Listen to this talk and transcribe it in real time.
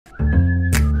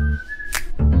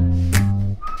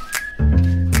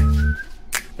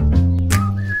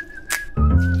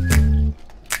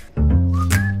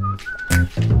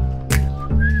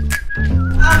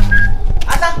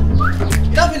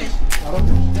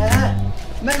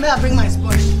May I bring my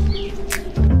sponge?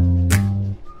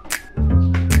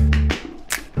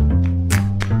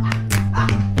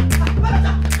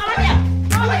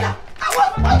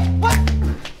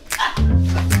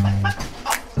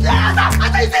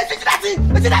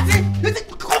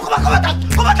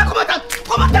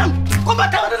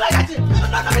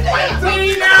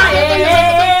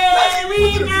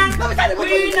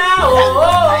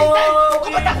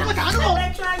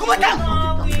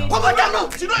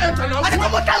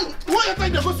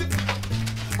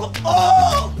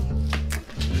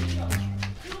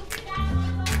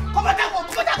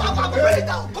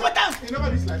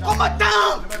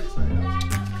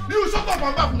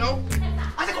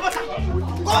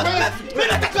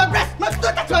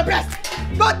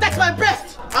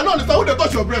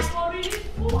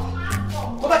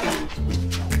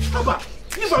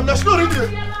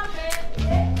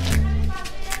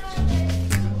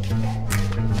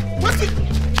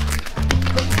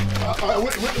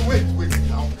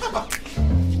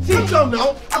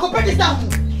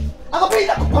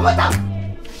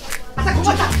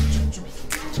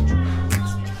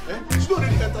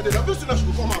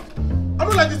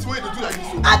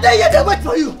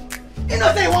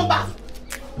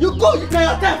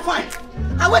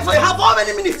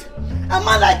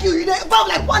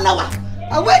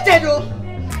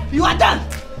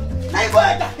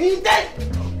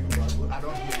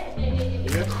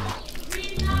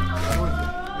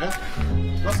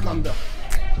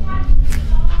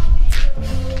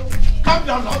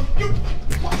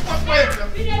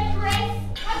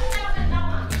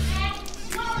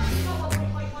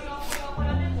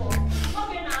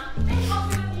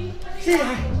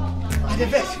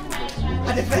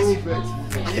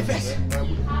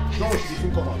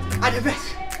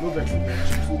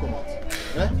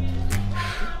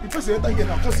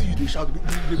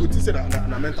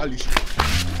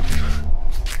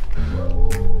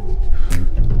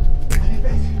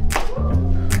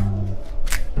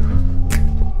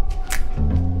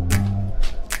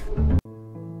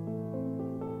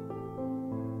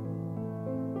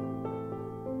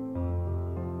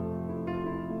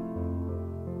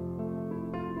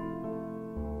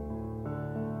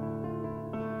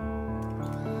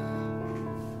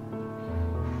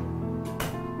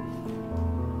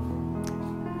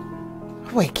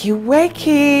 Wakey,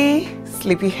 wakey,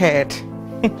 sleepyhead.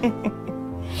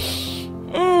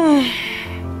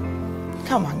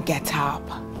 Come on, get up.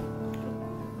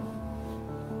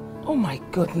 Oh my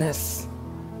goodness.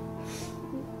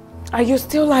 Are you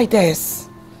still like this?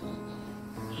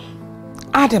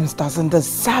 Adams doesn't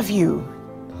deserve you.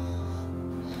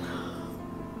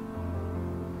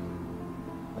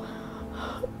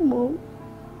 Mom,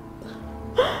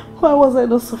 why was I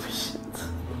not sufficient?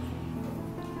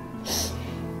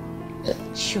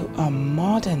 You are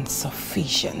more than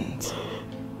sufficient.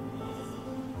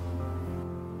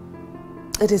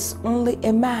 It is only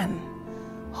a man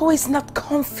who is not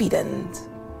confident.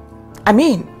 I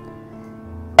mean,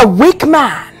 a weak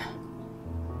man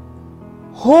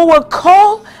who will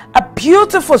call a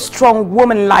beautiful, strong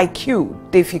woman like you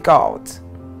difficult.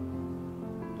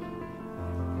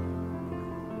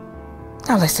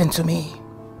 Now listen to me.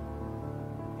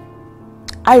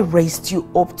 I raised you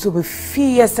up to be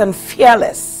fierce and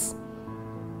fearless,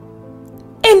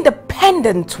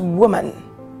 independent woman,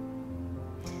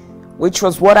 which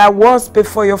was what I was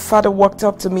before your father walked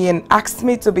up to me and asked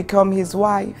me to become his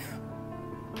wife.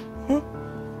 May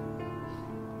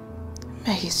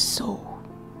his soul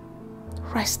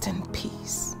rest in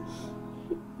peace.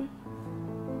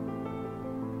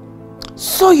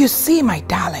 So you see, my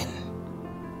darling,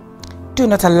 do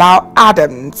not allow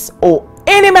Adams or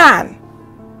any man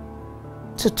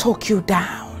to talk you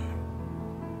down.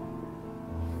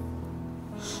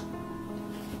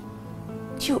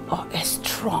 You are a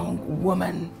strong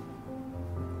woman,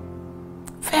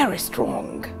 very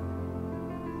strong.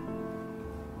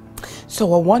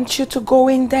 So I want you to go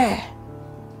in there,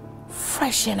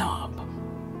 freshen up,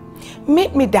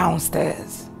 meet me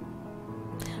downstairs.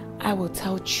 I will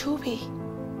tell Chubby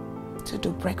to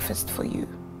do breakfast for you,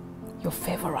 your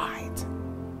favorite.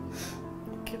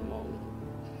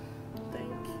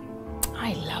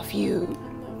 I love you.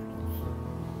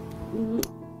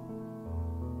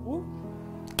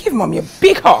 Give Mommy a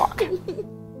big hug.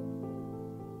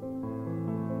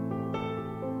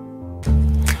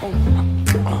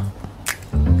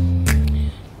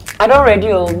 I don't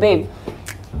ready, oh, babe.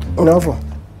 No.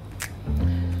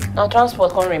 Now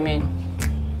transport can't remain.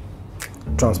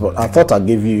 Transport? I thought I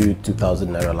gave you 2,000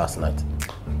 naira last night.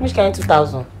 Which kind of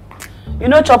 2,000? You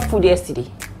know chop food yesterday.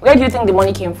 Where do you think the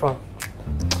money came from?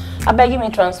 I beg, give me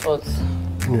transport.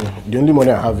 Yeah, the only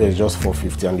money I have here is just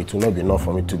 450 and it will not be enough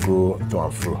for me to go to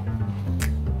and fro.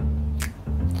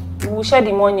 We'll share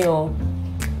the money, oh.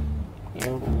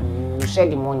 We'll share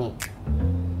the money.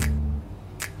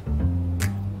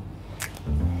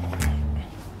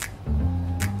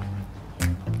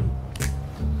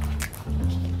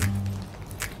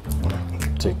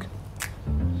 Take.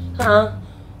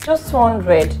 Just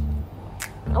 200.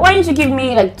 Why didn't you give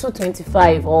me like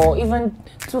 225 or even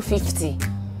 250?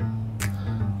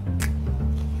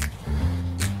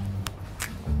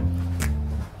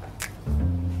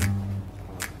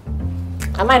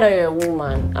 Am I not your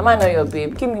woman? Am I not your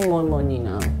babe? Give me more money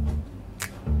now.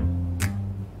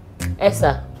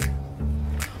 Esther.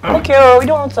 Okay, oh, we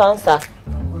don't want to answer.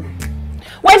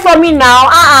 Wait for me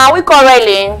now. We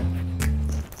quarreling.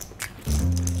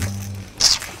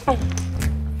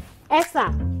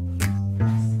 Esther.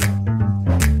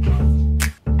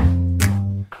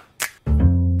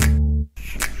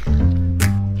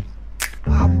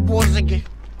 Abozege.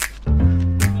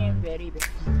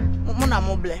 Mona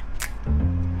moble.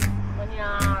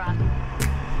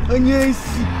 Onye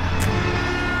isi.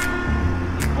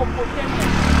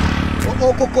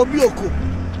 Okoko bioko.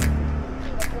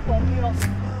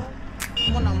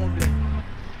 Mona moble.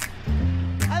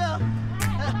 Hello.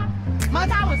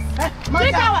 3 hours.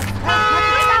 3 hours.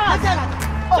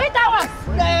 3 hours.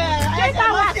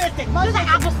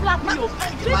 I will slap you.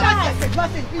 3 hours.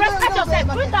 Respect yourself.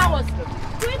 3 hours.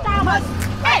 3 hours.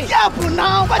 Hey.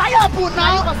 What happened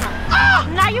now?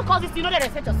 Now you cause this, you know that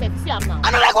respect yourself. You see I'm now.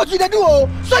 I don't like what you do.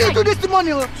 So you do this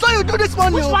morning.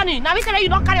 Which morning? Now we say you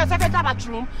don't carry yourself into the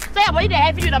bathroom. So your body they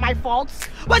heavy, you know my fault.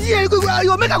 But you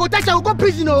make I go touch, I will go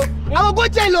prison. I will go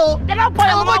jail. They don't point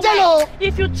I will go jail.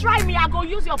 If you try me, I go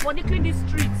use your body clean these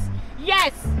streets.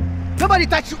 Yes. Nobody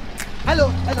touch you.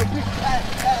 Hello, please.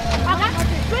 Okay,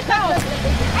 3 hours.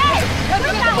 Hey,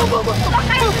 3 hours.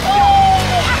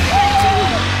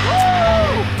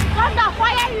 Calm down,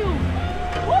 fire you.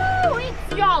 Woo,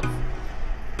 it's yours.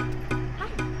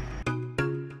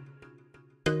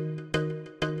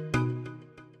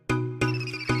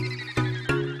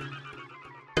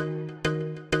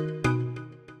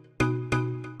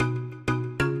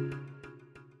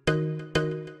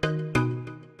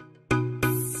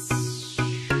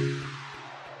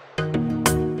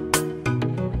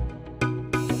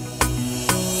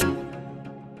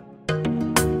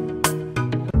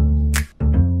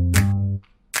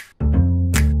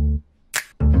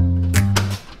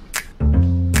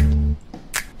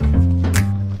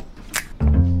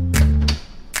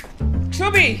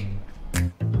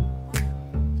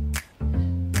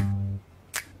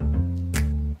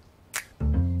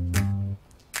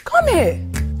 Come here.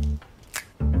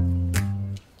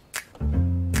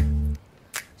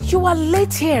 You are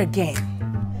late here again.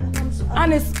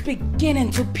 And it's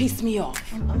beginning to piss me off.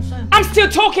 I'm still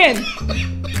talking.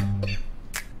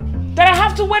 That I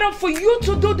have to wait up for you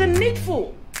to do the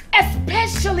needful.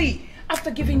 Especially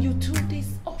after giving you 2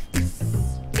 days off is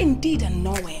indeed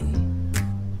annoying.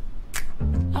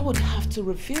 I would have to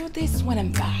review this when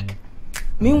I'm back.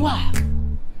 Meanwhile,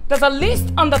 there's a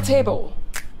list on the table.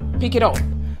 Pick it up.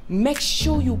 Make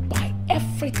sure you buy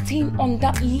everything on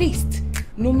that list.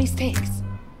 No mistakes.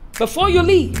 Before you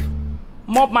leave,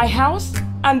 mop my house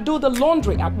and do the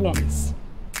laundry at once.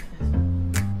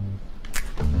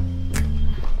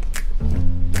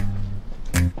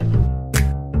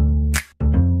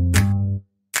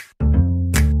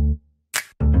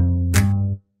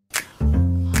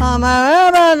 I'm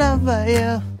around for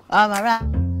you. I'm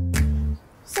around.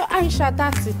 So Aisha,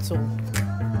 that's it too.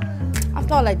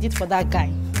 After all I did for that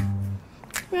guy,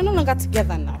 we're no longer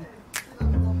together now.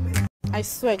 I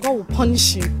swear God will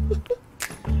punish you.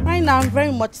 Right now I'm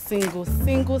very much single.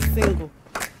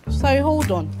 Sorry,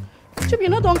 hold on. Chip, you're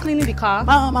not done cleaning the car?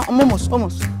 I'm almost.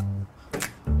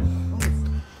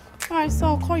 Alright, so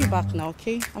I'll call you back now,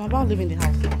 okay? I'm about leaving the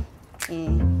house now.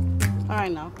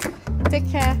 Alright now. Take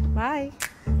care. Bye.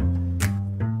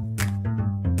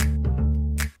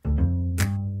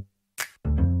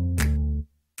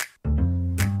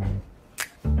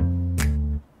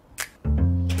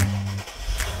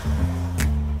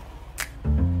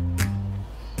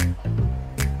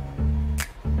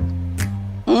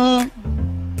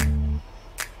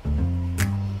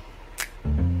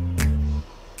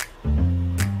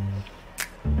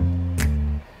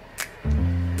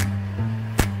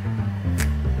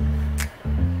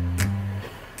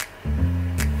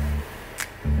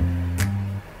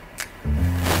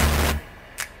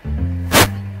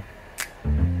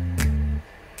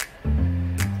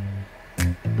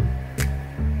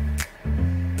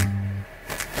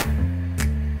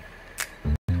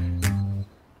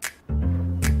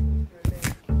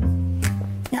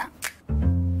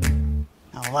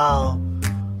 wow.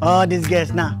 All these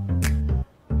girls now,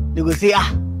 they go say,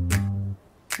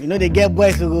 you know they get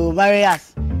boys who go marry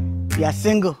us. We are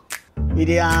single. We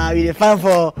dey find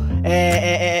for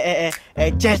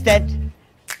chested,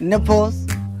 nipples,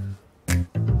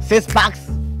 6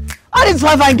 packs. All these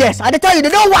fine girls, I tell you, they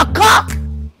don't work.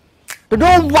 They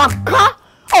don't work.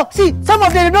 Oh, see, some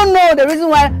of them, they don't know the reason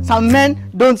why some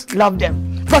men don't love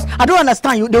them. Because I don't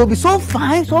understand you. They will be so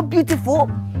fine, so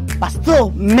beautiful, but still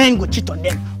men go cheat on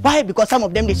them. Why? Because some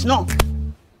of them, they snore.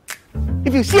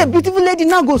 If you see a beautiful lady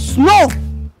now go snore,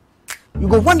 you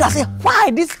go wonder, say,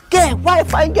 why this girl? Why a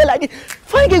fine girl like this?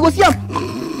 Fine girl go see her.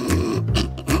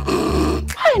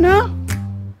 Why now?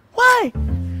 Why?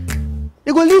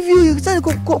 They go leave you, you start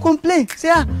to complain.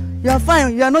 Say, you are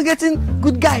fine, you are not getting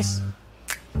good guys.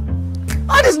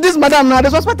 Oh, this madam now, they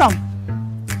suspect them.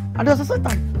 I don't suspect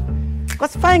them.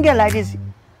 Because fine girl like this,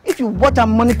 if you watch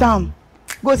and monitor them,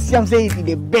 go see them say if in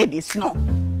the bed they snore.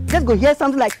 Just go hear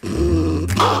something like I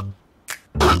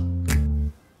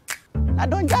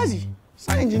don't jazzy.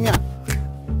 Sound engineer.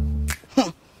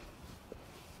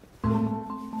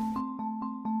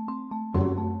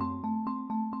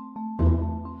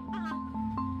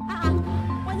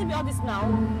 What is all this now?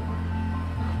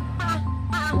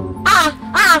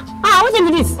 What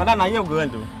is this? Madam, now here we go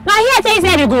end. Now here say you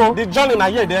said you go. The journey now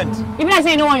here the end. You mean I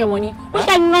say you don't want your money? What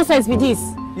kind of nonsense be this?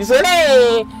 You say?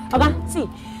 Hey, okay, see.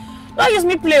 Don't use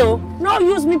me play, oh. Don't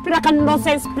use me play that kind of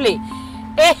nonsense play.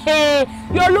 Hey,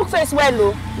 you look face well,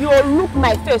 oh. You look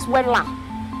my face well, lah.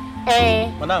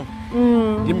 Madam,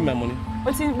 give me my money.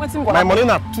 What's my money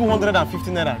now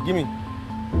 250 naira. Give me.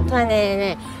 Now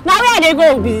where they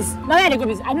go with this? Now where they go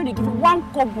with this? I know they give you 1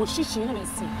 kobo shishi, you know they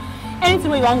see.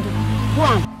 Anything you want to do, go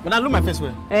on. Madam, look my face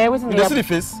well. What's in you see the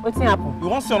face? What's in happen? You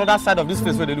want to see another side of this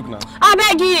face where they look now? I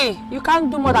beg you. You can't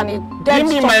do more than a dead. Give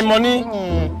me my money.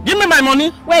 Give me my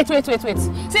money. Wait. See, don't be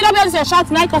your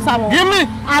shot now, cause I'm. Give me.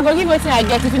 I go give you what I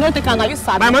get. If you don't take it, now you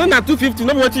sabi. My money na 250.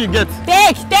 No be what you get.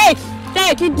 Take,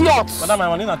 idiot. Madam, my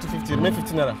money na 250. Remain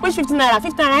 50 naira. Which 50 naira?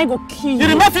 50 naira, I go kill you. You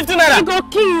remain 50 naira. I go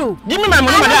kill you. Give me my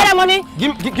money, madam. I money.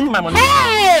 Give me my money.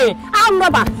 Hey, I'm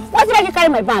rubber. What did you carry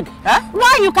my bag? Huh?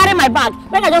 Why you carry my bag?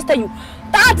 Make I just tell you.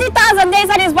 30,000 days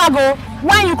inside this bag, oh.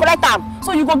 When you collect them,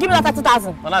 so you go give me that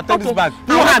 30,000. Madam, take this bag.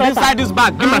 You have inside this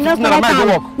bag. Give me my 50 naira. Go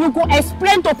work. You go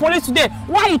explain to police today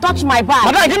why you touch my bag.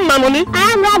 Madam, give me my money.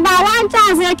 I'm rubber. One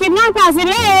chance, you kidnap us. Give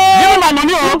me my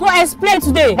money, oh. You go explain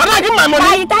today. Madam, give me my money.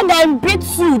 By the time they beat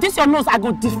you, this your nose, I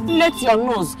go deflate your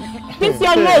nose. This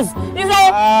your nose. This is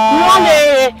you want to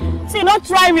see, not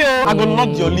try me. I go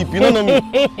knock your lip. You don't know me.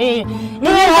 You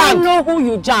don't know who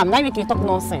you jam. Now you can talk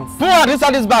nonsense. Who are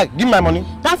inside this bag? Give me my money.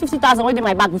 That 50,000 wait in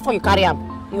my bag before you carry them.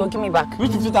 You will give me back.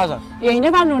 Which 50,000? Yeah, you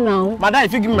never know now. Madam,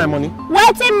 if you give me my money.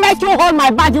 Waiting make you hold my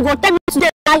bag, you go tell me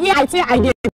today. Now here I say I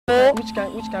did go. Which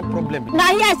kind problem be this? Now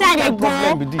here I say I did go.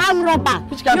 I'm rubber.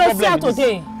 Which kind problem be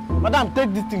today? this? Madam,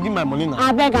 take this thing, give me my money now.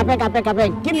 I beg.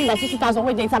 Give me my 50,000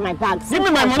 wait inside my bag. Give me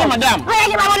my money, madam. Oh yeah,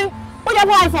 give my money. What you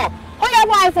boy for? What you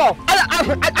boy for? I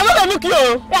don't look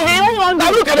you. Yeah, what you want? I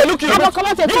look at the look you. Give me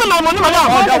my money,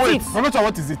 madam. Wait.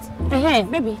 What is it? Hey,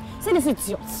 baby, see this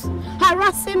idiot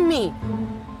harassing me.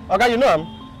 Okay, you know him.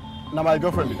 Now my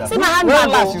girlfriend be that. See my handbag.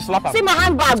 Last you slap her. See my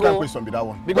handbag. Which kind of question be that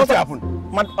one? Because what happened?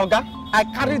 Okay, I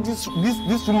carry this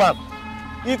woman.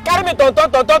 He carry me ton.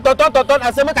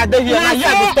 I say make I dey here. Now here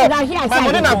I go stop. My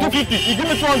money na 250. He give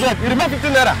me 200. He remain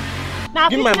 15 naira. Now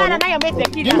give my money. Now you make the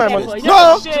kid. Give my money.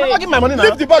 No, never give my money now.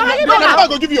 Leave the bag. Your bag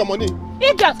go give you your money.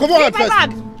 Idiot. Come on, give my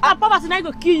bag. Our papa now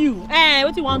go kill you.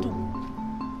 What you want to?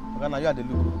 Okay, now you are the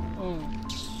look.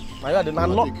 Now you are the not.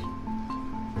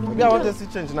 Maybe I want to see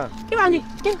change now. Give me.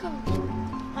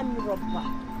 I'm rubber.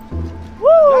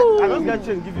 Woo! I don't get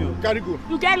change. Give you. Carry go.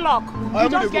 You get luck. You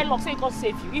just get luck so it can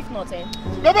save you. If not, Baby,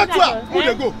 who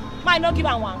they go? Might not give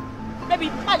her one.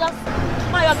 Baby, might just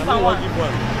give her one.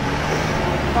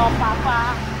 No,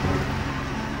 papa.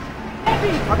 Baby.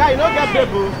 Okay, you don't get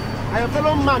baby. I am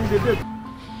fellow man, the baby.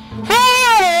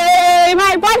 Hey,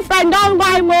 my boyfriend don't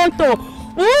buy motor.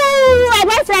 Ooh, my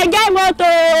boyfriend get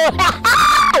motor.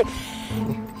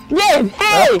 Yeah,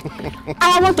 hey,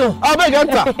 I want to. Oh, beg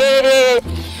enter.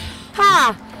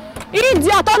 Ha,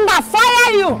 idiot, thunder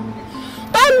fire you.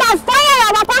 Thunder fire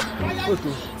you, papa.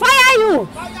 Fire you,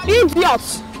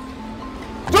 idiot.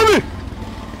 Tommy.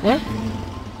 Eh?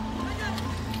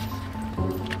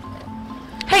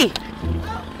 Hey,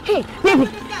 baby,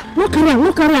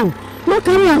 look around. Where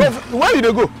did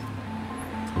they go?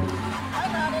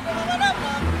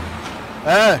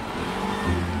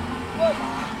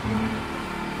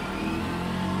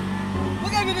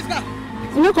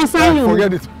 You no concern you.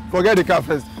 Forget it. Forget the car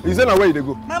first. You say now where they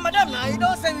go? My madam now, you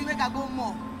don't say we make her go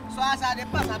more. So as I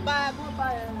pass, I buy, go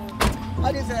buy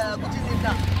all this Gucci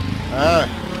later.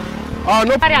 Oh,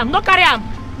 no. Carry him, no carry him.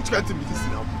 Which kind of thing is this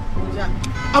now?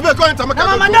 I better go into my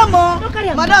car.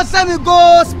 Madam send me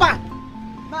go spa.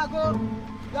 Ma go.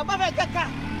 Your mother get car.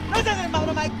 No say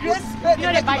my grace. You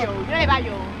know they buy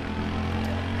you.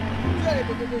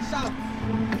 They shout.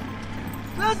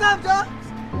 Where's up, Joe?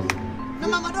 No,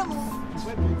 madam.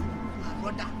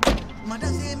 Brother.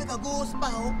 Madam say make a go spa,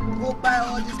 go buy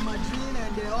all this margarine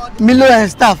and all the Milo and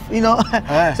stuff, you know.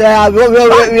 So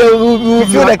we'll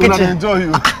fill the kitchen. Enjoy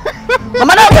you.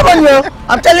 Madam, come on, you.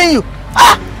 I'm telling you.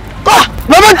 Go,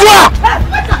 Mama, go.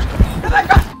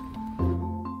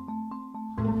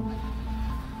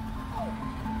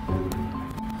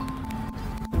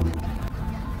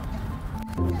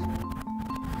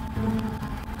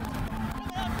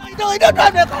 You don't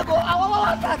drive the car. Go.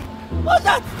 What's that? What's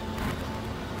that?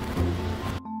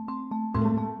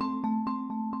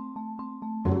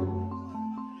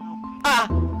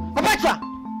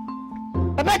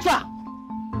 Petra!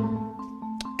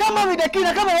 Come on with the key.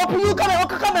 Come and open. You come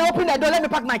and open the door. Let me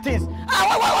pack my things.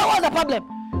 What's the problem?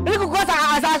 You could go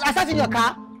assassin in your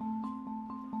car.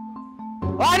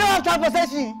 Oh, I don't have time for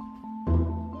session.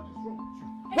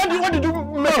 What did you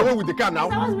make away with the car now?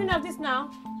 What's the meaning of this now?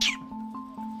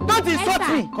 Don't insult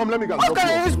me. Come, let me go. Because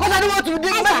I don't want to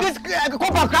make this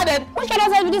compound crowded. What can I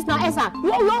say with this now, Esa?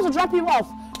 You want to drop him off?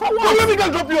 For what? Come, let me go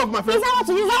drop you off, my friend. Is that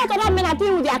what other men are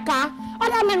doing with their car?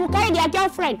 Other men who carry their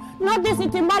girlfriend. Not this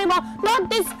Itimariba, not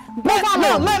this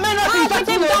Bozano. Men not insult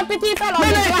me. Pity fell on the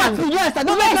ground. Yes, I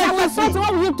don't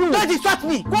what will you do? Don't insult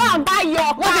me. Go and buy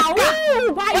your car.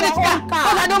 Buy your own car.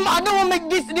 Because I don't want to make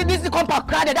this compound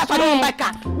crowded. That's why I don't want my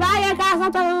car. Buy your car.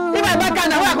 If I buy car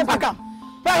now, where I go pack up?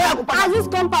 As this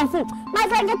compound full, my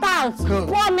friend, get out.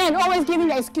 Poor men always giving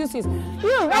the excuses.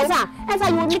 You, Esa,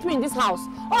 you will meet me in this house.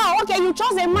 Oh, okay, you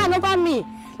chose a man over me.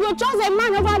 Your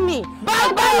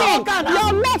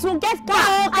mates will get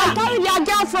car and carry their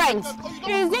girlfriends.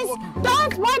 Is this?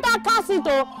 Don't buy that car seat,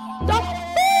 oh. Don't.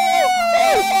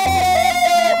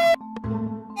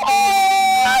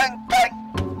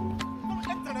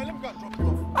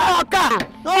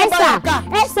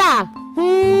 Esa.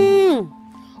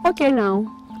 Okay, now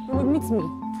you will meet me.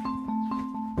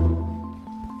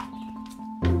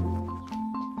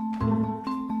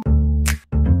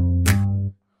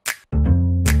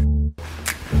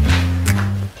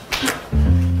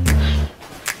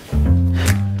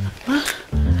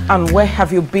 And where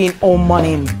have you been all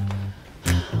morning?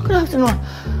 Good afternoon.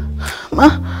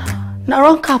 Ma, na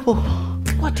wrong couple.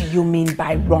 What do you mean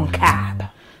by wrong cab?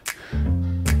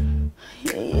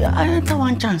 Yeah, I enter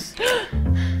one chance.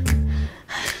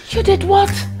 You did what?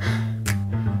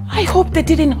 I hope they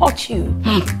didn't hurt you.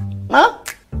 Ma,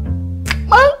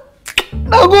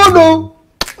 now go no.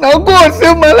 Now go and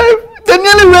save my life. They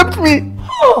nearly raped me.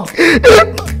 Oh.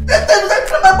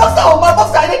 My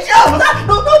boxer, I need you.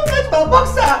 Don't touch my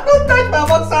boxer. Don't touch my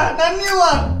boxer. The new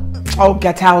one. Oh,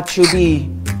 get out, Chubi.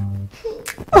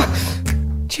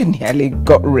 You nearly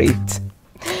got raped.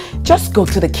 Just go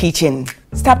to the kitchen.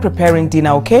 Start preparing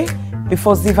dinner, okay?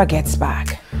 Before Ziva gets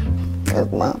back.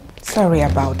 Yes, ma'am. Sorry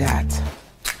about that.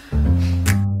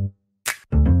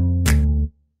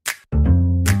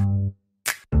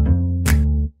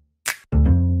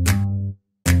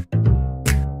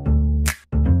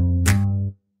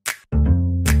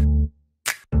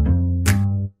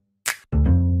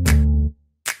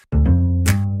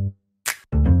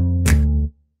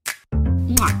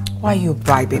 Why are you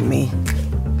bribing me?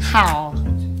 How?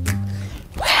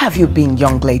 Where have you been,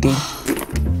 young lady?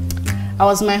 I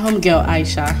was my home girl,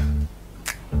 Aisha.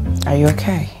 Are you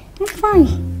okay? I'm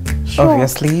fine. Sure.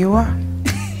 Obviously you are.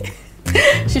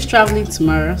 She's traveling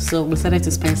tomorrow, so we decided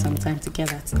to spend some time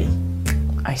together today.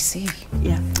 I see.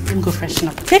 Yeah, let me go freshen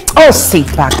up, okay? Oh, sit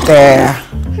back there.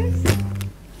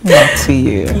 Not to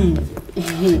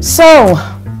you. So,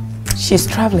 she's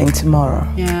traveling tomorrow.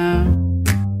 Yeah.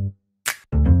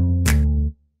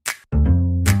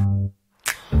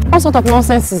 What sort of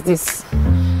nonsense is this?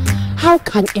 How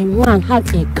can a man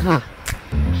have a car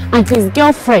and his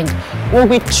girlfriend will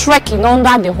be trekking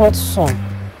under the hot sun?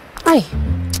 Aye.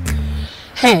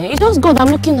 Hey, it's just God I'm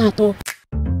looking at. Oh.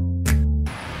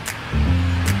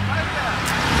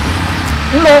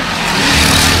 Hello.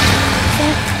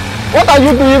 What are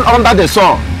you doing under the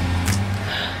sun?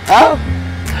 Huh?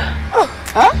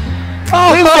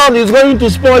 This sun is going to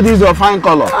spoil this your fine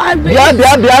color. Bia,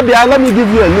 let me give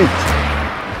you a lift.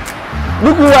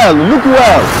 Look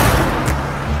well.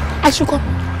 I should go.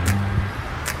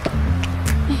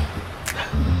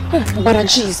 But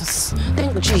Jesus.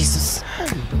 Thank Jesus.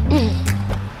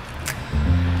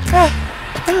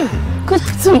 Good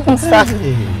afternoon, sir.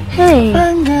 Hey.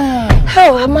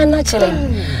 Oh, I'm not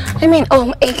chilling. I mean,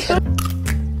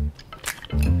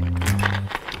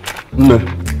 No.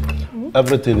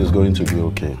 Everything is going to be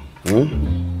okay. Good.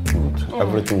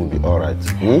 Everything will be alright.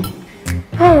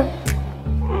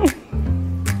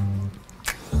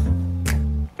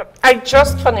 I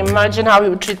just can't imagine how he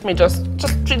would treat me. Just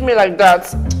treat me like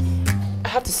that. I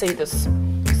have to say this.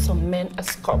 Some men are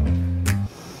scum.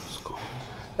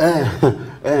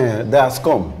 They are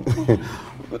scum.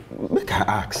 Make I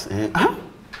ask.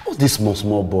 All these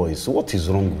small boys, what is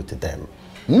wrong with them?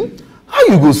 How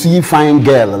you go see fine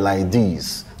girl like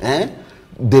this?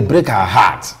 They break her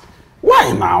heart.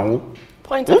 Why now?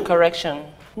 Point of correction.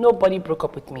 Nobody broke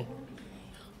up with me.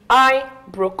 I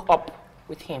broke up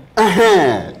with him.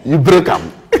 You break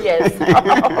him? Yes.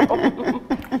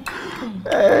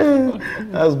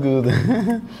 That's good.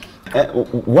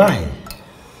 Why?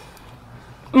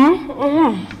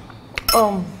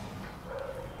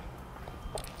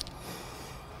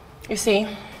 You see,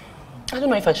 I don't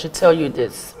know if I should tell you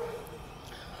this,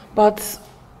 but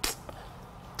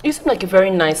you seem like a very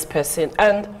nice person,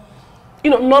 and you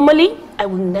know, normally I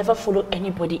will never follow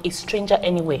anybody, a stranger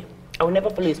anywhere. I will never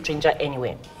follow a stranger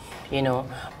anywhere. You know,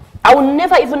 I will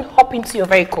never even hop into your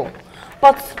vehicle.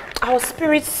 But our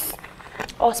spirits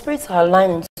are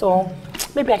aligned, so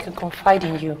maybe I can confide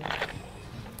in you.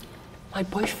 My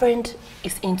boyfriend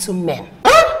is into men.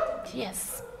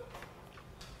 Yes.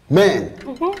 Men?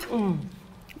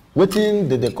 What did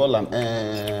they call them?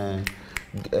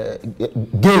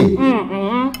 Gay?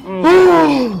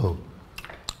 Oh.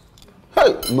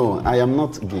 Hey, no, I am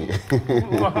not gay.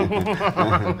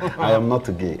 I am not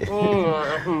gay.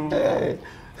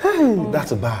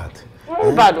 That's bad.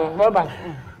 Bad.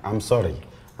 I'm sorry.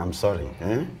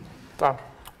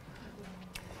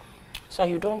 So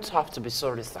you don't have to be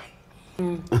sorry, sir.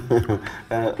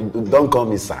 Don't call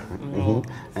me sir.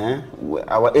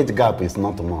 Our age gap is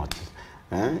not much.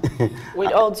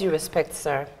 With all due respect,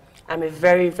 sir, I'm a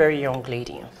very, very young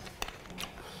lady.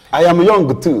 I am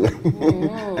young too.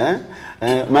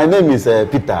 My name is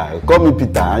Peter. Call me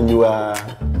Peter, and you are...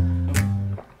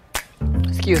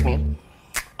 Excuse me.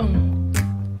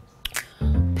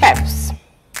 Peps.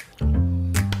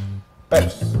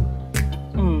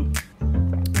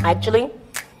 Actually,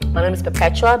 my name is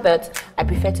Perpetua, but I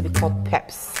prefer to be called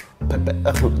Peps.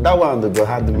 That one go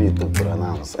hard me to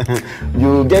pronounce.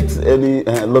 You get any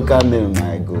local name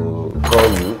I go call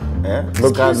you?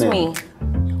 Local Excuse name. me.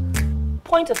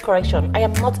 Point of correction, I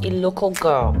am not a local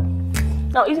girl.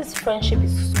 Now, if this friendship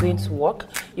is going to work,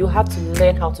 you have to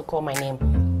learn how to call my name.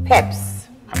 Peps.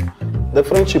 The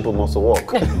friendship must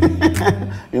work.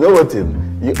 You know what?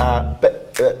 You are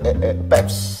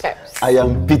Peps. I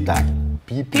am Peter.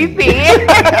 PP.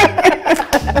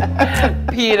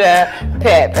 Peter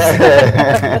Peps.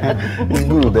 It's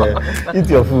good. Eat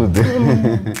your food.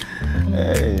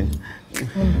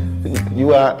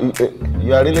 You are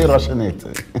really rushing it.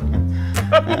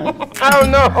 I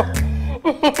don't know.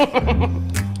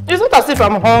 It's not as if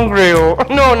I'm hungry.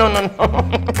 No.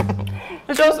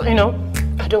 It's just, you know,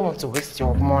 I don't want to waste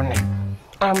your money.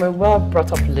 I'm a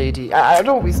well-brought-up lady. I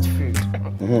don't waste food.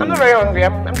 I'm not very hungry.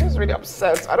 I'm just really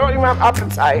upset. I don't even have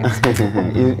appetite.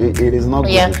 It is not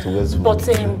good to waste food. But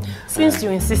since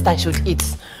you insist I should eat,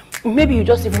 maybe you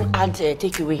just even add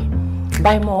takeaway.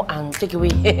 Buy more and take away.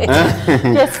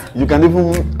 Yes. You can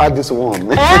even add this one.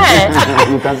 You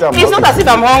can say it's not as if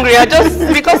I'm hungry. Just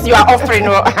because you are offering.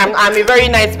 I'm a very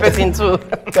nice person too.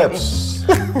 Peps.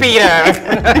 Peter.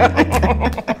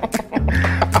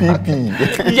 PP.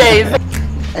 Yes.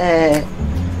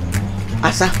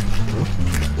 Asa.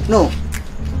 No.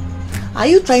 Are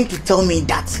you trying to tell me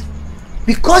that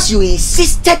because you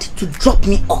insisted to drop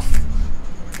me off,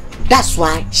 that's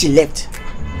why she left?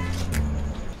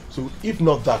 So if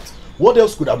not that, what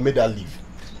else could have made her leave?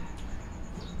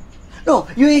 No,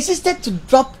 you insisted to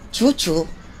drop Choo-Choo,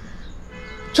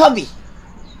 Chubby,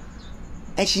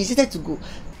 and she insisted to go.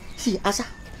 See, Asa,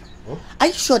 are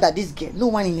you sure that this girl, no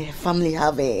one in her family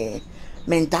have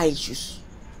mental issues?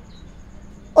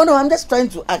 Oh no, I'm just trying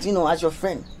to ask, you know, as your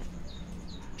friend.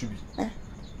 Chubi,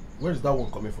 where is that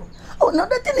one coming from? Oh no,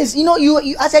 the thing is, you know,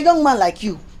 you as a young man like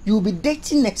you will be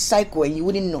dating a psycho and you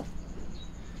wouldn't know.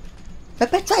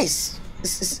 Perpetua is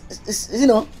you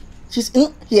know, she's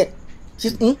in here.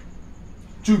 She's in.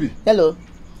 Chubi. Hello.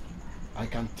 I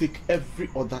can take every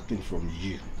other thing from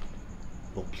you,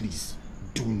 but please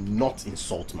do not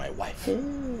insult my wife. Hey.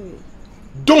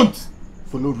 Don't,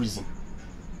 for no reason.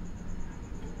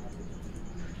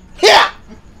 Here.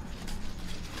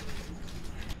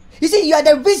 You see, you are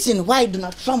the reason why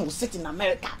Donald Trump will sit in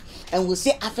America and will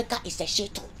say Africa is a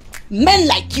shithole. Men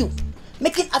like you,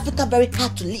 making Africa very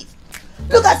hard to live.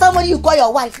 Look at somebody you call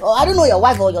your wife, or I don't know your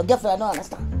wife or your girlfriend, I don't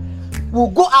understand. Will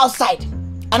go outside.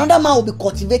 Another man will be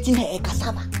cultivating her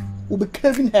cassava, will be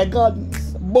caving her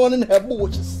gardens, burning her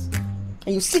bushes.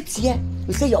 And you sit here,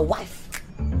 you say your wife.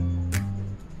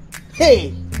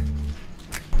 Hey!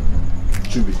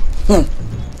 Chubi,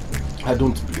 I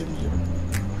don't blame you.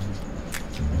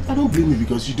 I don't blame you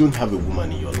because you don't have a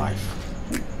woman in your life.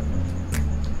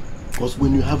 Because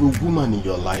when you have a woman in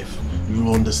your life, you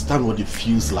will understand what it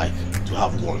feels like to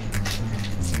have one.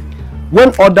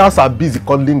 When others are busy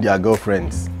cuddling their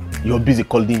girlfriends, you're busy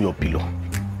cuddling your pillow.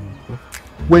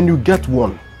 When you get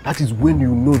one, that is when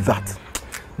you know that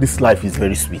this life is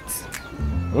very sweet.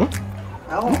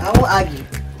 I won't argue.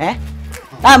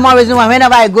 That's one reason why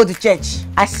whenever I go to church,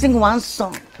 I sing one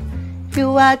song.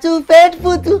 You are too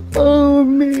faithful to hold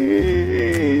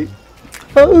me.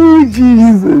 Oh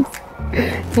Jesus.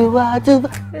 You are too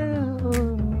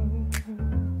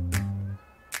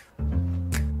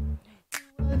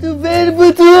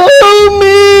faithful to hold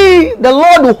me. The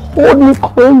Lord will hold me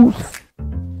close.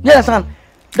 You understand?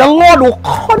 The Lord will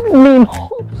hold me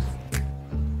close.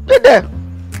 Look there.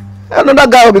 Another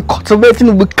guy will be cultivating,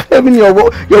 will be clearing your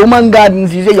woman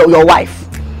gardens, you say your wife.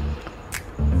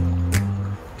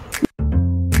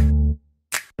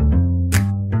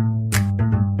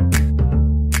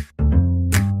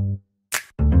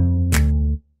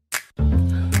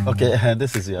 Okay,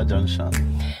 this is your junction.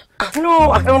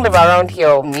 No, I don't live around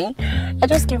here, me. I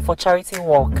just came for charity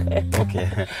walk.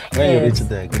 Okay, when you reach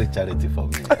there, great charity for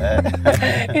me.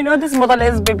 You know, this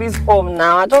motherless baby's home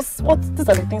now. These are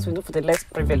the things we do for the less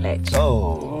privileged.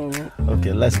 Oh,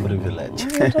 okay, less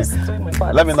privileged. I'm just doing my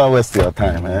part. Let me not waste your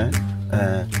time,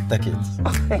 take it.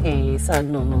 Hey, sir,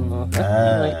 no. No,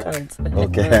 I can't.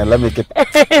 Okay, let me keep.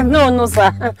 No,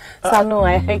 sir. Sir, no,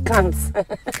 I can't.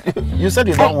 You said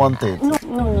you don't want it.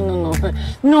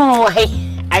 No,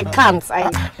 I can't. I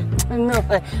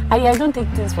don't take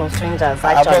things from strangers,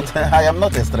 actually. I am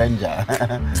not a stranger.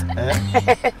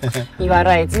 You are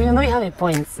right. You know, you have a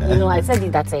point. You know, I said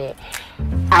it that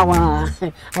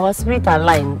our spirit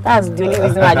align. That's the only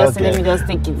reason why I just let me just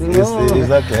take it. You know? It's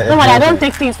okay. No, I don't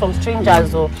take things from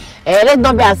strangers. So let's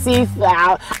not be as if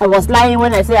I was lying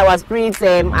when I say our spirits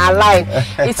align.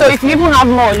 So if you even have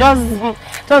more,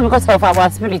 just because of our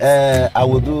spirit. I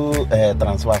will do a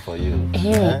transfer for you.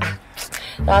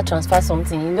 That transfer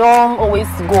something. You don't always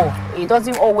go. It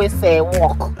doesn't always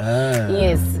work.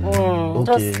 Yes. Okay.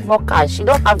 Just more cash. You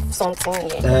don't have something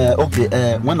here.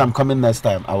 Okay. When I'm coming next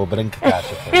time, I will bring cash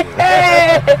for you.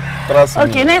 Trust me.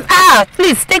 Okay. Next.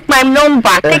 Please take my number.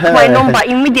 Take my number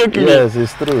immediately. Yes,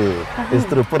 it's true. It's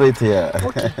true. Put it here.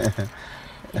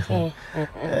 Okay.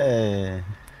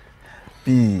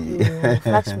 P.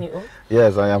 Flash me up.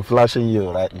 Yes, I am flashing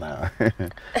you right now.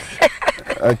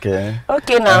 Okay.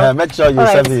 Okay now. Make sure you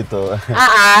send it. So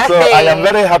I am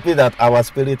very happy that our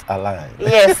spirit align.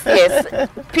 Yes.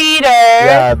 Peter.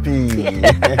 Yeah, P.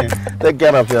 Take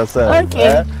care of yourself.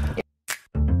 Okay.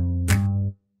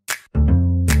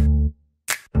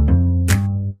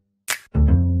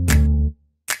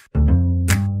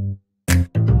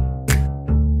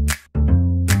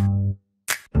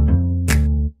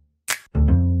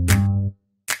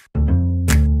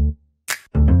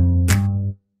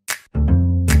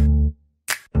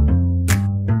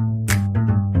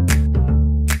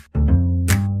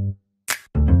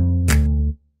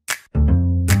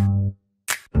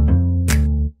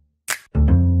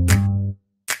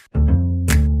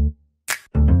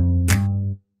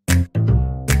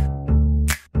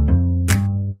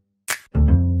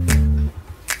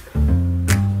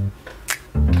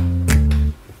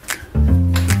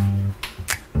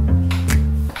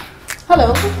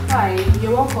 Hello. Hi,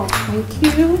 you're welcome.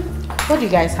 Thank you. What do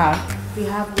you guys have? We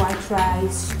have white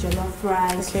rice, jollof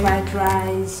rice, fried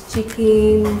rice,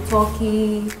 chicken,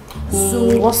 turkey,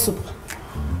 soup. What soup?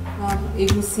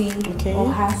 Egusi,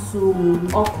 oha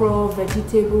soup, okra,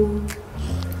 vegetable.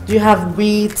 Do you have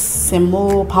wheat,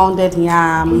 semo, pounded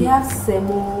yam? We have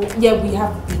semo. Yeah, we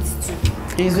have wheat too.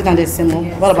 There's wheat and there's semo.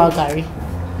 Yes. What about gari?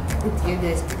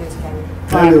 There's curry.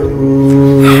 Hello.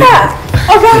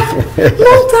 Okay,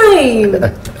 long time.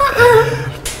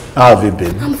 How have you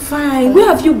been? I'm fine. Where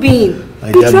have you been?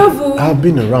 You travel? I've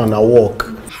been around, I walk.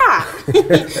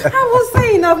 I was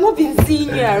saying I've not been seeing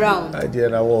you around. I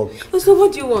did, I walk. So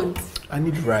what do you want? I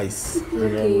need rice.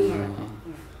 Okay.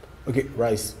 Okay,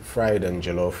 rice, fried and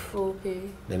jollof. Okay.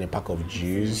 Then a pack of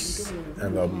juice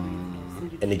and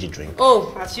energy drink.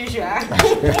 Oh, as usual.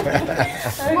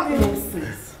 What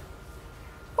nonsense?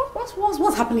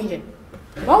 What's happening here?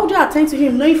 Why would you attend to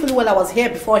him knowing fully well I was here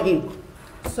before him?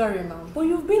 Sorry, ma'am, but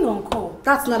you've been on call.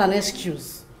 That's not an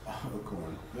excuse. Oh, come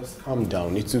on. Just calm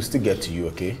down. It will still get to you,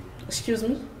 okay? Excuse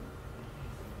me?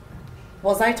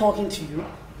 Was I talking to you?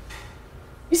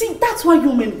 You see, that's why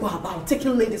you men go about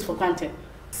taking ladies for granted.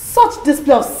 Such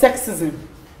display of sexism.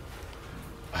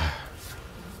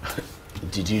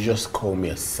 Did you just call me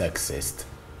a sexist?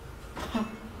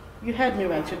 You heard me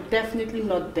right. You're definitely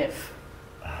not deaf.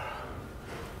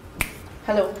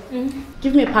 Hello.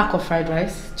 Give me a pack of fried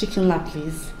rice, chicken lap,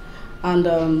 please, and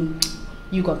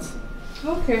yogurt.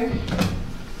 Okay.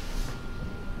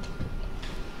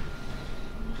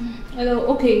 Hello.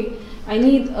 Okay. I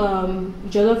need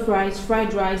jollof rice,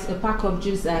 fried rice, a pack of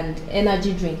juice, and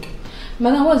energy drink.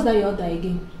 Madam, what's that you order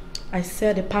again? I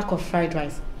said a pack of fried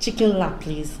rice, chicken lap,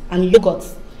 please, and yogurt.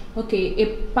 Okay, a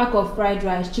pack of fried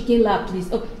rice, chicken lap, please.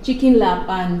 Oh, chicken lap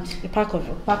and a pack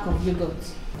of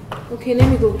yogurt. Okay, let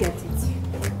me go get it.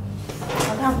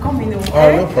 Madam, come in. Oh,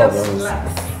 no problem.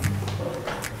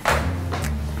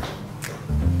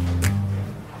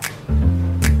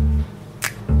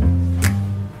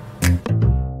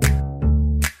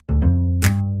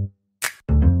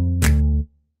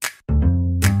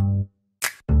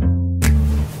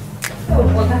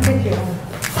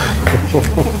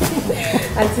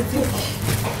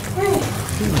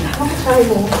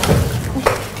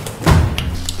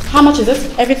 How much is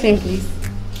it? Everything, please.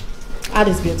 Add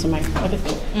this bill to mine.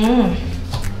 Everything.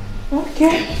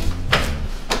 Okay.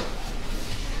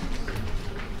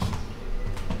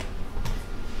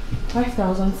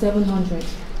 $5,700.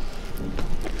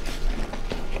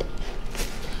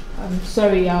 I'm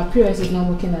sorry, our POS is not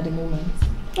working at the moment.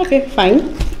 Okay,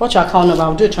 fine. What's your account number?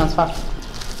 I'll do a transfer.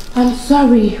 I'm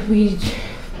sorry, it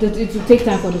will take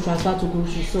time for the transfer to go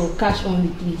through, so cash only,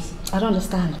 please. I don't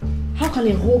understand. How can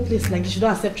a whole place like this, you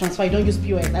don't accept transfer, you don't use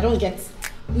POS? I don't get.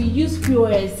 We use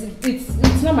POS.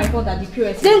 It's not my fault that the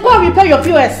POS. Then go and repair your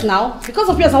POS now. Because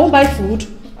of POS, I won't buy food.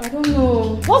 I don't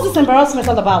know. What's this embarrassment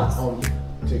all about?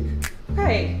 Take.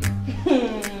 Hey.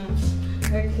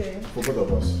 Okay. For both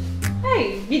of us.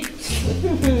 Hey.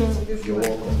 You're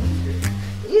welcome.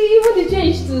 You want to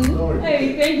change too? No,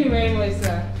 hey, thank you very much,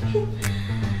 sir.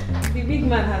 The big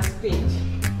man has paid.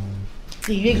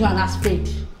 The big man has paid.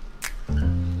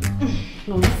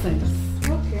 Nonsense.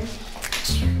 Okay.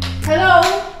 Hello?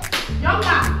 Young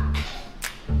man.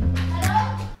 Hello?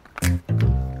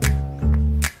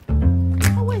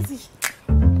 Oh, where is he?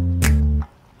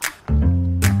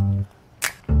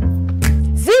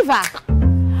 Ziva!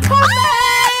 Oh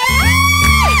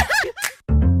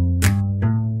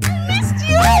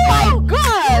my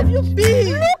God! You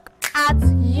been? Look at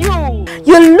you!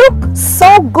 You look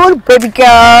so good, baby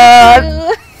girl!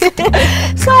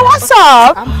 So what's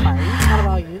up? I'm fine. How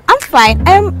about you? I'm fine.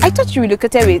 I thought you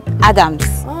relocated with Adams.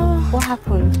 Oh. What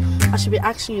happened? I should be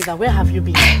asking you that. Where have you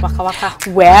been? Waka waka.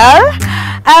 Well,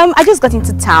 I just got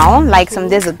into town like some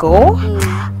days ago.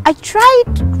 I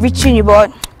tried reaching you,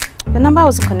 but the number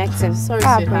wasn't connecting. Sorry,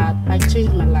 sweetheart. I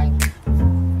changed my line.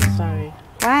 Sorry.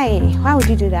 Why? Why would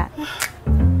you do that?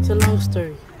 It's a long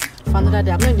story. For another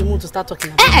day, I'm not in the mood to start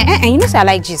talking about it. You know, say I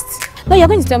like gist. No, you're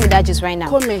going to tell me that gist right now.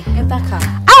 Come here, enter car.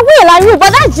 I will,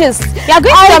 but that gist. You're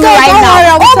going to tell me right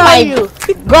now. Oh my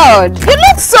God. You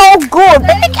look so good.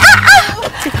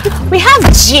 We have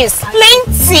gist.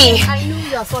 Plenty. I knew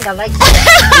you are someone that likes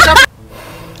it.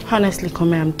 Honestly,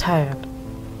 Come, I'm tired.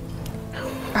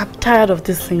 I'm tired of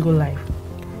this single life.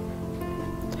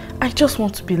 I just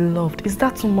want to be loved. Is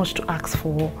that too much to ask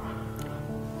for?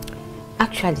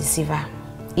 Actually, Ziva,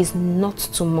 it's not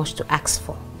too much to ask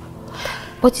for.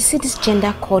 But you see, this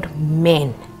gender called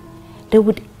men, they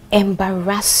would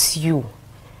embarrass you.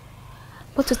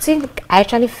 But to think, I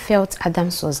actually felt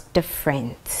Adams was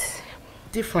different.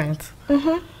 Different?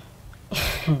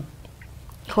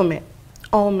 Come,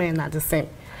 all men are the same.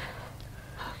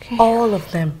 Okay. All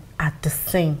of them are the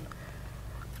same.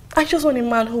 I just want a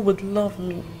man who would love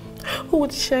me, who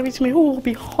would cherish me, who will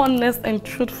be honest and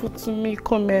truthful to me,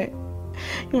 Come,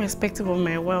 irrespective of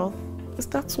my wealth. Is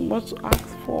that too much to ask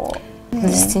for?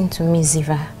 Listen to me,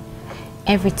 Ziva.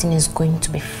 Everything is going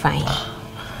to be fine.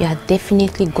 You are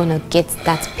definitely gonna get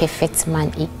that perfect man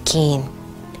again.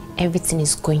 Everything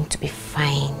is going to be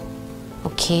fine.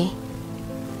 Okay?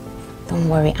 Don't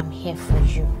worry, I'm here for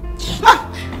you.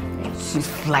 She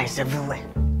flies everywhere.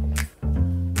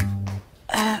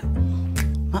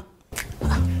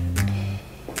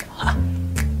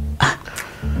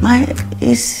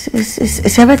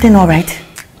 Is everything all right?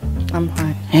 I'm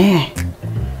fine. Yeah.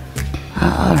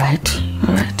 All right.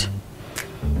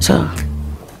 So,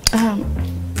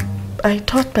 I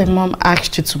thought my mom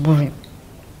asked you to move in.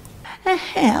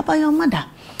 Hey, how about your mother?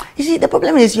 You see, the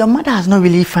problem is your mother has not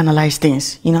really finalized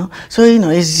things, you know. So, you know,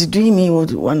 it's doing me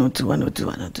one or two.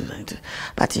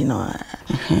 But, you know,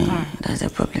 that's the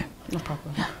problem. No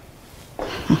problem. Yeah.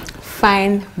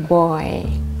 Fine boy.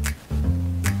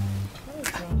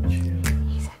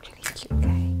 He's actually a cute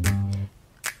guy.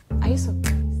 Are you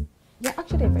surprised? You're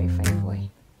actually a very fine boy.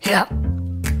 Yeah.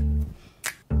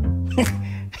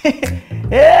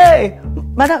 Hey,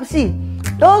 madam, see,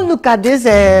 don't look at this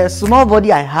small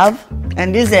body I have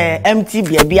and this empty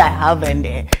baby I have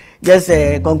and just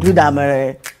conclude I'm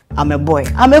a boy.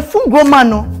 I'm a full grown man.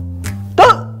 No?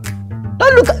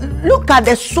 Don't look at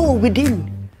the soul within.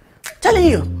 I'm telling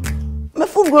you, I'm a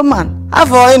full grown man. I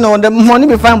have you know the money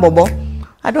be fine, Bobo.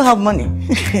 I don't have money,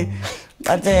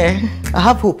 but I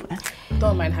have hope.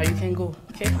 Don't mind how you can go,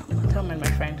 okay? Don't mind,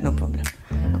 my friend. No problem.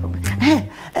 No problem.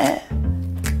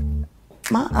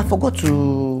 Ma, I forgot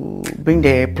to bring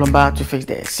the plumber to fix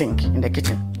the sink in the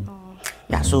kitchen. Oh.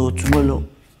 Yeah, so tomorrow,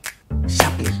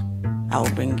 sharply, I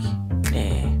will bring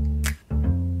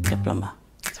the plumber.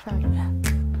 It's fine. Yeah.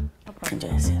 No problem. Enjoy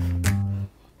yourself.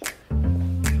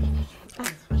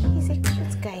 He's a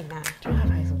cute guy now. Do you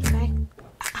have eyes on him?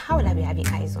 How will I be having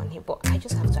eyes on him? But I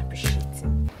just have to appreciate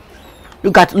him.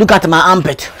 Look at my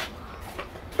armpit.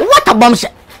 What a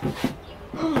bombshell!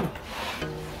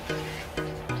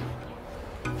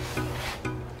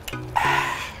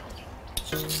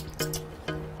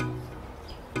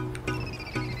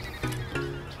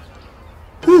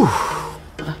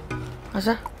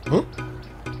 Asa,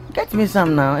 get me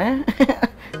some now, eh?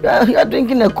 You're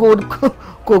drinking a cold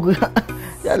coke.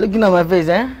 You're looking at my face,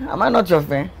 eh? Am I not your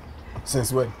friend?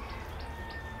 Since when?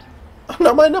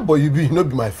 Now, my neighbor, you not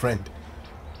be my friend.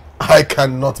 I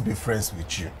cannot be friends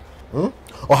with you.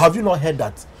 Or have you not heard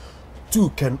that two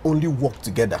can only work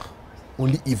together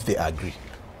only if they agree?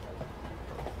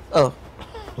 Oh.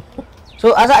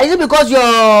 So, Asa, is it because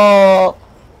your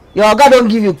guy don't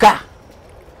give you car?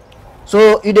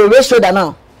 So you the race shoulder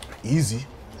now? Easy.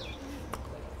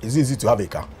 It's easy to have a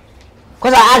car.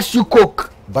 Because I asked you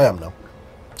coke. Buy them now.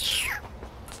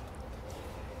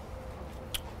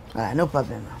 Alright, no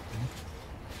problem now.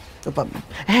 No problem.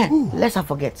 Let's not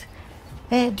forget.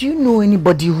 Do you know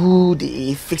anybody who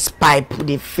they fix pipe,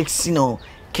 they fix, you know,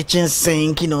 kitchen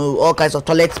sink, you know, all kinds of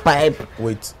toilet pipe?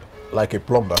 Wait, like a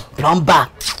plumber? Plumber.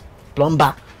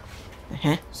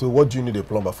 So what do you need a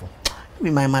plumber for? Be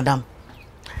my madam.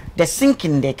 The sink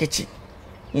in the kitchen,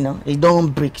 you know, it don't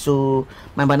break. So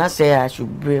my mother said I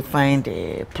should find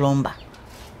a plumber.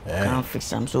 Can't fix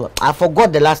them. So I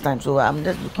forgot the last time. So I'm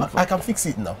just looking for. I can fix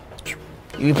it now.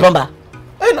 You plumber?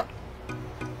 Hey, no.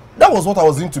 That was what I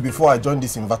was into before I joined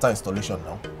this inverter installation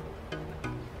now.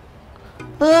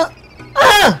 That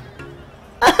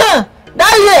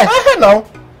year? Now.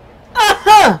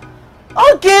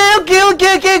 Okay.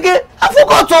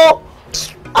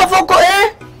 I forgot,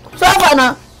 eh? So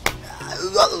now.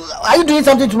 Are you doing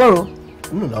something tomorrow?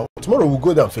 No. Tomorrow we'll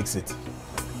go there and fix it.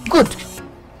 Good,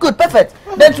 perfect.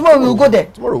 Then tomorrow we'll go there.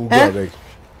 Tomorrow we'll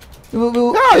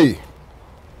go there. Hey!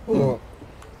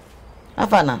 How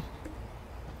far now?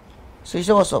 So you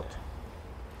say what's up?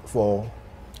 For?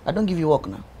 I don't give you work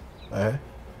now.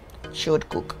 Should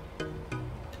cook.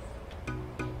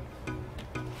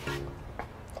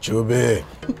 Chobe.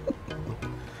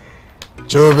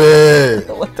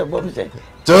 What a bombshell.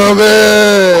 Chobe!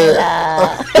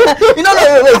 You know,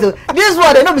 wait. This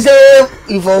one, they don't be say if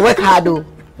you work hard,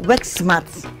 work smart.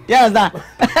 You understand?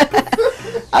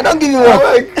 I don't give you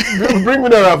work. Bring me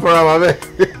the wrapper,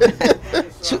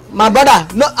 my brother,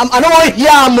 no, I don't want to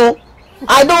hear more.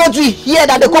 I don't want to hear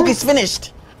that the cook is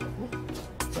finished.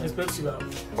 It's Pepsi now.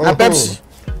 A Pepsi.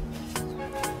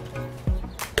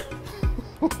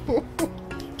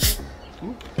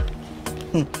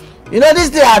 You know this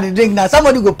thing I dey drink now.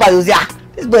 Somebody go pass you say,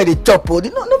 this boy dey chop. No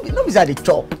be say dey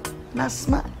chop. That's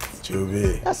smart.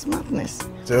 Chobe. That's smartness.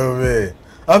 Chobe.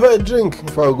 Have a drink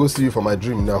before I go see you for my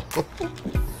dream now.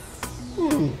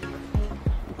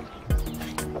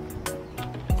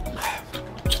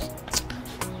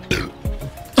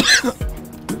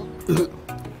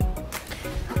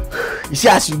 You see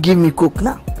as you give me coke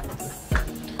now.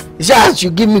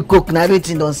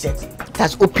 Everything done set. It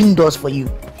has opened doors for you.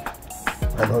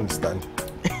 I don't understand.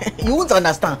 You won't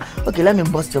understand. Okay, let me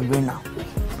bust your brain now.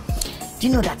 Do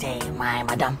you know that my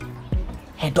madam,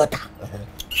 her daughter,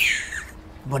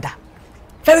 brother,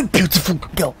 very beautiful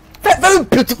girl, very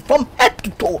beautiful from head to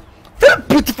toe, very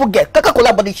beautiful girl,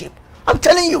 Coca-Cola body shape. I'm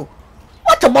telling you,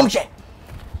 what a bombshell.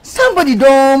 Somebody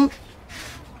don't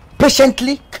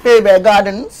patiently clear their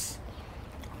gardens,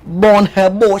 burn her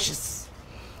bushes.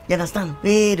 You understand?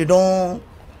 They don't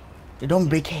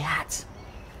break her heart.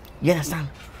 You understand?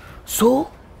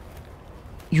 So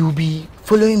you'll be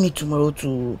following me tomorrow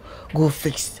to go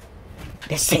fix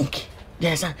the sink. You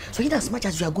understand? So in as much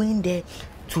as you are going there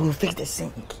to fix the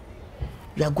sink,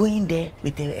 you are going there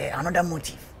with another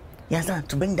motive. You understand?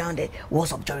 To bring down the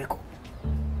walls of Jericho.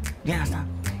 You understand?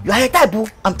 You are her type, boo.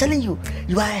 I'm telling you,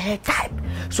 you are her type.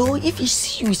 So if you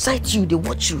see you, sight you, they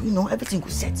watch you, you know, everything will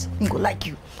set. They go like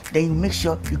you. Then you make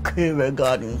sure you clean the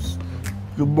gardens.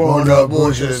 You burn the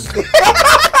bushes.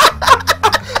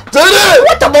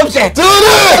 What the bomb said?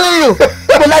 I'm telling you,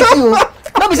 they like you.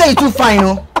 Don't be saying you too fine,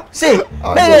 no. Say, no,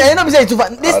 don't be saying you too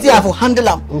fine. This thing I have to handle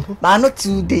them, but I'm not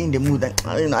today in the mood.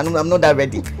 I'm not that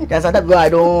ready. You understand? That's why I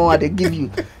don't want to give you.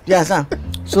 You understand?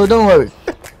 So don't worry.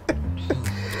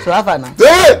 So have now.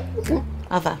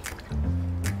 Have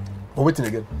But waiting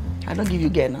again. I don't give you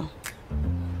girl now.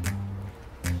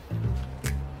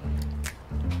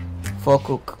 For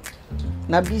cook.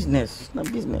 Na business. Na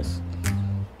business.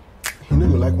 You know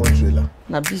you like one trailer.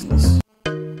 Na business.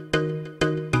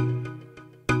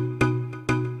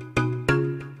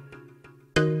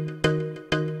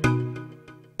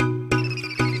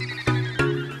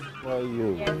 Why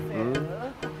you? Yes, sir.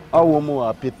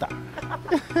 How Peter?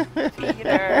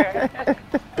 Peter.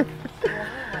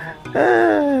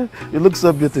 You look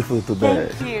so beautiful today.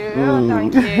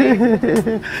 Thank you.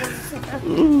 Thank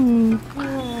you.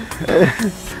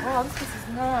 Wow, this is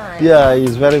nice. Yeah,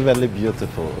 he's very, very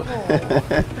beautiful.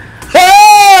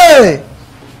 Hey!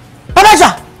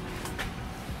 Panasha!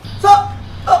 So,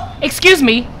 excuse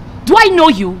me, do I know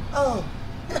you? Oh,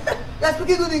 you're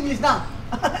speaking good English now.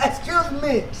 Excuse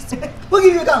me. Who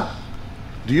give you a gun?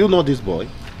 Do you know this boy?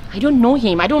 I don't know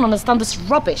him. I don't understand this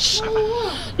rubbish.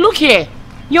 Look here,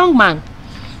 young man.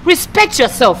 Respect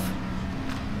yourself.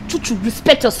 Chuchu,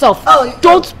 respect yourself. Oh,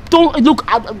 don't look.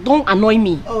 Don't annoy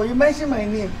me. Oh, you mentioned my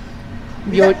name.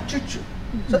 You're Chuchu.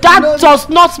 So that does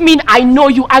not mean I know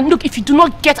you. And look, if you do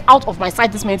not get out of my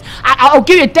sight this minute, I'll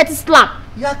give you a dirty slap.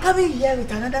 You are coming here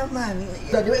with another man.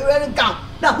 You're wearing gown.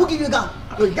 Now, who give you a gun?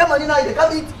 You get money now, you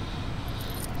come it.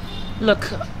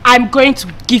 Look, I'm going to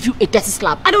give you a dirty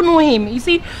slap. I don't know him. You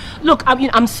see, look, I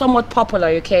mean, I'm somewhat popular,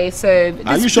 okay? So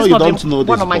are you sure you don't know this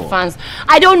one of my fans?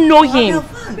 I don't know him.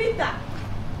 Peter.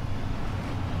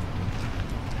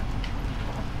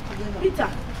 Peter.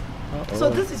 So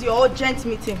this is your urgent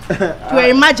meeting. Your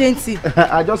emergency.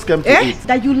 I just came to eat.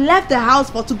 That you left the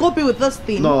house for to go be with this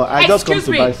thing. No, I just come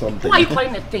to buy something. Who are you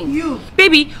calling a thing? You.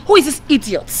 Baby, who is this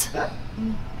idiot?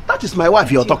 That is my wife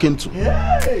you're talking to.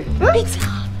 Hey. Peter.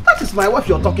 That is my wife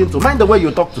you're talking to. Mind the way you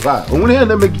talk to her.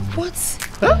 What?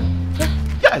 Huh?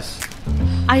 Yes.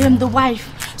 I am the wife.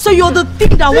 So you're the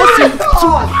thing that wants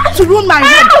to ruin my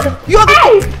home. You're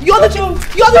the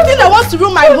thing that wants to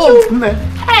ruin my home.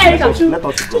 Hey, let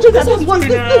us go. This is what you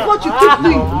keep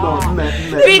doing.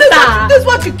 This is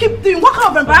what you keep doing. What kind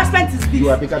of embarrassment is this? You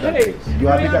are bigger than this. You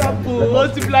are bigger than this.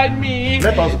 Want to blind me?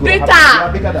 Let us go. Peter! You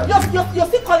are bigger than this. You're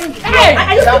still calling him. Hey!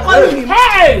 Are you still calling him?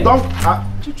 Hey! Don't.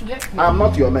 I'm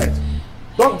not your mate.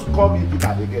 Don't call me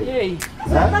Peter again. Hey.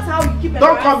 That's how you keep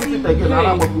Don't call me Peter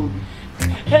again.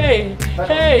 Hey.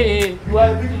 Hey.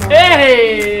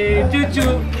 Hey. Chuchu.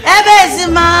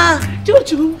 Ebezima.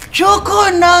 Chuchu.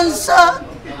 Chuku nonso.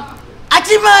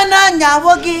 Achimana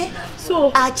nyawogi.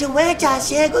 So achiwecha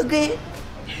shegogi.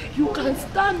 You can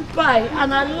stand by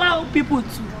and allow people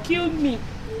to kill me.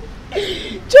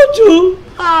 Chuchu.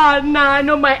 Nah, I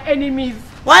know my enemies.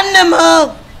 One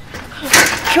more.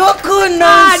 Chuku nonso.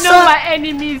 I know my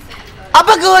enemies.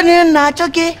 Abagoni na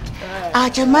choki.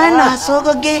 Achimana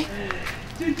sogogi.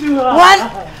 One.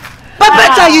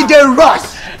 Papa you the rush.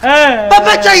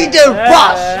 Papa you the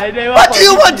rush. What do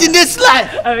you want in this life?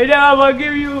 I never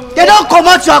forgive you. They don't come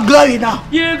out your glory now.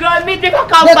 You got me to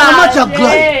come They back. come out your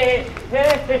glory.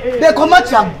 They come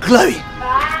out your glory.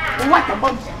 What a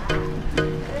bunch.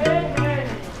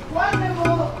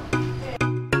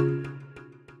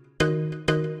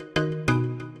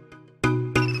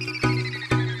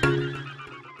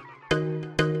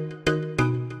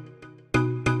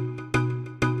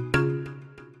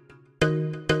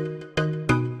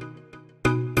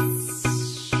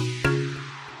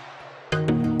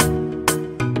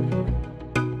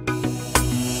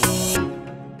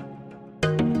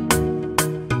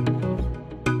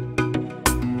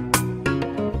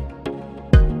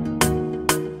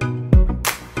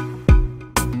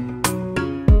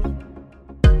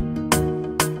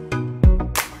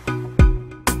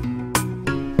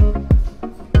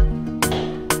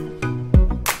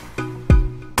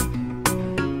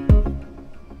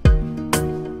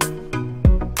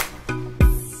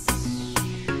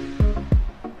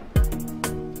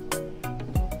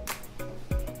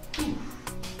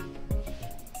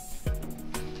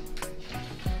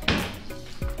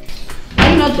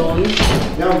 not done?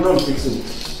 Yeah, I'm done fixing it.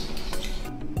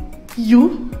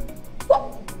 You?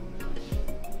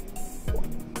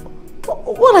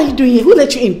 What are you doing here? Who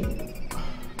let you in?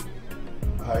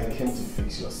 I came to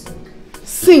fix your sink.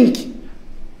 Sink?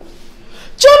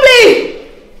 Chubby!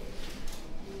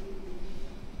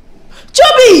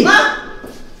 Chubby! Huh?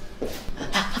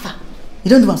 You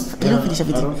don't do you don't finish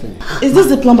everything. I don't finish. Is this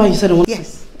the plumber you said?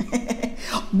 Yes.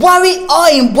 Bury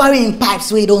burying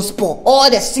pipes where you don't spoil. All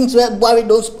the sinks where you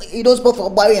don't spoil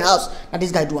for burying house. Now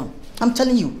this guy do one. I'm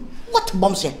telling you, what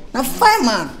bombs here? Now fine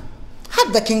man,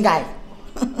 hard working guy.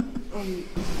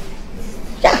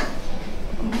 Yeah.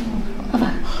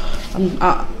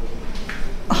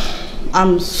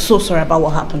 I'm so sorry about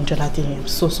what happened, Jonathan. I'm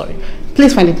so sorry.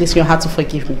 Please find a place in your heart to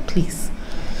forgive me, please.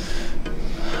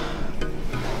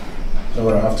 No,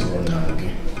 but I have to run now,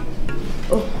 okay?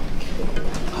 Oh.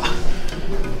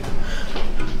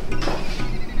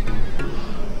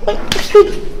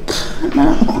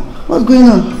 What's going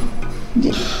on?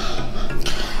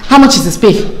 How much is this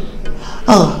pay?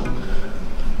 Oh,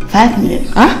 5 million.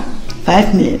 Huh?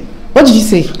 5 million. What did you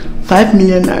say? 5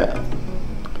 million naira.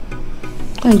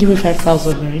 Can you give me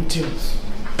 5,000 naira, idiot?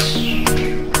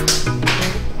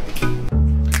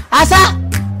 Asa!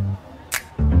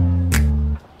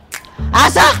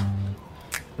 Asa!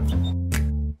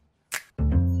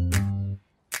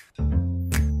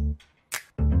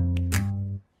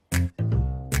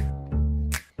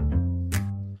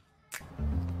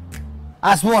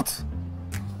 As what?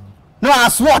 No,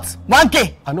 as what?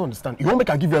 1K. I don't understand. You won't make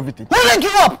I give you everything. Who link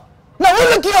you up? No, who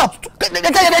link you up? They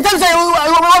tell me say you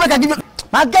won't make I give you.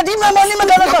 Man, get him my money, man.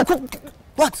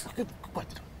 What?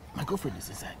 My girlfriend is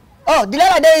inside. Oh, the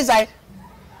letter there inside.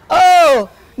 Oh,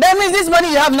 that means this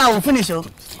money you have now will finish, oh.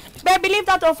 They believe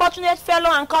that unfortunate fellow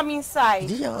and come inside.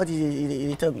 Did you hear what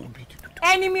they tell me?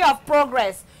 Enemy of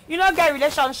progress. You don't get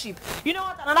relationship. You don't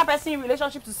want another person in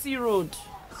relationship to see road.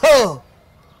 Oh.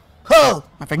 Oh,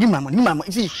 my friend, give me my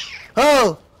money, See,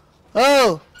 oh,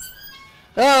 now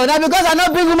because I'm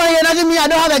not big woman here, doesn't mean I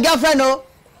don't have a girlfriend, no.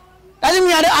 Doesn't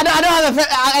mean I don't have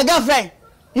a girlfriend.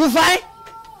 You fine?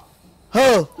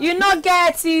 Oh. You not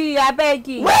get it, I beg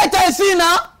you. Wait and see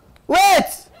now. Wait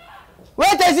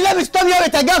and see. Let me stop you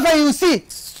with a girlfriend. You see.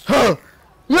 Oh.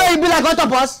 You ain't be like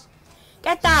octopus.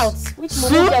 Get out. Which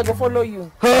moment I go follow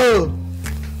you? Oh.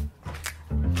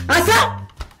 Asa,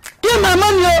 give my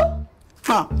money, yo.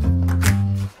 Huh.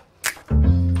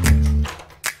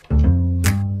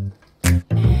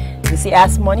 You see,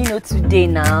 as money no today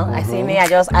now, I say me I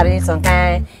just arrange some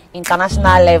kind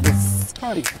international levels.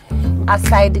 Sorry.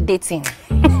 Outside dating. Not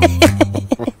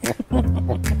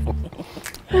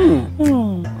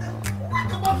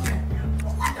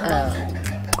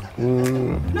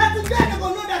today they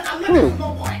gonna know that I'm not a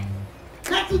small boy.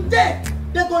 Not today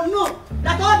they gonna know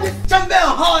that all this chamber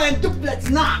hall and duplex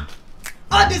now.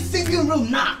 All this single room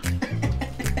now.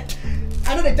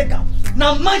 I know they take out.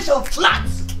 Now mansion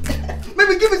flats.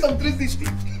 Maybe give me some 360.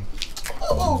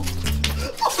 Oh.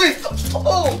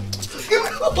 Give me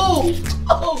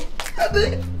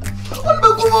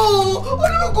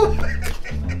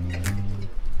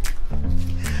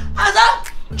Asa?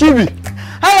 Chibi!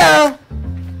 Hello!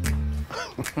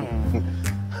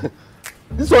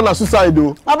 This one is suicide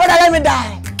though. My brother, let me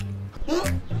die.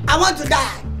 I want to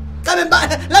die.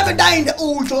 Let me die in the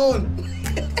ocean.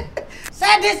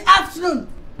 Say this afternoon,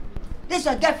 this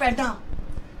your girlfriend now.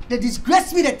 They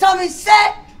disgrace me, they tell me,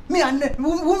 say, me and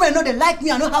women know they like me,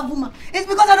 I don't have woman. It's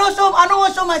because I don't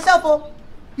want to show myself, oh.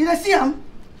 You don't see him?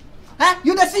 Huh?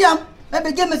 You don't see him?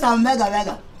 Maybe give me some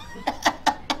mega.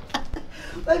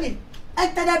 Baby,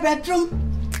 enter the bedroom.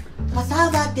 Cause I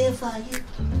have a day for you.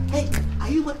 Hey, are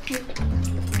you okay?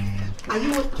 Are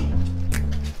you okay?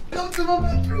 Come to my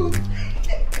bedroom.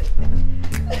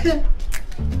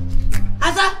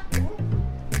 Asa,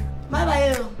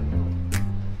 bye.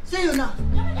 See you now.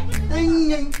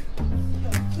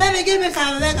 Baby, give me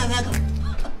some mega.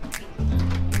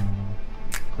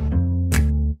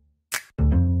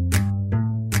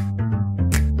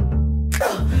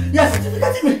 Yes, you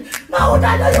get me. No, you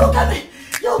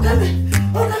get me.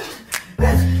 I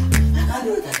can't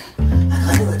do it.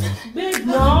 Babe,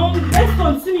 now, let's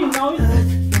continue now.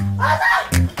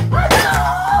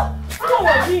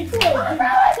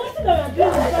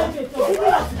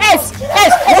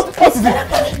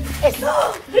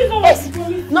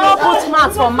 No put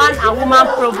mouth for man and woman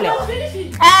problem.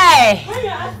 Hey!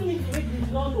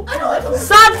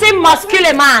 Something must kill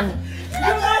a man.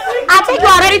 I think you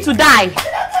are ready to die.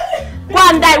 Go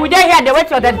and die. We don't hear the wait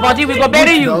for dead body. We go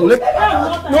bury you.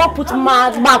 No put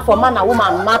mouth for man and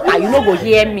woman matter. You no go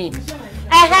hear me.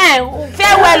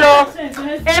 Farewell, oh.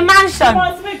 A mansion.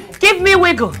 Give me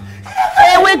wiggle.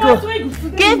 Hey, wiggle.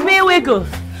 Give me wiggle.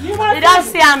 You don't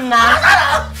see him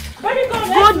now.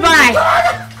 Goodbye.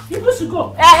 You should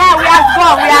go. We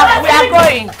are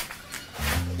going.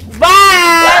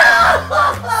 Bye.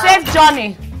 Safe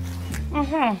journey.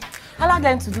 Allow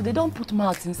them to do. They don't put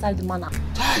mouths inside the manor.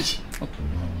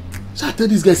 So I tell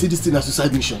this guy say this thing as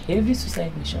suicide mission. Every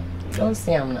suicide mission. You don't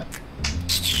see him now.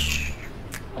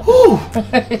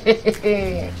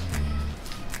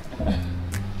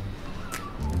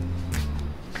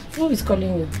 Who is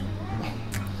calling you?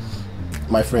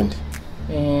 My friend.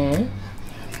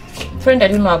 Friend I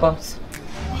don't know about.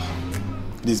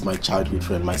 This is my childhood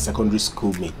friend, my secondary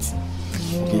school mate.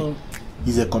 Okay.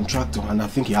 He's a contractor and I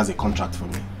think he has a contract for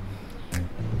me.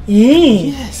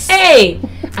 Yes. Hey!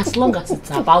 As long as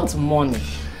it's about money,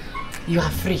 you are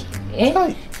free.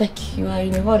 It's like you are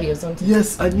in a hurry or something.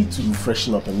 Yes, I need to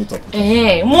freshen up and meet up with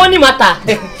you. Money matter.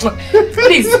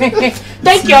 Please,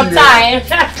 take your time.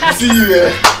 See you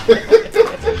here.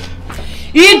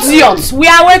 Idiots! We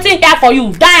are waiting here for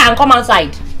you. Die and come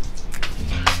outside.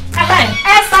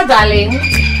 Esther, darling.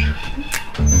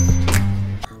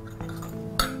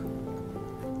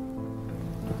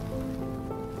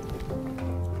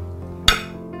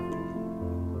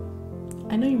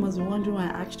 I know you must be wondering why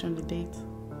I asked you on the date.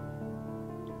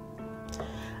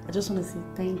 I just want to say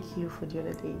thank you for the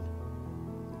other day.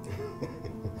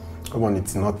 Come on,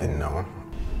 it's nothing now.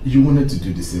 You wanted to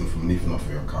do the same for me, even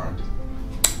for your card.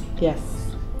 Yes,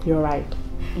 you're right.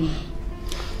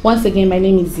 Once again, my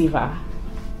name is Ziva.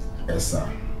 Essa.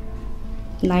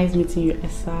 Nice meeting you,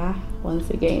 Essa. Once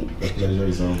again. The pleasure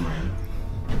is all mine.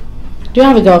 Do you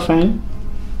have a girlfriend?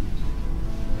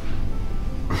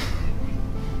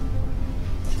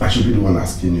 I should be the one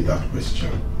asking you that question.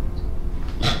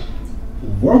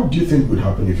 What do you think would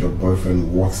happen if your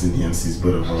boyfriend walks in here and sees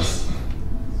both of us?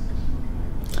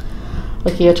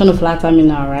 Okay, you're trying to flatter me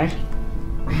now, right?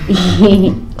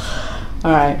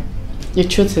 Alright. The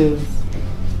truth is,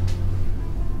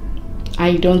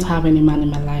 I don't have any man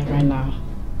in my life right now.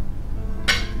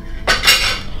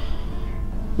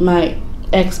 My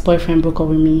ex-boyfriend broke up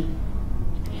with me.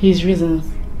 His reasons,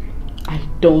 I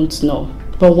don't know.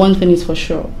 But one thing is for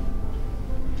sure.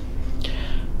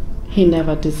 He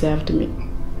never deserved me.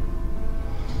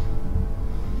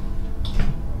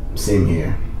 Same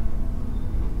here.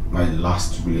 My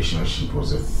last relationship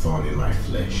was a thorn in my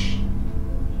flesh.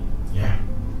 Yeah.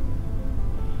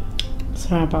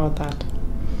 Sorry about that.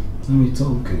 No, it's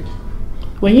all good.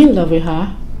 Were you in love with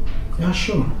her? Yeah,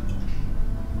 sure.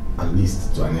 At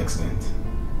least to an extent.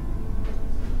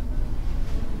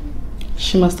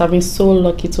 She must have been so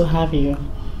lucky to have you.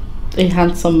 A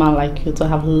handsome man like you to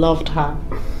have loved her.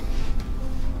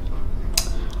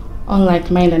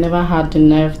 Unlike mine, I never had the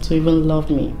nerve to even love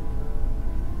me.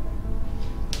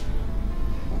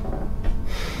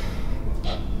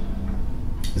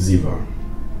 Ziva,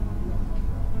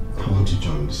 I want you to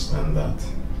understand that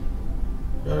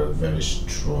you're a very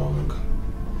strong,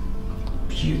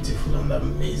 beautiful and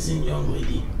amazing young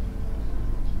lady.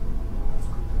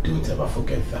 Don't ever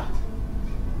forget that.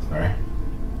 Alright?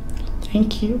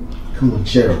 Thank you. Come on,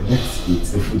 cheer up. Let's eat.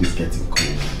 The food is getting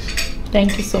cold.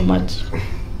 Thank you so much.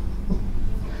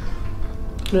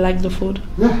 You like the food?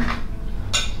 Yeah.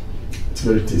 It's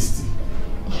very tasty.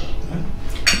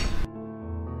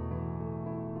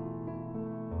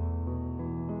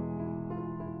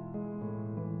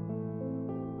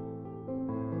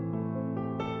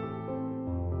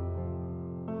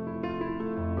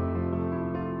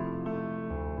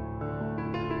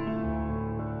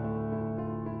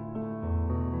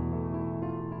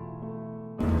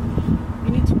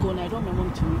 I don't want my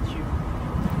mom to meet you.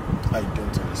 I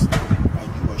don't understand. Are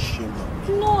you ashamed of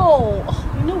me? No!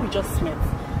 You know we just met.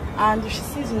 And if she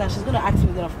sees you now, she's going to ask me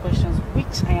a lot of questions,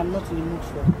 which I am not in the mood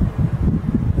for.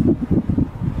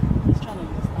 Just trying to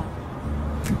understand.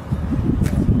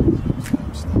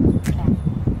 Yeah.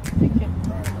 Take care.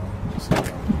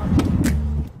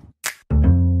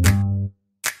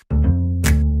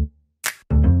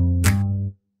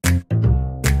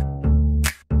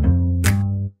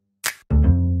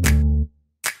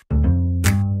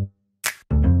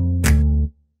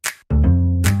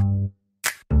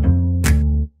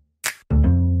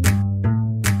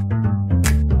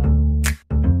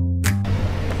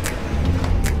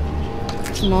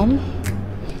 Mom?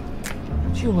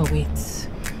 You were with...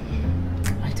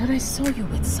 I thought I saw you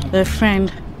with someone. A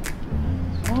friend.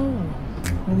 Oh,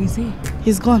 who is he?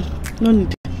 He's gone. No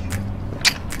need.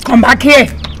 Come back here!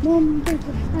 Mom,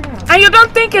 and you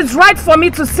don't think it's right for me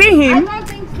to see him? I don't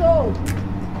think so.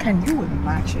 Can you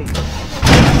imagine?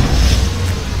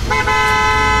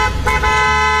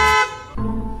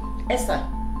 Esther,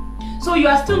 So you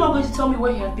are still not going to tell me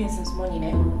where you have been since morning,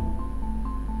 eh?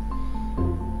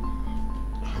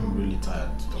 I'm really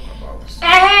tired to talk about this.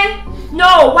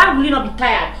 No, why will you not be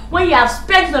tired? When you have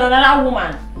spent it on another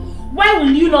woman, why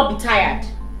will you not be tired?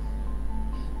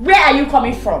 Where are you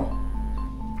coming from?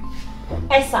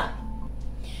 Esa,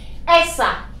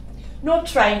 don't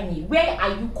try me. Where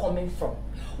are you coming from?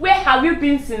 Where have you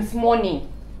been since morning?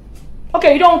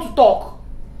 Okay, you don't want to talk.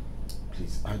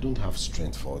 Please, I don't have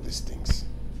strength for all these things.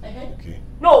 Okay?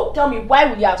 No, tell me, why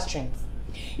will you have strength?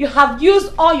 You have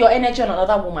used all your energy on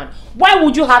another woman. Why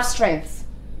would you have strength?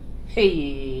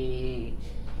 Hey,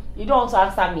 you don't want to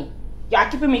answer me. You are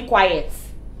keeping me quiet.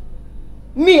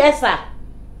 Me, Esa.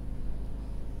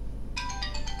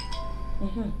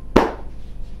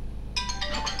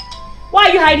 Why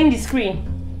are you hiding the screen?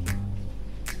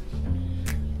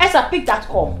 Esa, pick that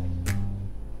call.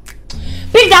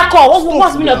 Pick that call.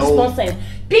 What's the meaning of this nonsense?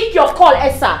 Pick your call,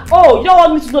 Esa. Oh, you don't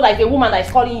want me to know that it's a woman that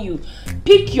is calling you.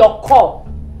 Pick your call.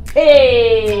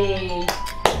 Hey.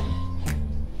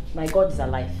 My God is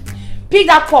alive. Pick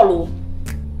that call, oh.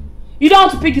 You don't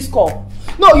want to pick this call.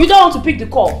 No, you don't want to pick the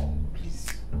call. Please.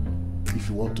 If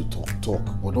you want to talk,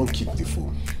 but don't keep the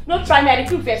phone. Don't try me at the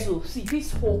quick vessel. See,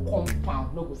 this whole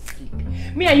compound no go sleep.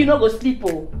 Me and you no go sleep,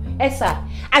 oh. Esa,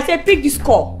 I said pick this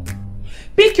call.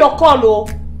 Pick your call, oh.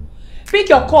 Pick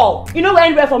your call. You know where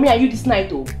anywhere for me and you this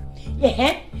night, oh.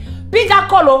 Yeah. Pick that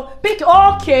call, oh. Pick.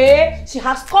 Okay. She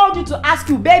has called you to ask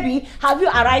you, baby, have you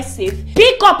arrived safe?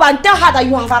 Pick up and tell her that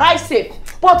you have arrived safe.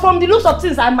 But from the looks of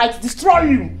things, I might destroy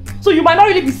you. So you might not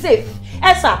really be safe.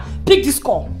 Esa, pick this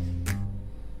call.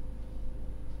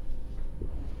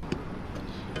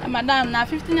 Madam, now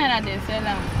 59 they sell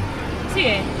them.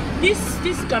 See,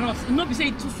 this cannot not be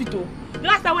say too sweet, oh. The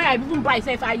last time when I even buy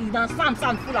self, I done sand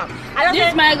full of.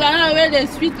 This my granola where they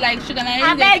sweet like sugar.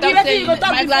 I beg you, you go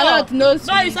talk my granola no sweet.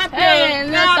 No, it's not hey,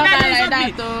 no talk like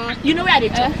that, oh. You know where they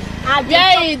chop?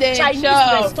 Where they Chinese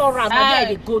restaurant. Where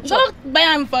they go chop? Don't buy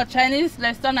them for Chinese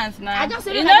restaurants now. I just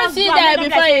you don't see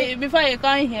that before you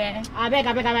come here. I beg.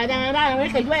 I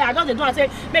just do I say,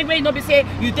 make me not be say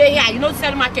you dey here, you know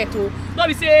sell market, oh. Don't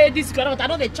be say this granola. I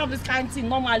don't they chop this kind of thing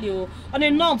normally, oh. On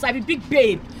the norms, I be big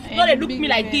babe. Don't they look me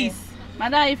like this?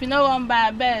 Madam, if you know one buy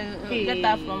a bell, get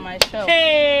that from my shop.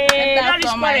 Hey, get that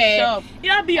from my shop. You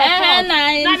don't be your fault.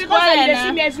 Now because you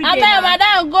see me every day.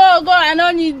 Madam, go. I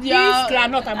don't need your. This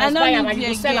granite I must buy am and you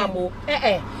go sell am, oh.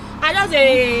 I don't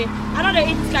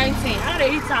eat this kind of thing. I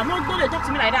don't eat am. Don't they talk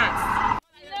to me like that.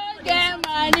 Get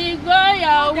money, go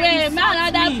your way.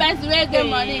 Man, another person will get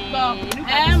money, come.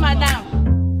 Madam.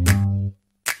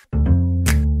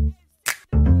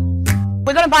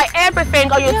 We're gonna buy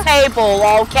everything on your table,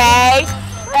 okay?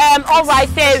 All right,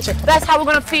 so that's how we're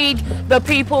gonna feed the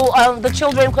people, the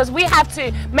children, because we have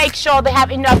to make sure they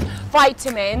have enough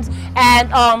vitamins.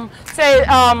 And I'm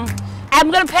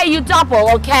gonna pay you double,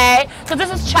 okay? So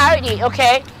this is charity,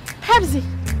 okay? Pepsi.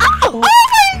 Oh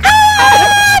my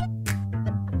God!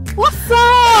 What's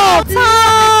up?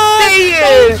 See you.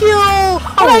 Thank you.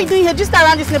 What are you doing here? Just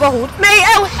around this neighborhood? Me?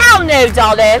 Oh, hell no,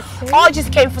 darling. I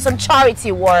just came for some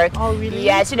charity work. Oh, really?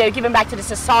 Yes, you know, giving back to the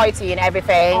society and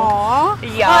everything.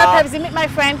 Aww. Yeah. Pepsi, meet my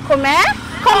friend Come.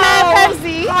 Come on,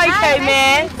 Pepsi. Hi,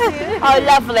 Come. Oh,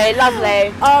 lovely,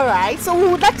 lovely. All right. So we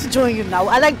would like to join you now.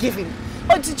 I like giving.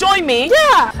 Oh, to join me?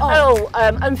 Yeah.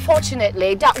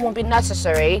 Unfortunately, that won't be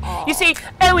necessary. You see,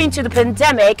 owing to the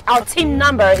pandemic, our team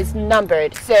number is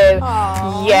numbered. So,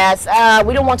 yes,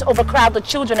 we don't want to overcrowd the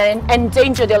children and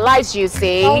endanger their lives, you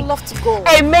see. I would love to go.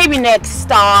 Hey, maybe next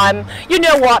time. You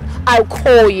know what? I'll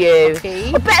call you.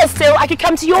 Okay. Or better still, I could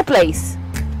come to your place.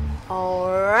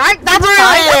 Alright, that's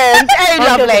brilliant. Hey,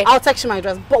 lovely. Okay, I'll text you my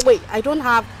address. But wait, I don't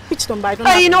have which number. I don't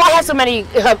have. You know, I have so many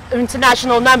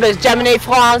international numbers. Germany,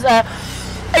 France.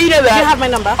 You know what? You have my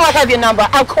number? I have your number.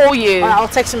 I'll call you. I'll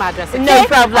text you my address. Okay? No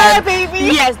problem. Bye, baby.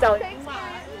 Yes, darling.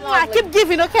 I keep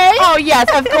giving, okay? Oh, yes,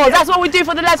 of course. That's what we do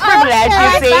for the less privileged,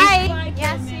 you see. Bye.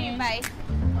 Yeah, see you. Bye.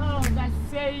 Oh, that's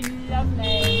so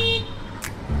lovely.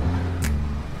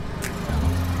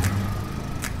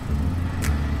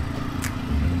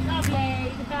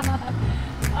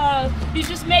 You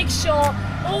just make sure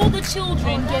all the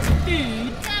children get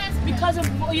food because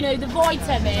of, you know, the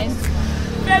vitamins.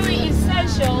 Very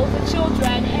essential for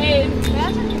children.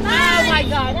 Oh my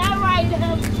God! All right,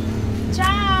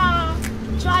 ciao,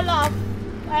 ciao, love.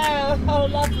 Oh,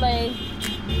 lovely.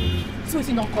 So it's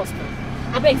not cost me.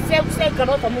 I beg, say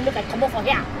cannot for me. Look, I come off for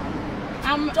here.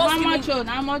 How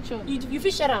much? You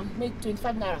fish share them. Make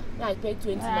 25 naira. Now I pay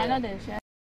 20 naira.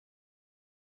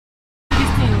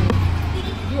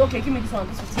 Okay, give me this one.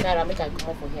 This 15 naira. Make I come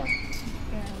off for here. I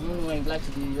don't know what I'm glad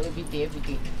to do every day.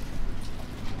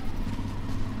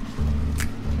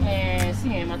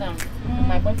 See, madam,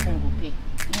 my boyfriend will pay.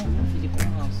 For the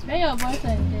house. Where your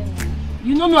boyfriend then?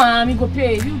 You know, no, he go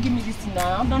pay. You give me this thing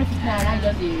now. I'm done with it now. I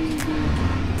just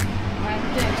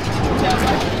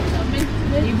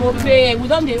he go pay. We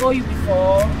don't owe you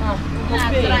before. We go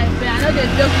pay. I know they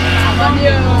joke about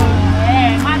you.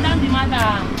 Hey, madam, the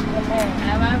madam.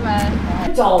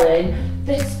 Bye-bye. Darling,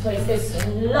 this place is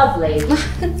lovely.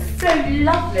 So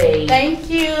lovely. Thank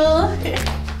you.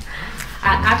 I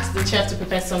asked the chef to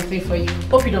prepare something for you.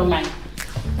 Hope you don't mind.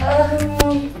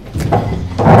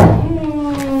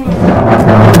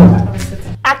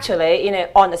 Actually,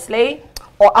 honestly,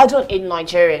 I don't eat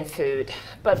Nigerian food,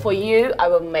 but for you, I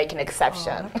will make an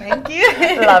exception. Oh, thank you.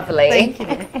 Lovely. Thank you.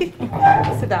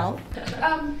 Sit down.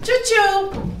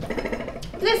 Choo-choo,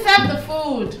 please serve the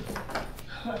food.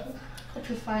 What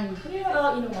you find?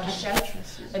 Yeah, my chef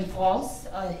in France,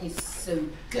 he's so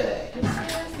good.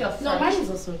 No, mine is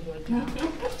also good. I'm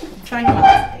trying my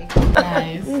best.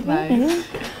 Nice, nice.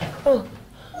 Oh.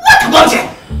 What?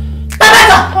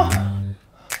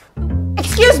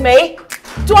 Excuse me?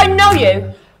 Do I know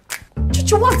you?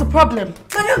 Chuchu, what's the problem?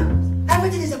 Madam,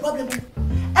 everything is a problem.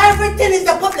 Everything is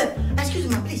a problem. Excuse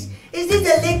me, please. Is this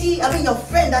the lady, your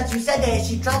friend that you said that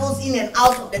she travels in and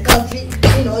out of the country?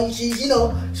 She's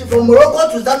from Morocco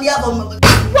to Zambia.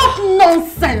 What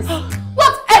nonsense!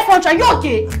 What effort? Are you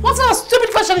okay? What sort of stupid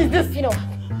question is this?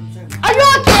 Are you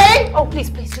okay? Oh, please,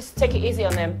 just take it easy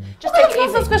on them. Just take it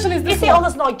easy. What question is this? You see, all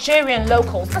those Nigerian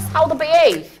locals, that's how they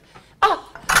behave. Oh,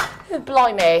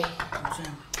 blimey.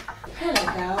 Hello,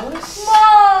 girls.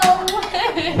 Mom!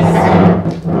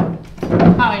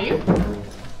 How are you?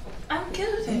 I'm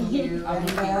good, and you? And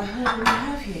who do we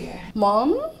have here?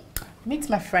 Mom, meet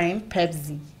my friend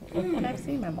Pepsi.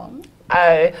 Pepsi, my mom.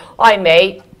 Oh, hi,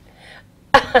 mate.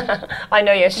 I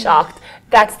know you're shocked.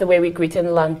 That's the way we greet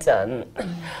in London.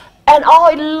 And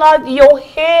I love your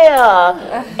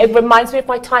hair. It reminds me of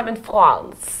my time in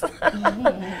France.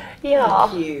 Yeah.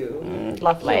 Thank you.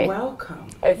 Lovely. You're welcome.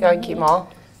 Oh, thank you, Ma.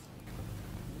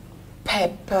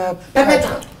 Pepeta.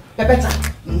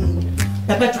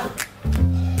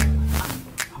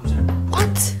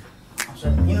 What? I'm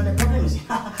sorry. The problem is,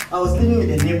 I was living with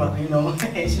a neighbor,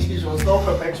 she was called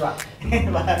Perpetua.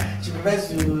 But she prefers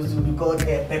to be called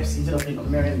Pepsi instead of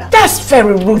Miranda. That's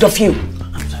very rude of you.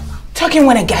 I'm sorry, ma. Talking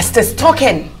when a guest is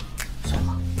talking. Sorry,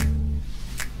 ma.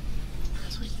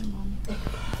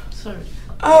 Sorry.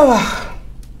 Oh.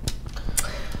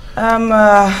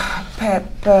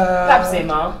 Pepsi,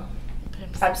 Ma.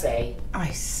 Pepsi.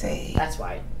 I see. That's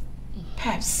right.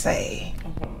 Pepsi.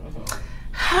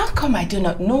 How come I do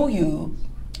not know you?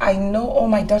 I know all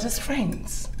my daughter's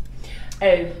friends.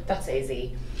 Oh, that's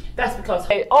easy. That's because,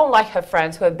 unlike her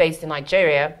friends who are based in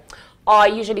Nigeria, I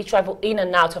usually travel in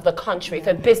and out of the country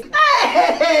for business.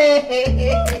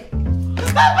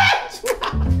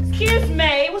 Excuse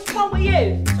me, what's wrong with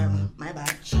you? Sorry, ma. My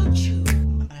bad. Choo-choo.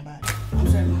 My bad. I'm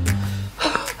sorry, ma.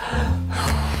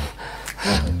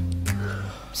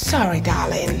 Sorry,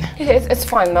 darling. It's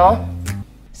fine, Ma.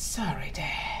 Sorry, dear.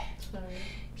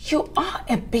 You are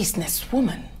a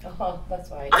businesswoman. Oh, that's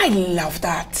right. I love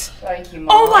that. Thank you,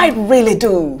 Ma. Oh, I really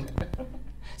do.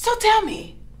 So tell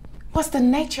me, what's the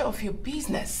nature of your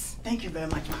business? Thank you very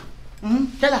much, ma.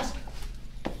 Tell us.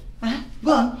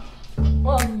 Go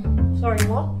on. Sorry,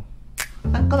 what?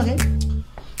 Come again.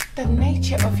 The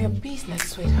nature of your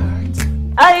business, sweetheart.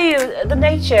 Oh, the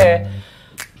nature.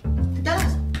 Tell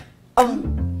us. Oh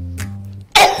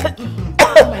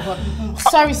my God.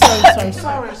 Sorry.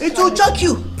 It will choke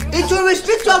you. It will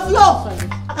restrict your flow.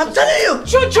 I'm telling you.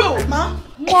 Choo-choo. Mom.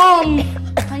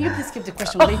 Can you please keep the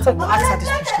question later? We'll answer this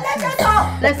question, please.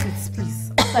 Let's eat,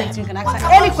 please. So you can answer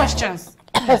any questions.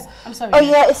 Please. I'm sorry. Oh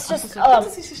yeah, it's just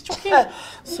She's choking.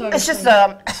 Sorry. it's just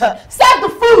serve the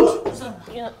food.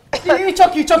 You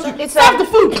choke. It's serve the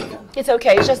food. It's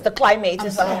okay. It's just the climate.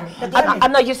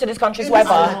 I'm not used to this country's weather.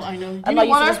 I know. I'm not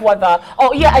used to this weather.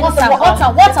 Oh yeah, I need some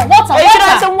water. Water. Can I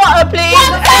have some water, please?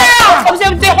 I'm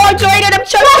so dehydrated. I'm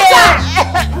choking.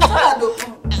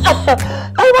 I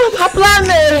want to plan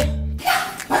it.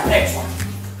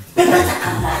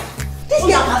 This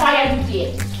girl fire you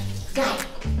here, guy.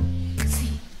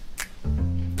 See,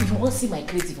 you want to see my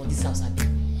crazy for this house, Abby?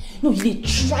 No, you dey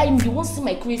try me. You want to see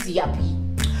my crazy, Abby?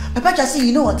 Papa, see,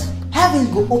 you know what?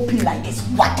 Heaven go open like this.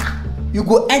 Water. You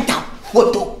go enter.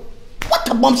 Photo. What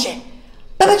a bombshell.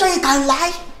 Papa, you can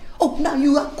lie. Oh, now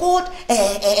you are called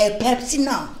a Pepsi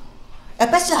now. A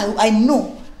person I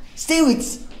know stay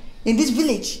with in this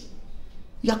village.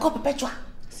 You are called Perpetua.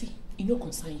 See, it no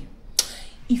concern you.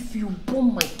 If you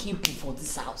bomb my cable for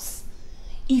this house,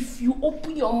 if you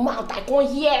open your mouth, I can't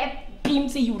hear him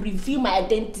say you reveal my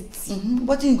identity.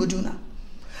 What are you going to do now?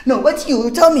 No, what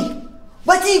you tell me?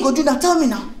 What are you going to do now? Tell me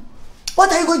now.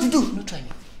 What are you going to do? No try me.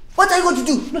 What are you going to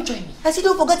do? No try me. I said,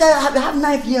 don't forget I have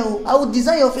knife here. I will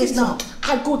design your face now.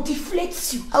 I go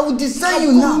deflate you. I will design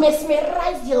you now. I will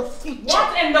mesmerize your future.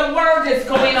 What in the world is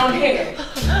going on here?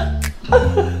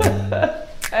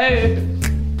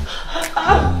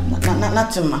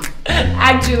 Nothing, ma.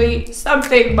 Actually,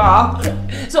 something, ma.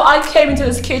 So I came into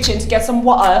this kitchen to get some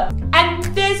water, and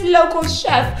this local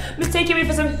chef, mistaking me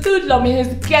for some hoodlum in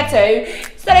his ghetto,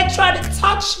 started trying to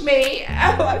touch me.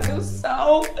 Oh, I feel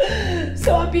so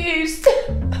abused.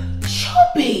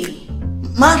 Chubby.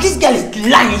 Man, this girl is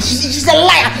lying. She's a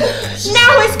liar.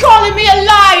 Now he's calling me a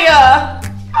liar.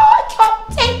 Oh, I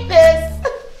can't take this.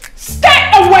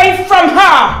 Stay away from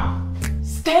her.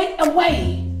 Stay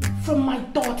away from my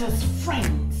daughter's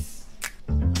friends.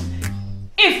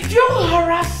 If you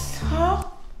harass her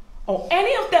or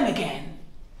any of them again,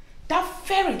 that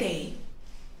very day,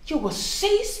 you will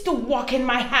cease to walk in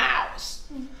my house.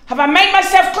 Have I made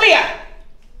myself clear?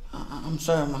 I'm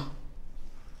sorry, ma.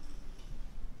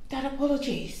 That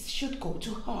apologies should go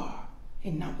to her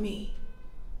and not me.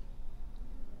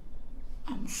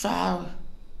 I'm sorry.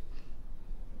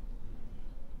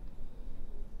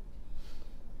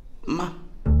 Ma.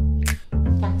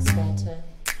 That's better.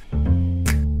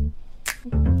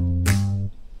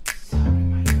 Sorry,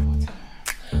 my daughter.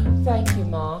 Thank you,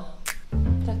 Ma.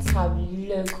 That's how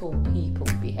local people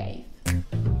behave.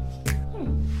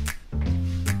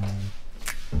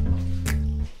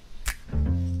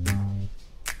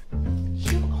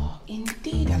 You are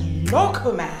indeed a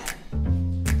local man.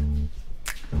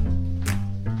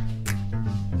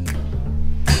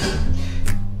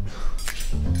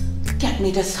 Get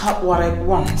me this hot water at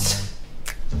once.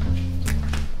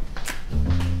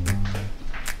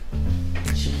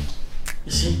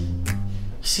 You see?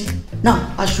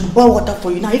 Now, I should boil water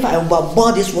for you. Now, if I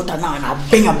boil this water now and I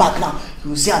bring her back now, you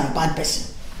will say I'm a bad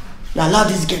person. You allow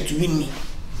this girl to win me.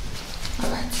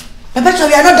 Alright. I bet you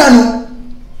we are not done, no?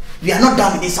 We are not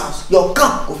done in this house. Your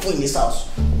cup will fall in this house.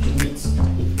 You meet.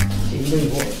 You know you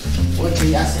want to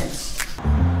your sense.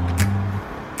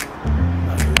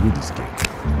 Now, you read this game.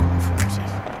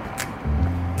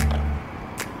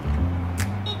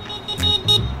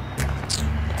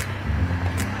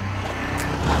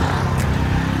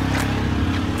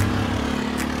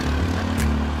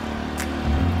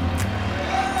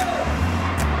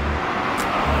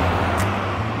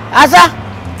 Asa?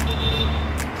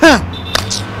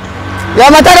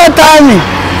 Your mother don't tell me.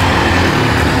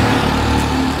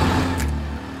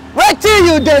 What do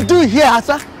you do here,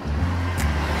 Asa?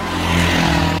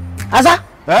 Asa?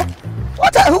 Eh?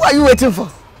 Who are you waiting for?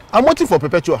 I'm waiting for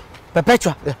Perpetua.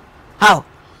 Perpetua? Yeah. How?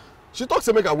 She talks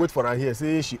to make her wait for her here.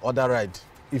 Say she order ride.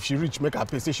 If she reach, make her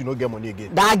pay. Say she no get money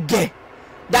again. That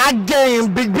girl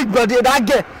in big body. That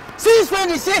girl. Since when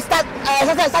did she started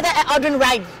ordering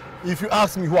ride? If you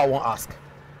ask me, who I won't ask.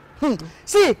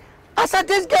 See, I said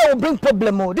this girl will bring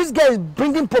problem. Oh. This girl is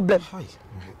bringing problem. Hi.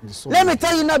 Let me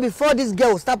tell you now before this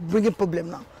girl will start bringing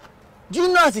problem now. Do you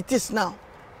know as it is now?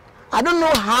 I don't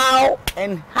know how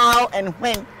and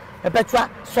when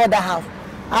Perpetua saw that house.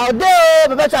 Although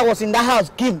Perpetua was in that house,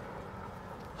 Kim.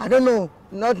 I don't know,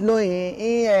 not knowing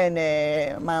he and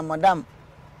my madam,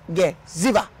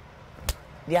 Ziva.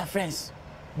 They are friends.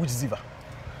 Which Ziva?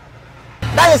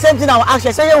 That's the same thing I will ask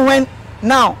you. Say when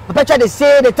now Perpetua they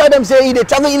tell them say they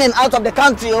travel in and out of the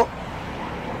country. Oh.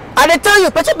 And they tell you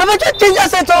Perpetua change your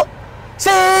set. Oh.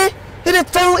 Say they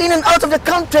travel in and out of the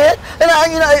country. And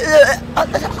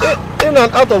in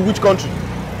and out of which country?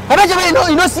 Perpetua,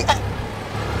 you know see.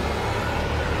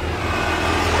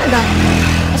 I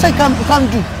said you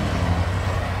can't do.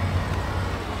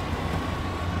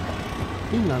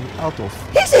 In and out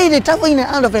of. He said they travel in and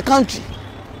out of the country.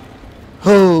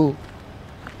 Oh.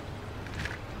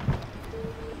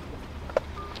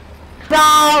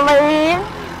 Darling.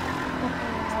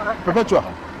 Perpetua,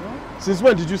 since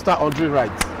when did you start ordering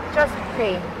rides? Just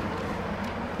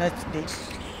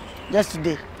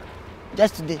today.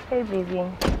 Just today. Hey, baby.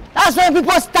 That's when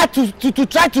people start to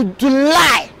try to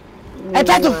lie and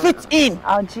try to fit in.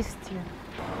 I'll gist you.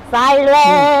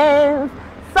 Silence.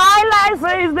 Silence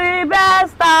is the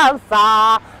best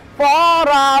answer for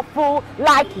a fool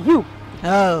like you.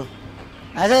 Oh.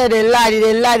 I said they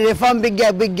lie, they form big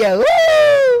girl. Woo!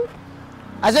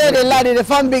 I said they lie, they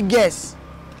form big girls.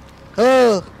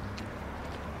 Oh.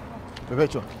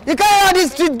 Perpetua. You can't all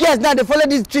these street girls now, they follow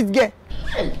these street girls.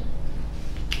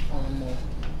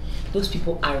 Those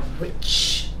people are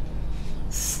rich.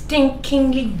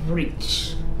 Stinkingly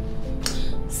rich.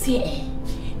 See,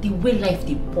 the way life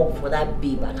they pop for that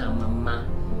babe and her mama.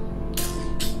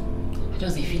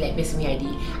 just feel like messing me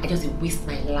I just waste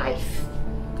my life.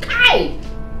 Kai!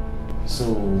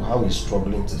 So how is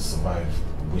struggling to survive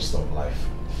waste of life?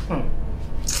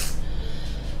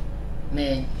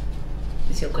 Man,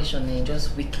 it's your question, man.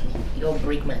 Just weak me. You don't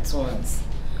break my tones.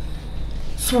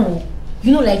 So,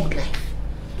 you know, like good life.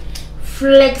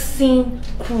 Flexing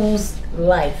cruise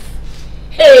life.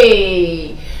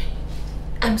 Hey!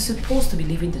 I'm supposed to be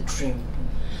living the dream.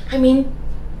 I mean,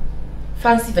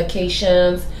 fancy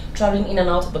vacations, traveling in and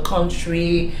out of the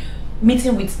country,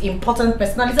 meeting with important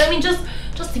personalities. I mean, just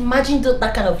imagine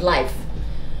that kind of life.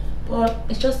 But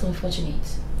it's just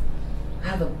unfortunate. I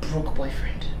have a broke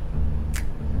boyfriend.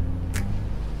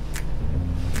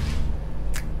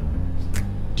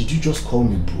 Did you just call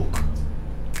me broke?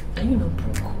 Are you not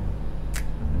broke?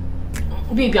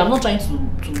 Baby, I'm not trying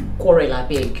to quarrel, I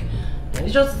beg.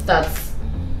 It's just that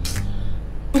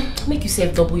make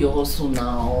yourself double your hustle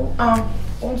now. I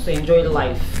want to enjoy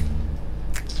life.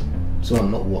 So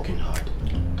I'm not working hard.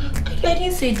 I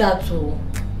didn't say that too.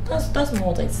 That's not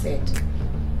what I said.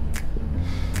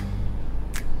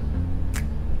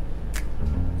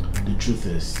 The truth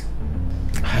is,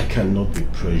 I cannot be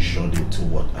pressured into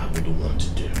what I wouldn't want to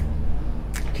do.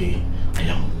 Okay? I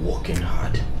am working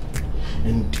hard.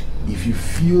 And if you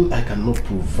feel I cannot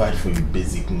provide for your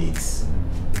basic needs,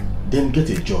 then get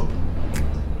a job.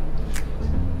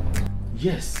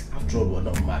 Yes, after all, we're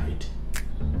not married.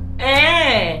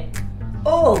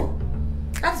 Oh,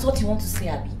 that's what you want to say,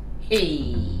 Abby.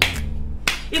 Hey,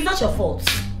 it's not your fault.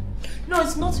 No,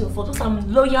 it's not your fault. Just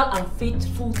I'm loyal and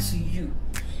faithful to you.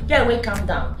 Get away, calm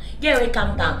down. Get away,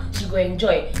 calm down. She go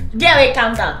enjoy. Get away,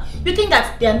 calm down. You think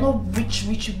that they are not rich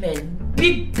men,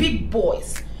 big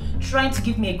boys, trying to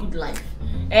give me a good life?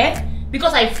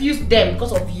 Because I fused them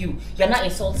because of you. You're not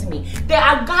insulting me. There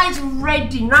are guys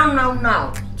ready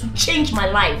now to change my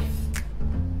life.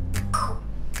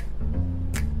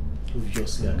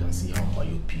 Obviously, I can see how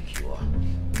myopic you are.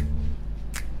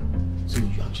 So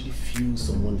you actually feel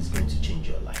someone is going to change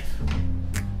your life.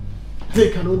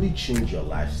 They can only change your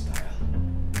lifestyle.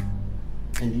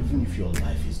 And even if your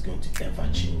life is going to ever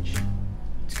change,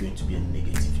 it's going to be a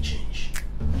negative change.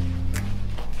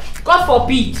 God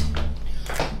forbid!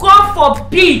 God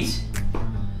forbid!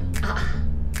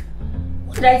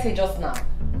 What did I say just now?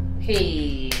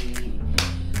 Hey,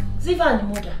 Ziva and the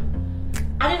mother,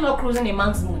 are they not cruising a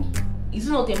man's money? Is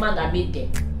it not a man that made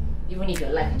them? Even if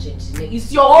your life changes,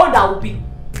 it's your own that will be.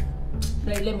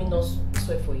 No, let me not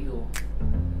swear for you.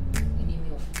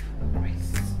 Enemy of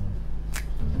Christ.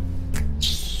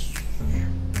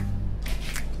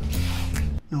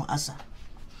 No, Asa.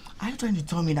 Are you trying to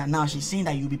tell me that now she's saying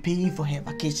that you'll be paying for her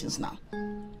vacations now?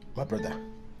 My brother,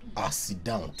 I'll sit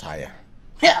down, tire.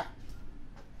 Yeah.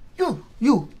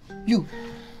 You.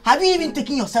 Have you even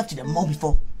taken yourself to the mall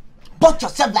before? Bought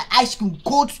yourself like ice cream,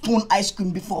 Cold Stone ice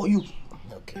cream before you.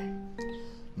 Okay.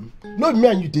 Not me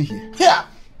and you day here. Yeah.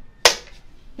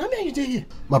 Not me and you day here.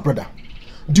 My brother,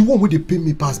 the one where they pay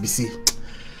me pass be say,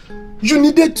 you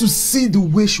needed to see the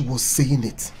way she was saying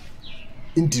it.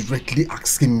 Indirectly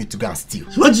asking me to go and steal.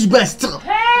 What did you go and steal?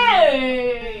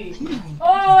 Hey!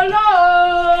 Oh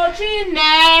Lord,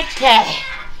 Chineke!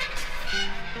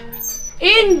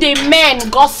 In the men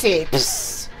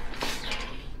gossips,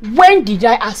 when did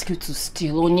I ask you to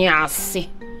steal? Onyase?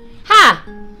 Ha!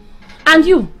 And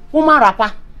you, woman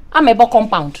rapper, I'm a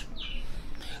compound.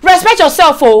 Respect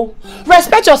yourself, oh!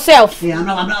 Respect yourself! Yeah, I'm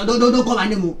not, don't call my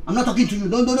name. I'm not talking to you.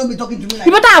 Don't be talking to me like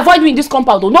you better avoid me in this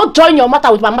compound, oh! Not join your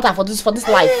matter with my matter for this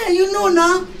life. Hey, you know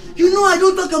now. You know I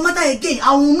don't talk your matter again.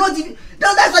 I will not even.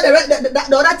 That's why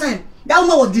the other time that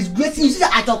woman was disgracing. You see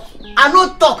that I talk. I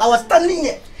don't talk. I was standing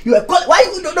there. You were calling. Why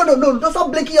you no? Don't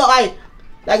stop blinking your eye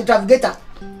like a traffic gator.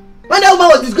 When that woman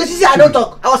was disgracing, you see I don't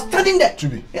talk. I was standing there.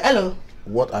 Chubi. Yeah, hello.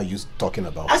 What are you talking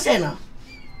about? I said now.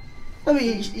 I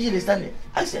mean, you stand there.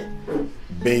 I said.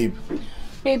 Babe.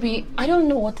 Baby, I don't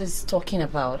know what he's talking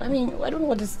about. I mean, I don't know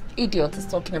what this idiot is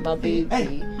talking about, baby.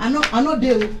 Hey, I know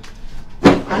there.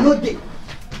 I know there.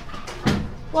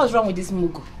 What's wrong with this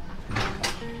mugu?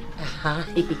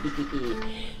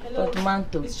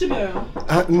 Portmanteau. Is Chubi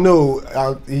around? No,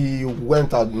 he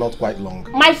went out not quite long.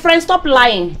 My friend, stop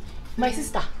lying. My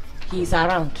sister, he is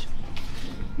around.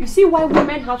 You see why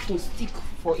women have to stick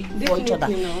for each other.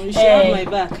 No, you should have my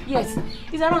back. Yes,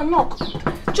 he's around. Knock.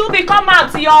 Chubi, come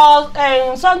out.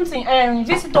 Your something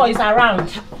visitor is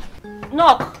around.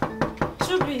 Knock.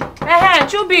 Chubi.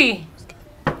 Chubi.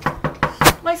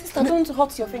 My sister, don't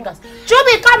hurt your fingers.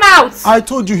 Chubi, come out. I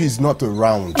told you he's not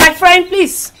around. My friend,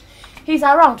 please. He's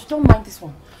around. Don't mind this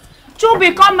one.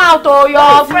 Chubi, come out, or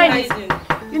your friend.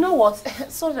 You know what?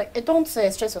 Sorry, don't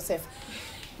stress yourself.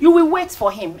 You will wait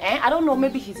for him. I don't know,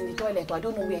 maybe he's in the toilet or I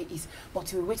don't know where he is,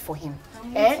 but you will wait for him.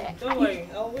 Don't worry,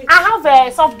 I'll wait. I have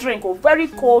a soft drink, a very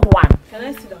cold one. Can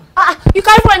I sit down? You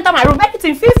can't even enter my room.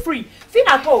 Anything, feel free. Feel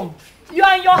at home. You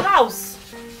are in your house.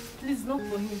 Please look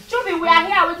for him. Chubby, we are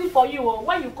here waiting for you.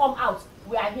 When you come out,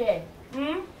 we are here.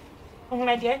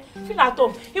 My dear, feel at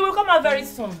home. He will come out very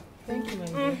soon. Thank you, my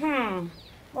dear.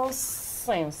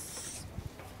 Nonsense.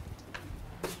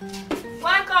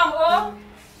 Welcome, oh.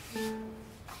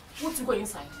 What you go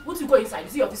inside? What you go inside?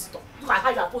 See your visitor. Look at how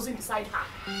you are posing beside her.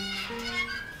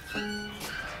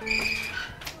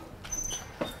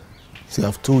 See,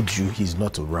 I've told you he's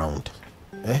not around.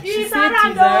 He's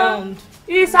around.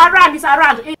 He's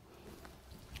around.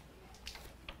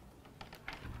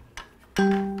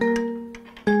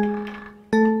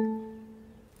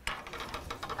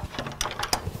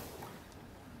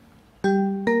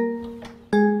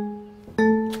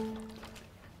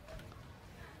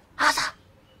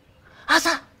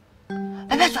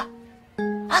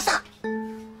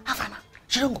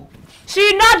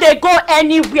 She not they go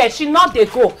anywhere. She not they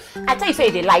go. I tell you, say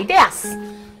they lie. There's.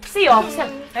 See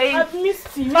yourself. I've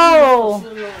missed you. Oh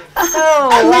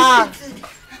wow.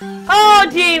 Oh,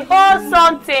 the whole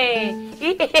something.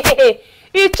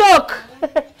 He choke.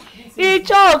 He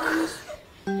choke.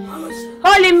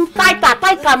 Hold him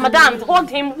tighter, madam. Hold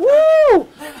him. Woo.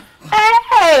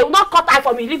 Hey, not cut eye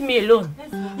for me. Leave me alone.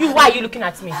 You, why are you looking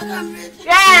at me?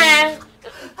 Yeah.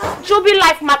 Chubby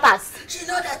life matters. She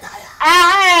know that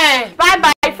I am.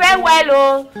 Bye-bye. Farewell,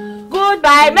 oh.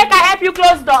 Goodbye. Make I help you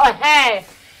close the door. Hey.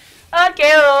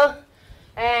 Okay, oh.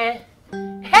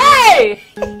 Hey!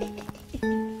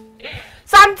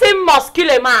 Something must kill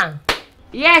a man.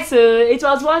 Yes, it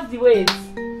was worth the wait.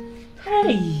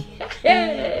 Hey.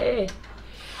 Hey.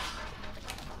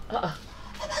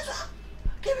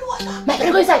 Give me water. My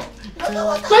friend, go inside.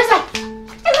 Go inside.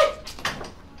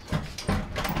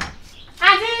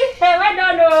 Auntie, hey, where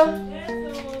don't know?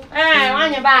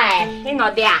 When you buy, he's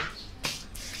not there.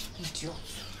 Idiot.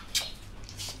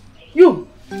 You.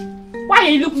 Why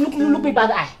you look me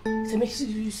bad eye? Say me,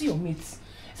 you see your mates.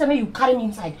 Say me, you carry me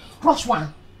inside. Rush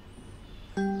one.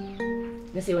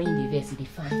 Let's say when you diverse, you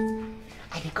fine.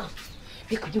 I dey come.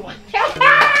 We could do one.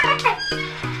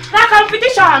 That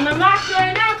competition,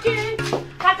 knocking.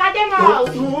 Kakademo.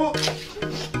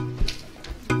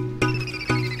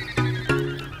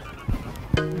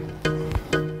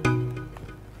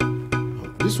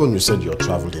 This one you said you're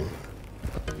traveling.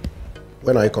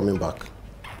 When are you coming back?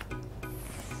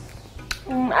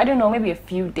 I don't know, maybe a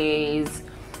few days,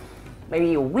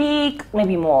 maybe a week,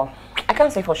 maybe more. I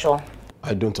can't say for sure.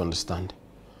 I don't understand.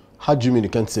 How do you mean you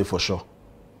can't say for sure?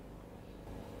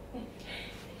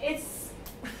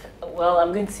 Well,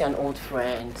 I'm going to see an old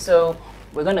friend, so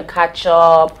we're going to catch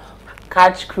up,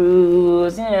 catch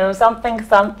cruise, you know, something.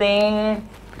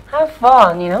 Have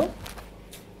fun, you know?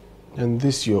 And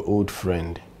this your old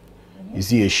friend, is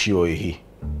he a she or a he?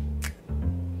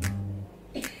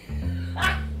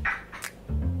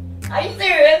 Are you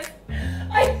serious?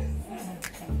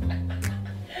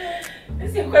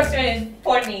 This question is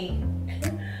funny.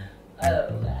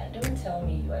 Don't tell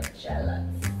me you are jealous.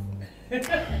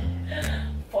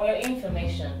 For your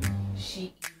information,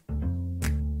 she...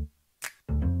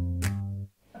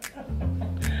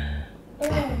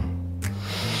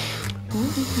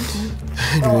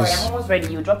 Don't worry, I'm almost ready.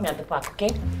 You drop me at the park,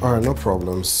 okay? Alright, no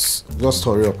problems. Just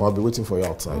hurry up. I'll be waiting for you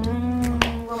outside.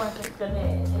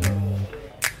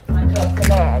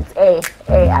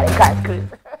 Hey, I got cruise.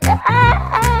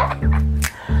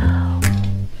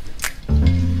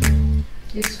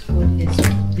 This food is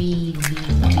really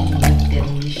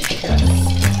delicious.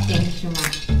 Thank you,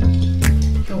 ma'am.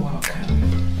 You're welcome.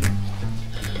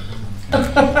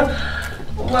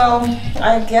 Well,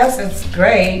 I guess it's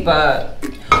great, but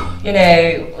you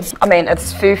know, I mean,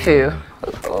 it's fufu.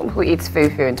 Who eats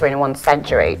fufu in 21st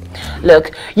century?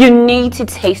 Look, you need to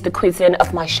taste the cuisine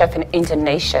of my chef in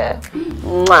Indonesia.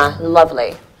 Mwah,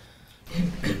 lovely.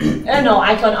 No,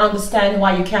 I can understand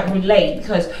why you can't relate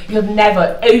because you've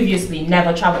obviously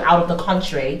never traveled out of the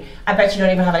country. I bet you don't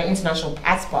even have an international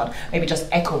passport, maybe just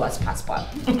ECOWAS passport.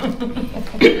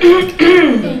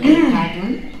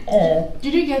 Pardon?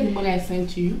 Did you get the money I sent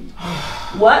to you?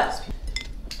 What?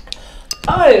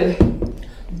 Oh,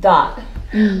 that.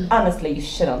 Honestly, you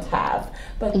shouldn't have.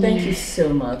 But thank you so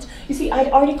much. You see,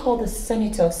 I'd already called the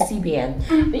senator of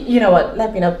CBN. You know what?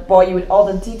 Let me not bore you with all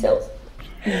the details.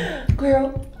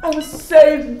 Girl, I was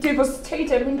so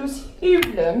devastated when those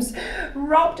hoodlums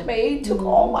robbed me, took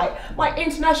all my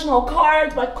international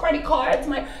cards, my credit cards,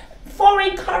 my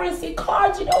foreign currency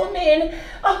cards, you know what I mean?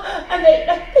 And they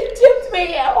tipped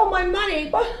me all my money.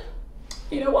 But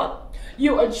you know what?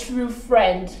 You're a true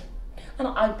friend. And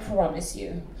I promise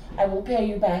you, I will pay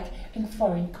you back in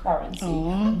foreign currency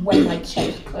when my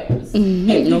check clears.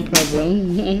 No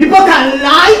problem. People can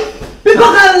lie! People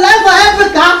can lie for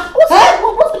Africa!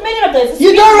 What's the meaning of this?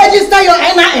 You don't register your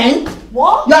NIN?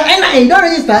 What? Your NIN, don't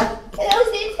register?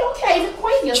 It's okay, it's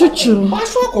crazy. Choo-choo.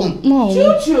 What's wrong? No.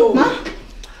 Choo-choo. Ma?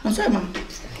 I'm sorry, ma.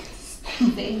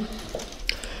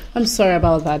 I'm sorry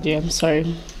about that, dear. I'm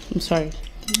sorry.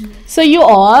 So you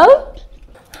all?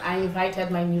 I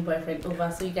invited my new boyfriend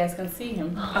over so you guys can see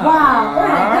him. Wow. Oh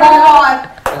my God.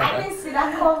 I didn't see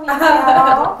that coming. I'm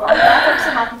so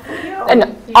happy for you.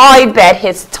 And I bet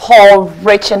he's tall,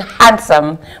 rich, and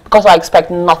handsome because I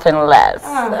expect nothing less.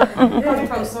 Coming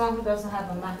from someone who doesn't have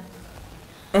a man.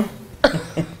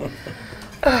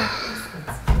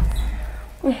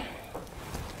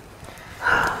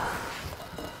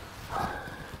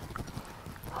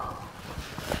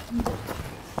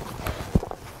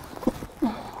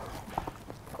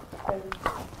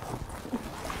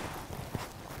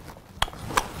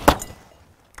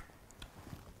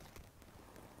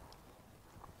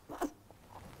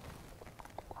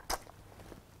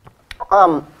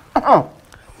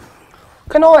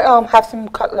 Can I have some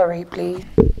cutlery, please?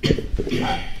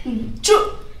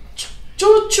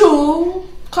 Choo-choo.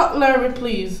 Cutlery,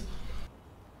 please.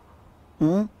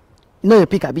 You know you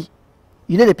pick, Abi?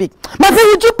 You know the pick. My friend,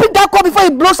 would you pick that call before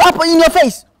it blows up in your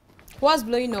face? What's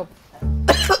blowing up? Who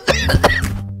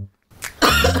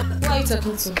are you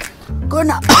talking to? Go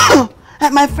now.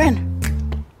 My friend.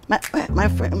 My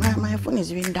phone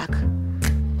is really dark.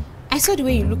 I saw the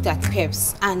way you looked at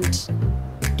Peps and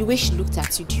the way she looked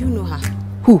at you. Do you know her?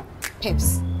 Who?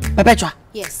 Peps. Perpetua?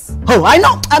 Yes. Oh, I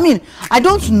know. I mean, I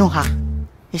don't know her.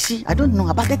 You see, I don't know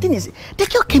her. But the thing is, the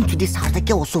girl came to this house. The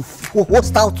girl was so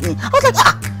hostile to me. I was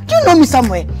like, do you know me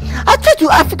somewhere? I tried to,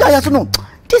 I figured out, no,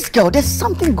 this girl, there's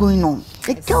something going on.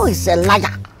 The girl is a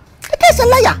liar. The girl is a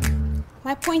liar.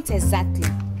 My point exactly.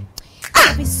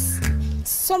 There is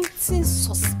something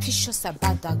suspicious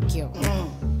about that girl.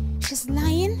 She's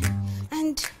lying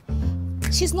and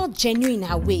she's not genuine in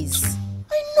her ways.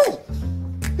 I know.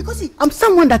 Because see, I'm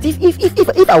someone that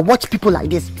if I watch people like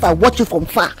this, if I watch you from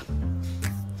far,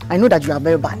 I know that you are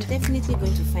very bad. I'm definitely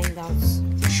going to find out.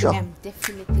 Sure. I'm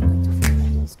definitely going to find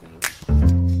out what's going on.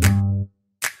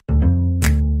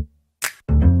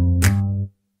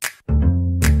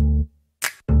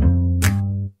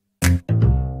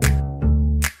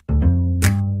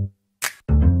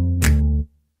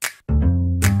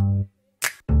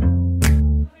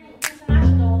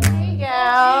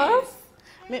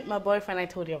 Meet my boyfriend I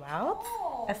told you about.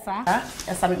 Essa.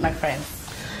 Essa, meet my friends.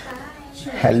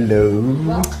 Hello.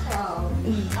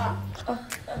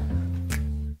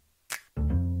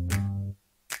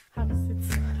 Have a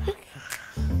seat.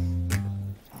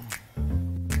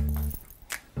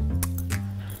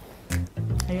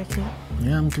 Are you okay?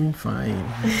 Yeah, I'm doing fine.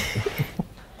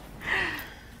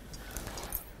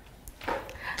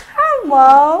 Hi,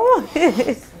 Mom.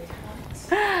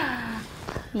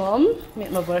 Mom,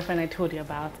 meet my boyfriend I told you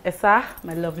about. Essa,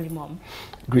 my lovely mom.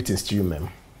 Greetings to you, ma'am.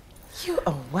 You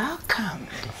are welcome.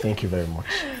 Thank you very much.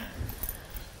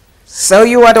 So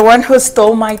you are the one who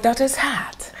stole my daughter's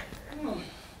hat?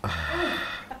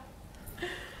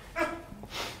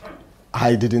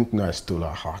 I didn't know I stole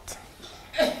her heart.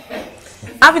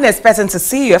 I've been expecting to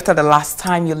see you after the last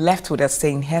time you left without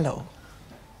saying hello.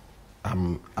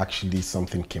 Actually,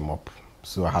 something came up,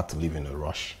 so I had to leave in a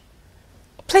rush.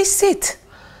 Please sit.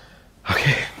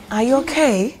 Okay. Are you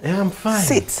okay? Yeah, I'm fine.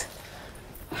 Sit.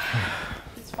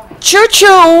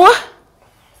 Choo-choo!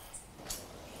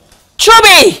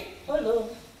 Chubby! Hello.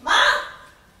 Ma!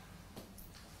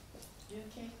 You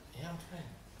okay? Yeah, I'm fine.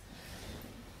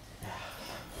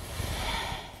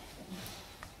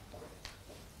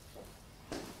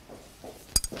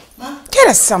 Ma? Get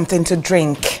us something to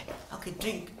drink. Okay,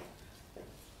 drink.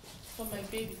 For my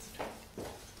baby.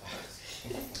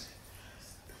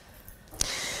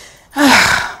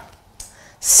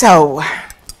 So,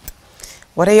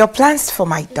 what are your plans for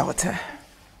my daughter?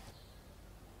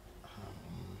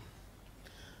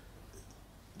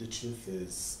 The truth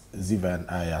is, Ziva and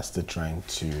I are still trying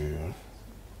to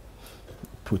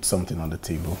put something on the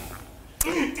table.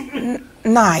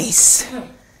 Nice.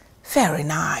 Very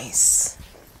nice.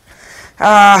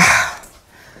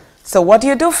 So what do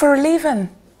you do for a living?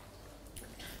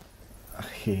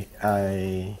 Okay,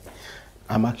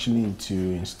 I'm actually into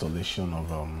installation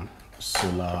of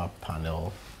solar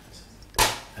panel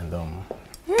and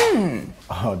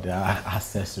other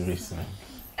accessories.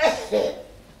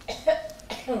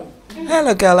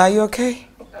 Hello, girl. Are you okay?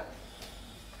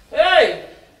 Hey!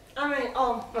 I mean,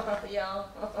 yeah.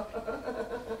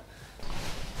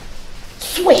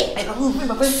 Swear. I don't know,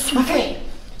 my friend.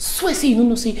 Swear, say you don't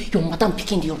know, say your madam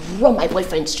picking the run my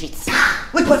boyfriend streets.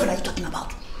 Which boyfriend are you talking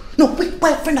about? No, which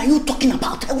boyfriend are you talking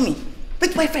about? Tell me.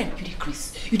 Which boyfriend? You did,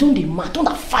 Chris. You don't dey mad.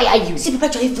 Don't fire you. See,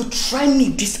 Perpetua, if you try me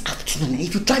this afternoon,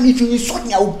 if you insult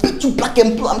me, I will beat you black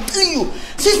and blue. I'm telling you.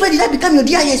 Since when did I become your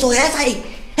DIS or SIA?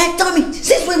 Hey, tell me.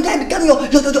 Since when did I become your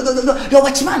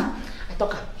watchman? I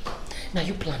talk. Now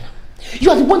you plan. You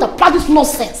are the one that planned this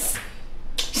nonsense.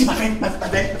 See, my friend,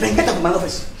 get out of my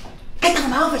office. Get out of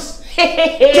my office.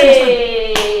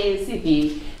 Hey,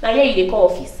 see, now here you call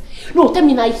office. No, tell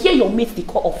me now here your mates they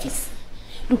call office.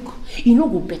 Look, you know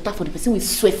go better for the person who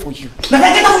swear for you. My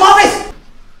friend, get out of my office.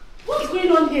 What is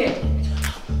going on here?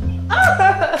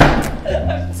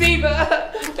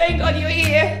 Ziba, thank God you're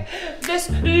here. This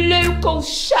local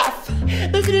chef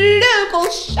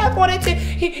wanted to,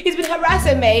 he's been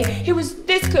harassing me. He was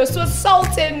this close to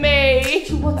assaulting me.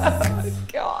 Oh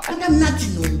God. I'm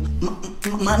nothing.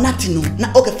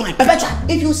 Okay, fine. Perpetua,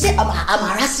 if you say I'm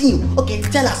harassing you, okay,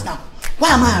 tell us now. Why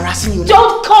am I harassing you now?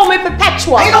 Don't call me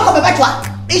Perpetua. Are you not call Perpetua?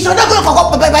 It's not going to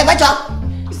call Perpetua.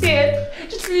 You see it?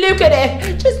 Just look at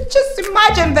it. Just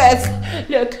imagine this.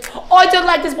 Look, I don't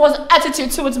like this boy's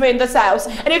attitude towards me in this house.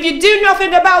 And if you do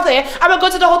nothing about it, I'm gonna go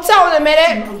to the hotel in a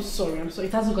minute. I'm sorry.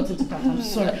 It hasn't gotten to that. I'm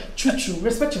sorry. Choo-choo.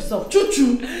 Respect yourself.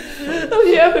 Choo-choo. Oh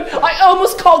yeah, I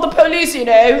almost called the police, you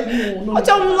know. No, I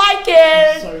don't like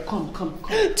it. I'm sorry, come.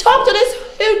 Talk to this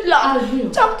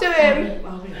hoodlum. Talk to him. I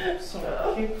will.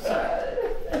 Sorry.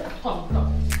 Come.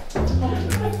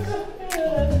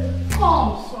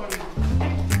 Sorry.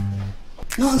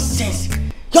 Nonsense.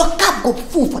 Your cap go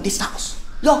full for this house.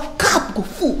 Your cap go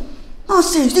full.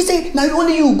 Nonsense. They say now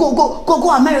only you go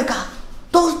America.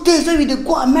 Those days when we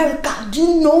go America, do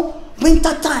you know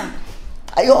winter time?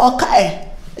 Are you okay?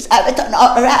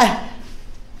 Alright.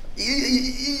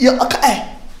 You're okay.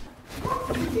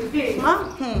 Huh?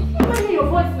 I'm hearing your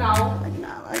voice now.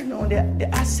 I know the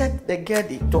asset they get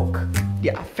they talk. They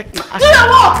affect my asset. Yeah,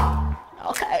 what?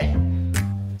 Okay.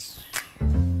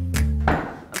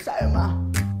 I'm sorry, ma.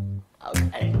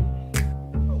 Okay.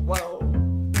 Whoa.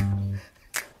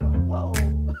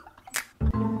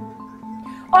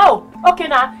 Oh, okay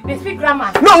now. They speak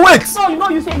grammar. No, wait. So you know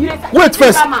you say wait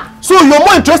first. Grammar. So you're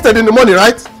more interested in the money,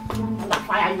 right? I'm gonna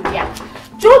fire you here.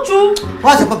 Choo-choo.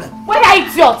 What's the problem? Where are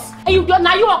idiots?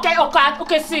 Now you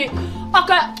okay, see.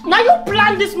 Okay, now you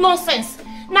plan this nonsense.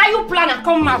 Now you plan and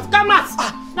come out.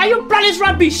 Now you plan this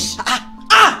rubbish. I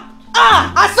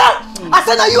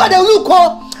said now you are the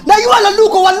Luko. Now you are the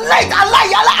Luko. One night, I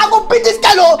lie. I'm gonna beat this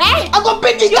girl. I'm gonna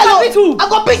beat this girl. I'm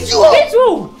gonna beat you. Beat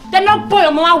you. They're not boy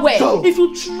your mama way. If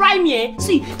you try me,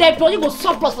 see, their body go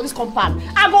surplus for this compound.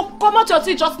 I go come out your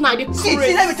teeth just now. See,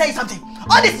 let me tell you something.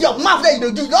 All this your mouth that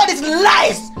you do, all these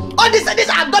lies, all this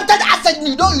adopted asset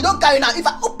you don't carry now. If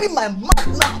I open my mouth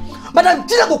now, but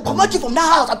until I go come out you from that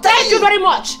house, I'm telling you. Thank you very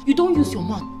much. You don't use your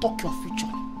mouth talk your future.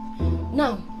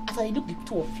 Now, as I look the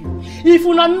two of you, if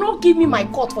you not give me my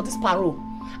court for this parole,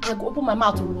 I go open my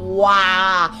mouth.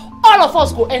 Wow, all of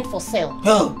us go end for sale.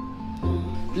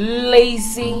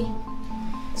 Lazy,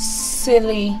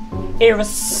 silly,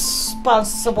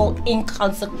 irresponsible,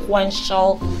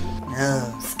 inconsequential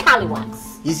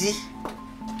scallywags. You see?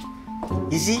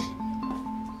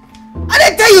 I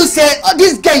didn't tell you, say, oh,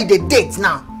 this guy they date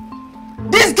now.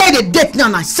 This guy they date now,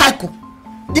 my cycle.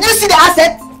 Did you see the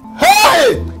asset?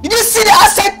 Hey! Did you see the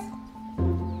asset?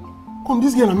 Come,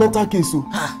 this guy a mental case, so.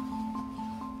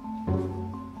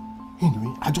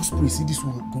 Anyway, I just pray, see, this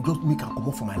will just make her come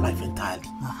up for my life entirely.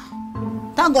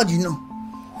 Thank God you know.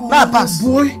 Now pass.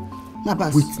 Boy. Now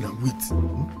pass. Wait.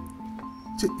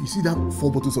 You see that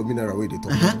 4 bottles of mineral where they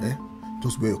talk about, eh?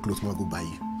 Just wear your clothes, man, go buy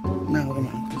you. No.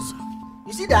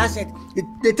 You see the asset?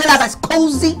 They tell us it's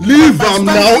cozy. Leave them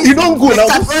now. You don't go now.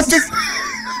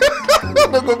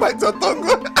 Don't go back to your tongue.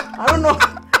 I don't know.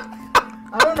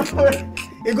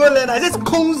 You go learn. I said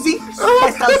cozy.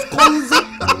 It's cozy.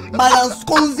 Balance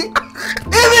cozy.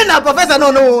 Even a professor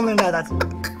no woman like that.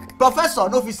 Professor,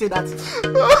 no if you say that.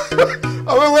 I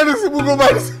mean, when these people go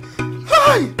back,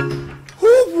 hi!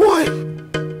 Oh boy!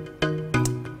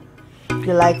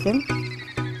 You like him?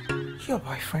 Your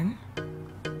boyfriend?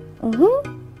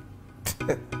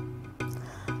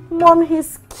 Mom,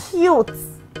 he's cute.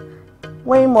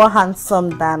 Way more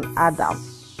handsome than Adam.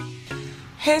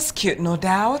 He's cute, no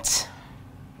doubt.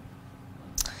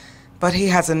 But he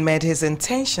hasn't made his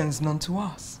intentions known to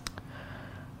us.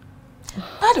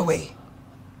 By the way,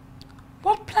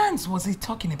 what plans was he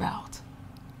talking about?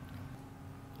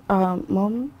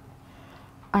 Mom,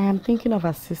 I am thinking of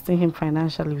assisting him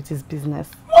financially with his business.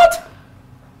 What?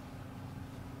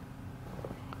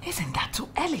 Isn't that too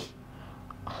early?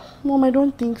 Mom, I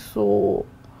don't think so.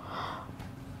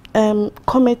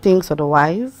 Comet thinks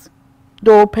otherwise.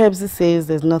 Though Pepsi says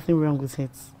there's nothing wrong with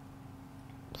it.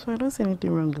 So I don't see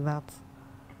anything wrong with that.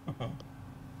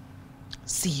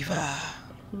 Ziva.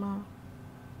 Ma.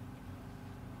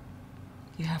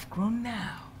 You have grown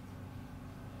now.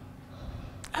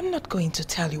 I'm not going to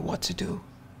tell you what to do.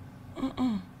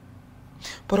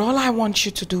 But all I want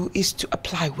you to do is to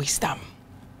apply wisdom.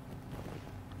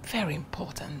 Very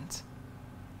important.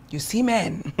 You see,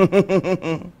 men,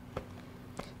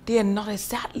 they are not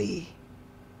exactly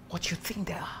what you think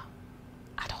they are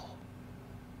at all.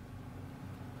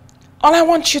 All I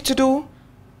want you to do,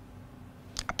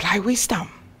 apply wisdom.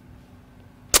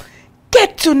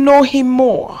 Get to know him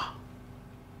more.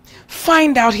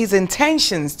 Find out his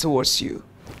intentions towards you.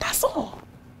 That's all.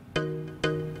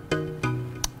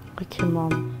 Okay,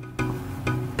 Mom.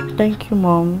 Thank you,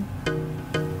 Mom.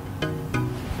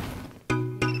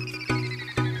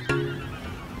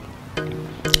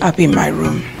 I'll be in my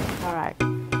room. All right.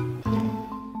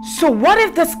 So what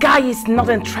if this guy is not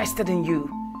interested in you?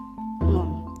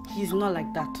 Mom, he's not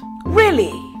like that.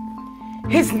 Really?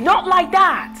 He's not like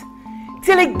that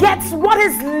till he gets what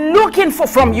he's looking for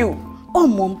from you. Oh,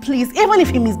 Mom, please. Even if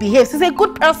he misbehaves, he's a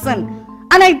good person.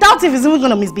 And I doubt if he's even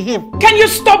going to misbehave. Can you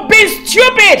stop being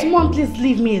stupid? Mom, please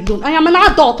leave me alone. I am an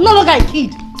adult, no longer a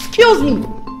kid. Excuse me.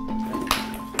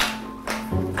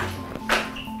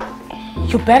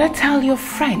 You better tell your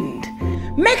friend.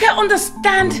 Make her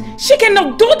understand she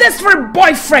cannot do this for a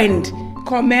boyfriend.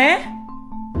 Come here.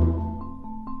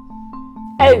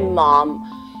 Oh, Mom.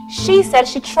 She said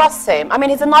she trusts him. I mean,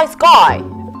 he's a nice guy.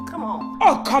 Come on.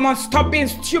 Oh, come on. Stop being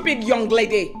stupid, young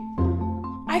lady.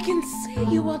 I can see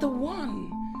you are the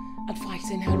one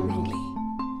advising her wrongly.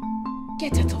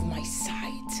 Get out of my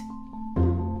sight.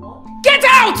 Get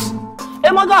out!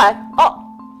 Oh, my God. Oh,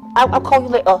 I'll call you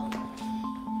later.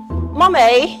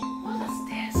 Mommy. What is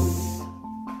this?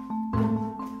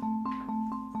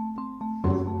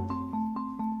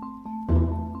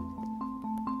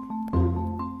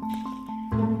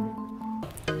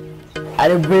 I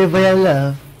don't pray for your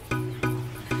love.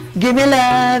 Give me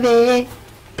love, eh?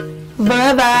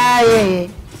 Bye-bye, eh?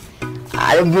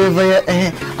 I don't pray for your...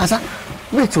 Asa,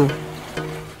 wait, oh.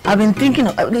 I've been thinking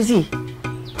of... see,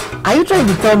 are you trying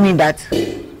to tell me that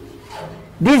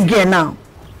this girl now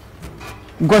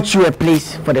got you a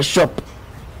place for the shop?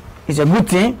 It's a good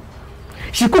thing.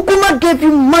 She kukuma gave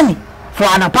you money for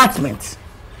an apartment.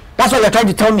 That's what you're trying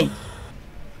to tell me.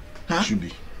 Huh?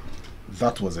 Shubi,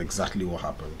 that was exactly what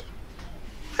happened.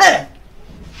 Hey!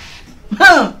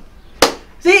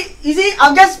 See, you see,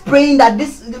 I'm just praying that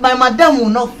my madam will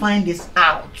not find this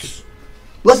out.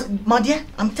 Because, my dear,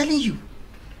 I'm telling you,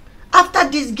 after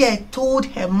this girl told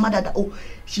her mother that, oh,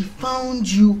 she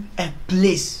found you a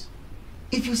place.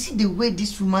 If you see the way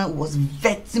this woman was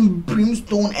vetting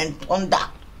brimstone and thunder,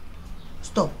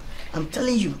 stop. I'm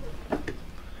telling you.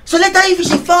 So later, if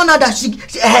she found out that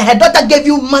her daughter gave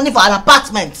you money for an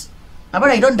apartment, my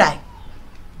brother, you don't die.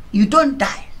 You don't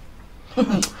die.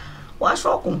 What's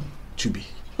wrong? Chubi,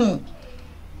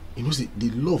 you know, see, the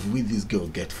love with this girl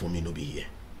get for me no be here.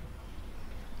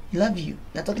 Love you.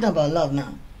 You're talking about love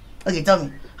now. Okay, tell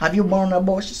me, have you burned her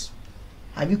bushes?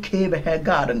 Have you caved her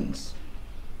gardens?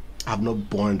 I've not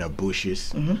burned her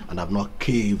bushes and I've not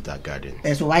caved her garden.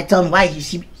 And so why tell me why is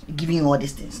she giving you all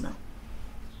these things now?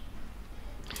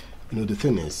 You know, the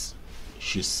thing is,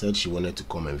 she said she wanted to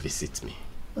come and visit me.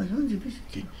 Oh, you want to visit?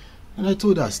 Okay. And I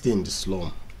told her I stay in the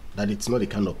slum, that it's not the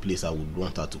kind of place I would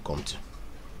want her to come to.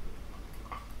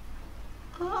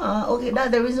 Ah, okay,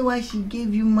 that's the reason why she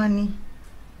gave you money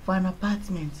for an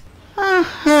apartment. Now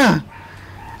I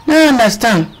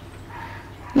understand.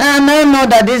 Now I know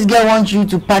that this girl wants you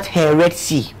to part her Red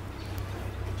Sea.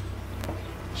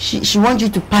 She wants you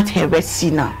to part her Red Sea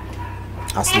now.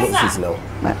 As what is now?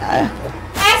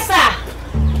 Esa!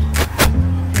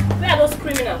 Where are those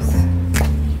criminals?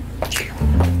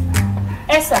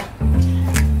 Esa!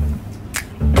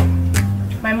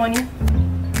 My money?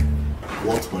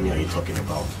 What money are you talking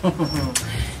about?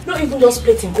 Not even just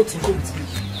play tinko with me.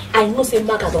 I know say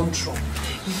Maga don't draw.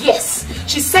 Yes,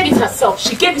 she said it herself.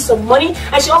 She gave you some money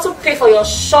and she also paid for your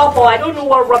shop or I don't know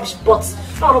what rubbish, but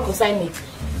don't consign me.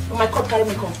 Oh my God, carry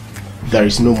me come. There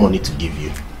is no money to give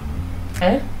you.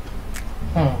 Eh?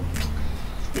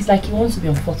 It's like you want to be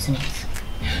unfortunate.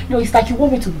 No, it's like you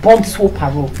want me to bomb this whole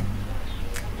parole.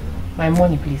 My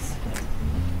money, please.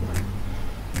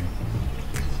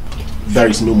 There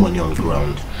is no money on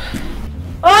ground.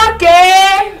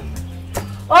 Okay.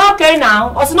 Okay now.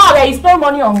 Also now there is no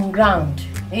money on ground.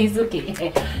 It's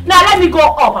okay. Now let me go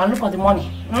up and look for the money.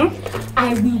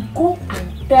 I will go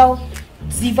and tell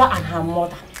Ziva and her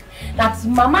mother that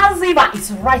Mama Ziva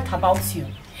is right about you,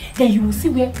 then you will see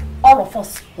where all of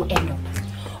us will end up.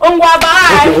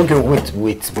 Bye. Okay,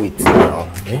 wait now.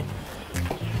 Eh?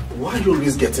 Why are you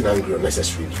always getting angry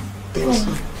unnecessarily? Things.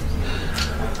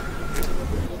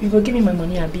 You will give me my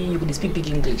money and you will speak big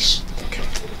English. Okay.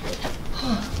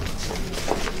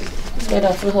 Get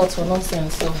that full hot for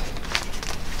nonsense, so.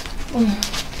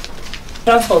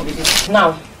 Transport with it.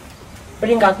 Now,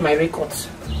 bring out my records.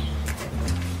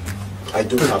 I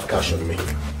don't have cash on me.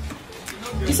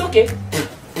 It's okay.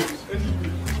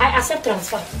 I accept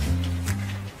transfer.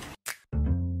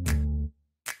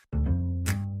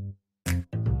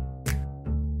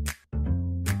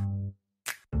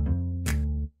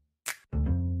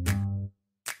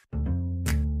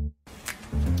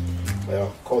 Yeah,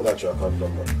 call that your account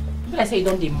number. But I say you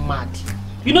don't be mad.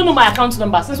 You don't know my account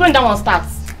number. Since when that one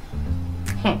starts?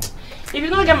 If you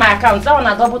don't get my account, that one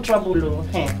a double trouble.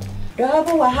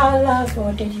 Double wahala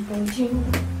for the people.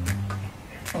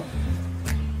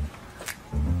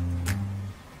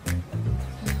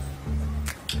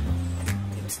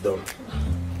 It's done.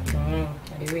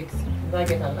 Wait. Do I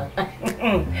get a lot?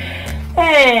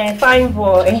 Hey, fine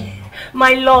boy.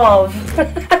 My love.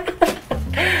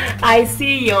 I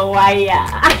see your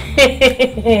wire.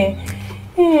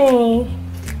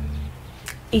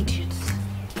 Idiots.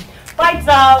 Bye,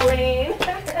 darling.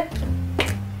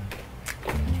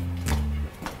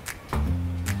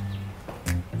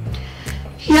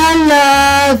 Your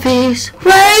love is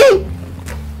right.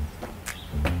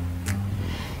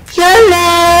 Your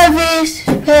love is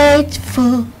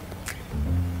faithful.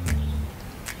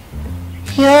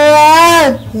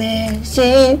 You're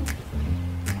amazing.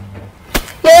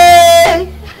 Yeah,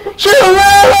 you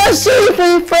wanna see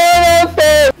me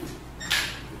forever.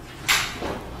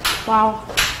 Wow.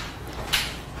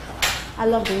 I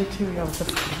love the interior of the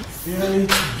place. Yeah,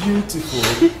 it's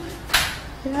beautiful.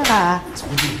 Yeah. It's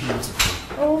really beautiful.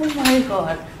 Oh my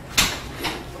god.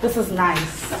 This is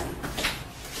nice.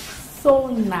 So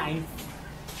nice.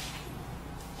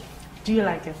 Do you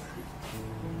like it?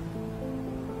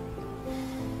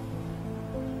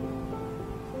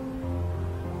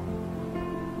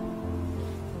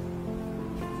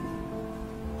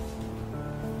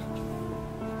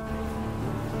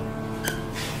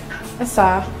 Yes,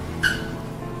 sir.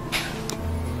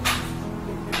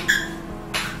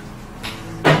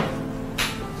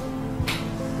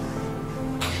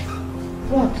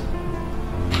 What?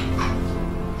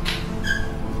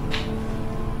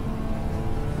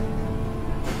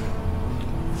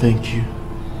 Thank you.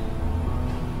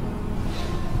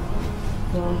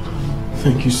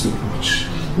 Thank you so much.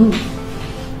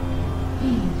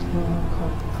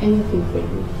 Anything for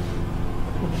you.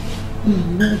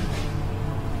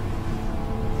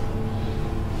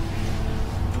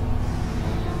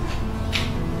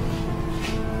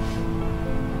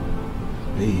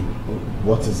 Babe,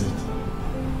 what is it?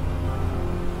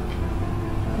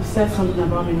 You said something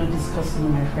about me not discussing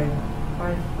with my friend.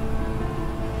 Why?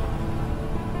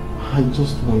 I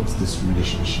just want this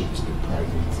relationship to be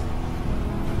private.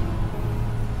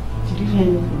 Did you hear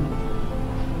anything?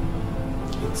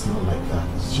 It's not like that.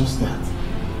 It's just that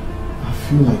I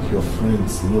feel like your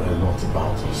friends know a lot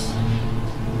about us.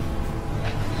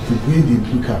 The way they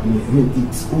look at me, I mean,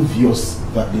 it's obvious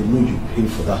that they know you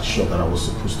paid for that shot that I was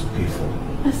supposed to pay for.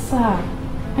 Yes, sir.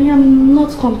 I am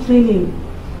not complaining.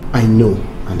 I know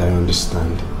and I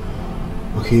understand.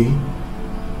 Okay?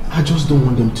 I just don't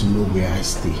want them to know where I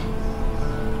stay.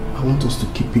 I want us to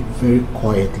keep it very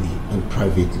quietly and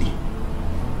privately.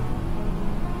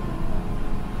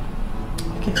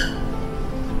 Okay.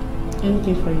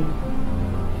 Anything for you.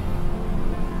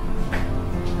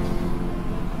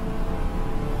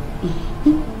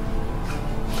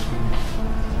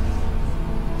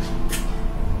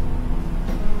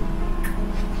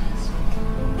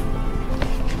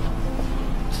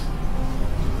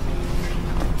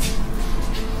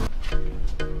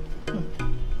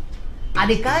 At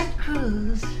the kite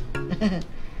cruise.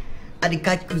 At the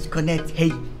kite cruise connect.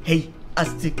 Hey, hey.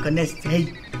 Us to connect.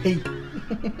 Hey, hey.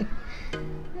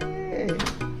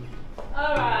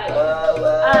 Alright.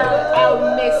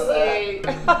 I'll miss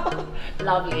you.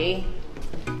 Lovely.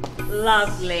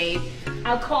 Lovely.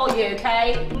 I'll call you,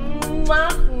 okay?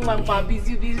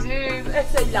 Busy.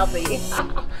 It's so lovely.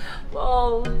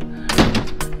 Oh.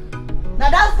 Now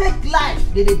that fake life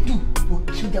that they do will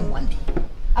kill them one day.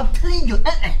 I'm telling you,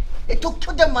 it will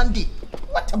kill them one day.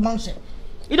 What a nonsense.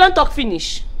 You don't talk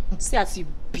finish. See as you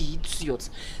be idiot.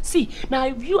 See, now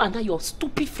you and that your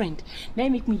stupid friend, now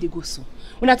make me the go so.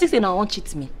 When I think say now won't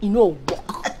cheat me, you know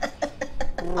walk.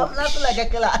 I'm laughing like a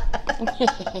killer.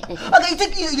 Okay,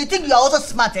 you think you are also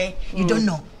smart, eh? You don't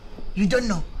know. You don't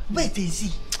know. Wait and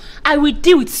see. I will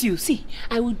deal with you. See,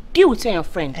 I will deal with you and your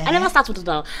friend. I never start with you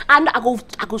now. And I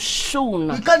go show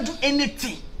now. You can't do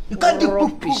anything. You can't do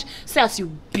rubbish. Say as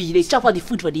you be, they chop for the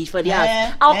food for the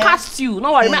house. I'll cast you.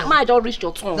 No worry, I don't reach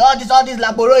your tongue. All this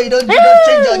laboro, you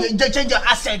don't change your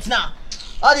assets now.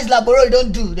 All this laboro you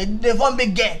don't do. They form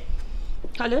big girl.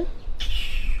 Hello?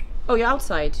 Oh, you're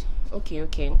outside.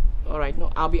 Okay. Alright,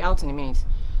 no, I'll be out in a minute.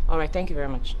 Alright, thank you very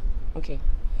much. Okay.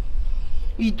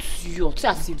 It's your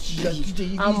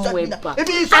I'm way back.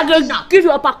 I'm gonna give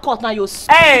you a uppercut now, you.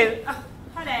 Hey!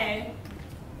 Hello.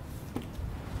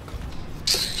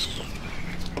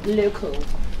 Local.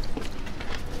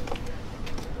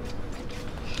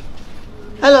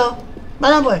 Hello,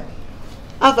 madam boy.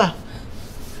 Alpha.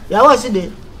 Yeah, what's it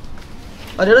there?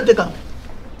 Or they don't take him?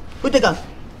 Who take him?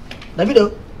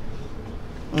 Davido?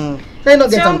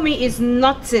 Tell me it's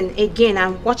nothing again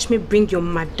and watch me bring your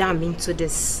madam into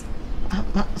this.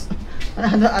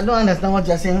 I don't understand what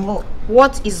you're saying.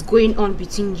 What is going on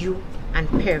between you and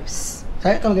Perbs?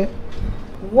 Sorry, come again.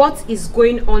 What is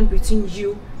going on between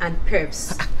you and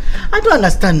Perbs? I don't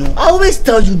understand. No. I always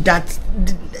tell you that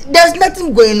there's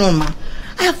nothing going on, man.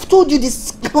 I have told you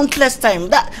this countless time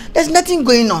that there's nothing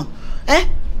going on. Eh?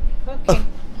 Okay.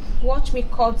 Watch me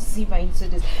call Ziva into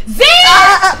this.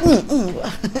 Ziva!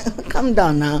 Calm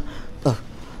down now.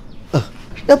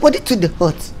 Your body to the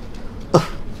hot.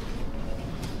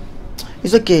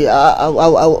 It's okay. I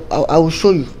will show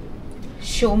you.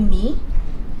 Show me?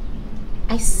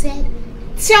 I said,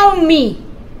 tell me.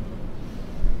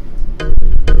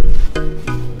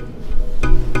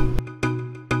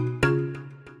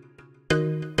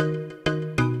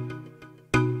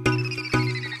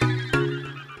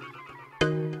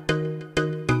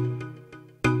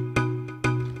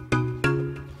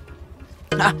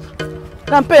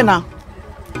 Can't pay now.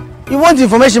 You want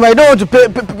information, but you don't want to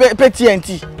pay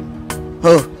TNT.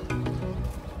 Oh.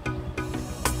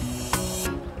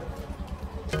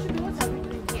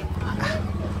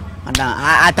 And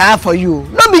I tire for you.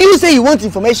 Not be you say you want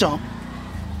information.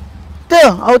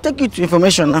 Tell, I will take you to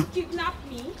information now. Kidnap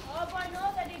me? Oh boy,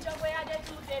 no, the job where they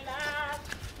do the lab.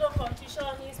 No confusion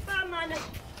is permanent.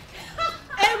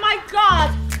 Oh my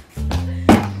God!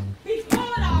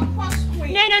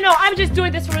 No, I'm just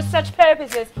doing this for research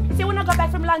purposes. You see, when I got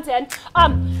back from London, I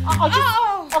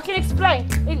can explain.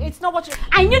 It's not what you...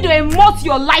 I need to emote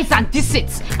your lies and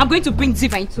deceits. I'm going to bring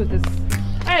Ziva into this.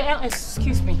 Hey,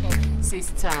 excuse me,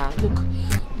 sister. Look,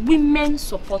 women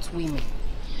support women.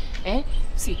 Eh?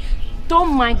 See, don't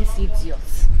mind this idiot.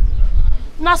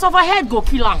 Now, so her head go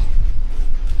kill him.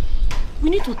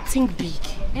 We need to think big.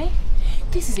 Eh?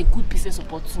 This is a good business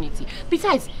opportunity.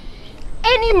 Besides,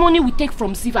 any money we take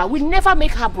from Ziva will never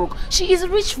make her broke. She is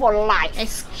rich for life.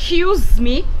 Excuse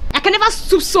me? I can never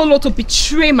stoop so low to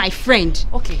betray my friend.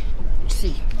 Okay,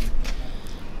 see.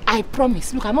 I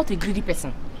promise. Look, I'm not a greedy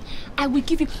person. I will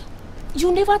give you...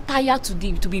 You never tire to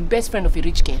be best friend of a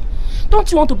rich girl.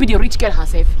 Don't you want to be the rich girl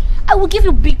herself? I will give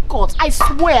you big cuts. I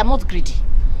swear I'm not greedy.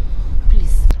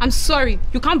 Please. I'm sorry.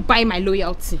 You can't buy my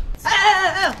loyalty.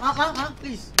 Hey,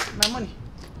 please. My money.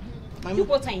 You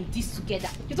both are in this together.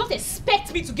 You don't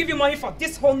expect me to give you money for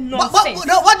this whole nonsense.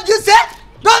 What did you say?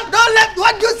 Don't let.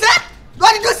 What did you say?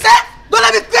 What did you say? Don't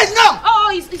let me face now.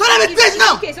 Don't let me face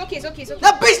now. It's okay.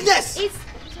 The business. It's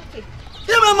okay.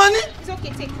 Give me my money. It's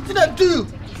okay. Take it. What did I do you?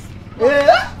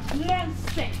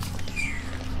 Nonsense.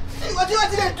 What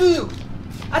did I do you?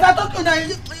 As I talk to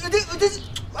you,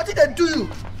 what did I do you?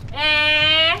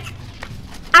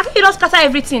 I think you don't scatter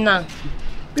everything now.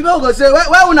 People go say,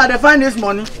 where will they find this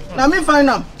money? Now me find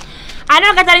them. I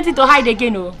don't get anything to hide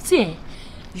again, oh. See,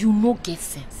 you no get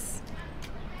sense.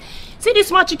 See this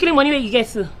small chicken money where you get,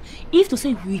 so if to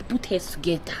say we put heads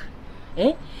together,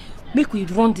 make we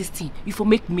run this thing, you for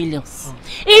make millions.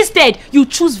 Instead, you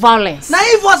choose violence. Now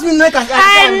you force me not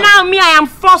and now me, I am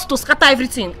forced to scatter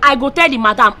everything. I go tell the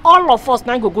madam, all of us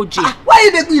now go jail.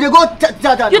 Why you go?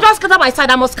 You don't scatter my side,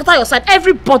 I must scatter your side.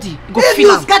 Everybody go if feel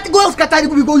you scatter, go scatter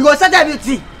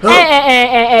everything.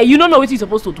 You don't know what you're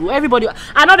supposed to do. Everybody,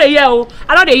 another year,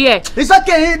 another year. It's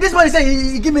okay. This one say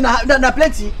he give me na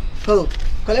plenty. Oh,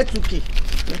 collect 2K.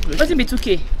 What's it be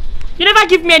 2K? You never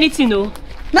give me anything, no.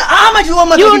 Now, how much you want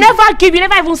money? You never give. You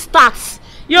never even start.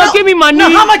 You give me money. No,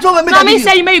 how much you want me? Now me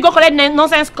say you go collect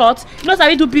nonsense cut. You know how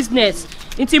we do business.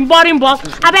 It's in boring boss.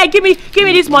 I beg, give me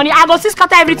this money. I go see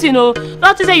scatter everything, no.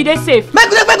 Don't you say you dey safe. Make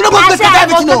no go scatter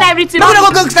everything, no. Make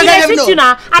no go scatter everything,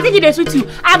 no. I think it dey sweet you.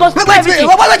 I go scatter everything.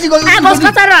 I go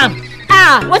scatter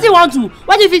am. What do you want to?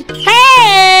 What do you feel?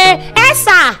 Hey,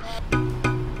 Esa.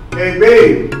 Hey,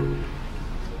 babe.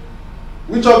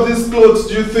 Which of these clothes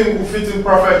do you think will fit in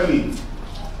perfectly?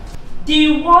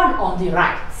 The one on the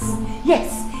right.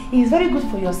 Yes, it's very good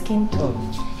for your skin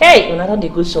tone. Hey, you're not on the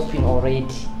go shopping already.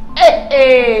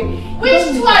 Hey. Which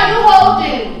two are you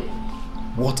holding?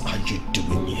 What are you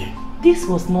doing here? This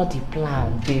was not the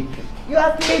plan, baby. You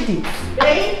have made it.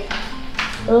 Hey?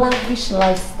 Lavish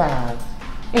lifestyle.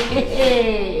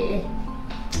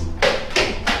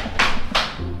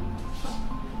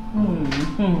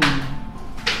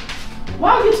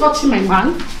 Why are you touching my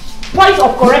man? Point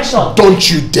of correction. Don't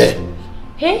you dare.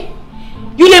 Hey?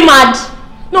 You dey mad?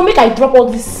 No, make I drop all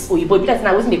this oyibo because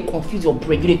now I wasn't confuse your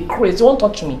brain. You dey crazy. You won't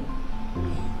touch me.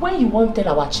 When you won't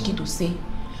tell our chiki to say,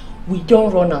 we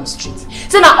don't run on streets.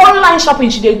 Say na online shopping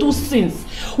she dey do since.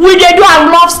 We dey do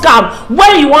am love scam.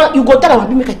 When you want, you go tell her,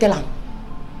 make I tell her.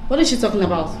 What is she talking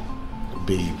about?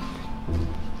 Babe,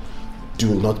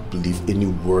 do not believe any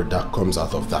word that comes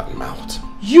out of that mouth.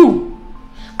 You.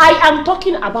 I am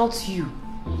talking about you.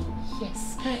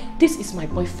 Yes. This is my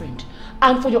boyfriend.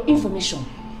 And for your information,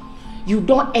 you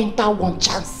don't enter one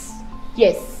chance.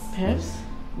 Yes. Babes?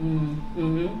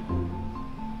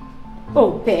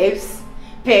 Oh, babes.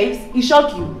 Babes, he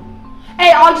shocked you.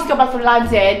 Hey, all just come back from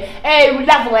London. Hey, we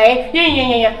love away.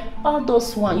 Yeah. All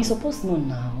those ones, you supposed to know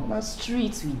now. On the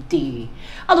streets we day.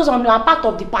 All those ones are part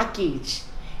of the package.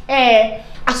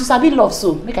 As you sabi love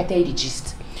so, make I tell you the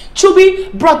gist.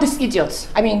 Chubi brought this idiot,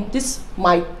 this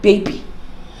my baby,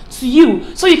 to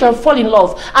you so you can fall in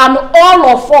love and all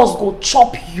of us go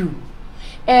chop you.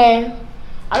 I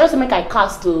just make I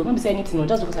cast to, don't be say anything,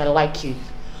 just because I like you.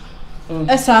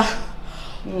 Esa,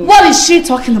 what is she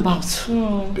talking about?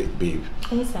 Babe.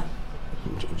 Esa.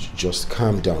 Just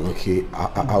calm down, okay?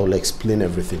 I'll explain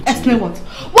everything to Explain you. what?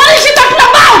 What is she talking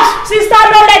about? Sister,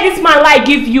 don't let this man lie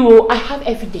give you. I have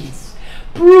evidence.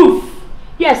 Proof.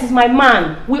 Yes, he's my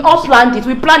man. We all planned it.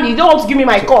 We planned it. You don't want to give me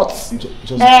my cuts.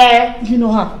 You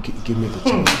know her. Give me the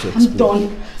chance to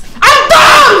explain. I'm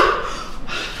done.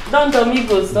 Don't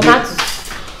amigos, Donatus.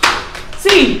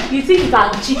 See, you think you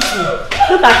can cheat me.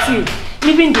 Look at you.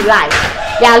 Living the life.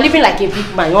 You are living like a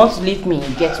big man. You want to leave me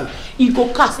in ghetto. You go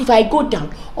cast. If I go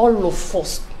down, all of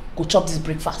us go chop this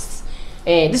breakfast.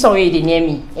 This one way they near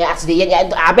me.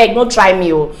 I beg, don't try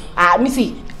me. Me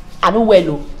see, I know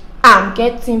well. I'm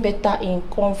getting better in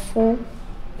Kung Fu.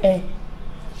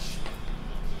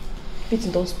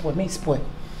 Everything don't spoil. Make it spoil.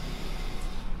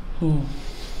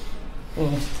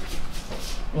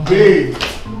 Babe.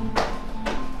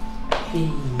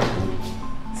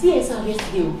 See, yesterday.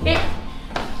 Hey.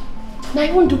 Now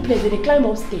I won't do play. They climb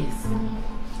upstairs.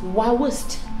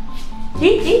 Wowest.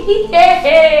 Hey.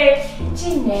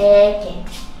 Chineke.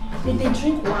 They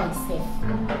drink wine, safe.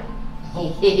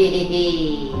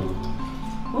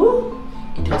 Ooh,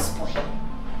 it will spoil.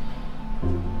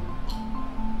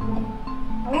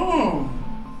 Oh,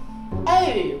 I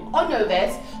know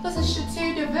this. This is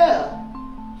Chateau de Ville.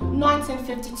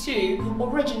 1952,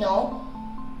 original.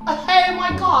 Oh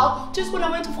my god, just when I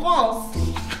went to France.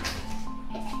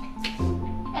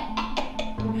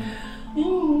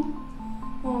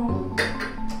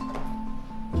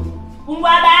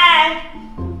 Bye.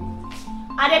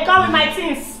 And they come with my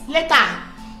things later.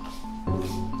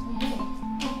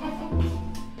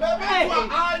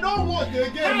 I don't want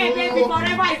again. Hey, baby,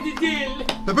 forever is the deal.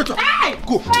 Pepetra, hey,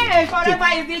 go. Hey, forever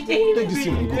is the deal. Take this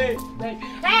thing, go.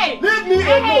 Hey, leave me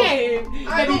alone.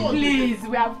 Baby, please,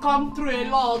 we have come through a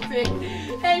lot. A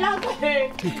lot.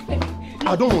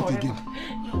 I don't want again.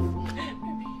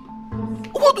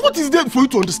 What is there for you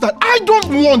to understand? I don't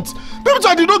want.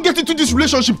 Pepetra did not get into this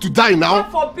relationship to die now.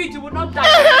 God forbid you will not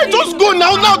die. Just go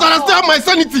now that I still have my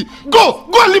sanity. Go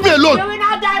and leave me alone. You will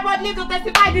not die, but live to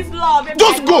testify this love.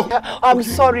 Just go. I'm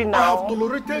sorry now. I have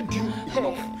tolerated you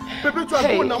enough. Pepetra,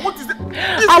 go now. What is it?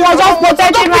 I was just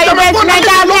protecting my investment.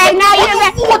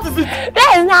 What is it?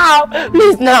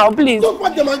 Please. Don't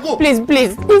want them and go. Please.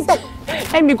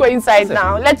 Let me go inside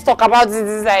now. Let's talk about this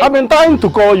inside. I've been trying to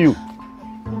call you.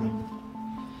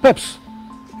 Peps.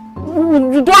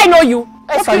 Do I know you?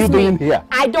 What are you doing here?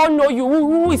 I don't know you.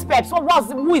 Who is Peps?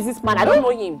 Who is this man? I don't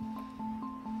know him.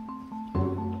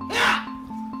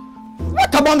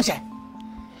 What a bombshell!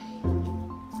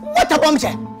 What a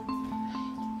bombshell!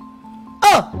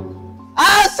 Oh,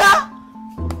 Asa!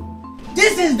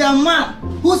 This is the man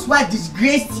whose wife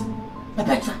disgraced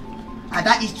Pepetra at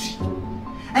that history.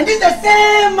 And this is the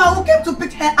same man who came to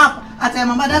pick her up at her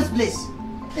mother's place.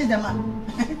 This is the man.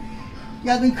 He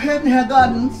has been craving her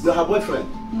gardens. You're her boyfriend?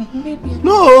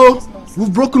 No,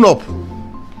 we've broken up.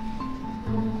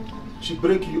 She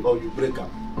break you or you break her?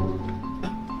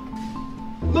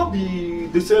 Not be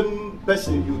the same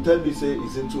person you tell me say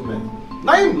is into men.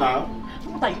 Now him now.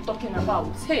 What are you talking about?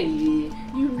 Hey,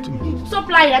 you stop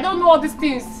lying. I don't know all these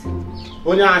things.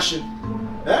 Onyashi.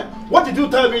 Eh? What did you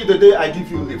tell me the day I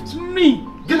give you lift? Me?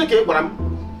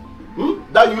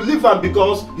 That you leave him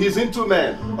because he's into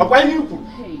men.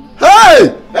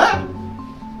 Hey! Eh?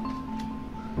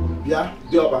 Yeah,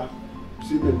 Dioba.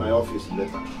 See me in my office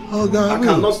later. Oh, God. I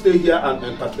cannot stay here and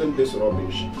entertain this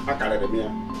rubbish.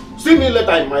 See me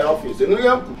later in my office.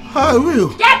 I will.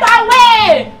 Get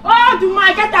away! Oh,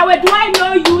 get away. Do I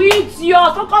know you? It's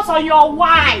yours. Focus on your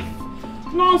wife.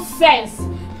 Nonsense.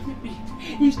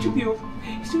 It's stupid.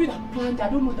 It's stupid that planned. I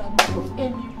don't know that much of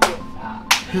anywhere.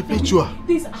 Perpetua.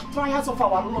 These are trials of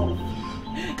our love.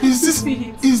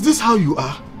 Is this how you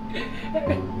are?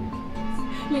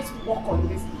 Let's work on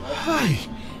this. Hi.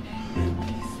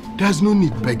 There's no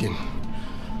need begging.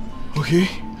 Okay?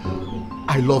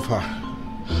 I love her.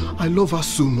 I love her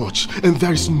so much, and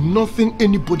there is nothing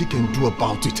anybody can do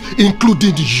about it,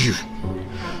 including you.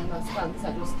 I understand. These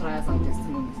are just trials and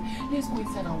testimonies. Let's go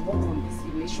inside and work on this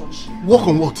relationship. Work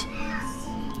on what?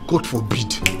 God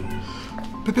forbid.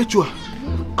 Perpetua,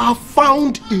 I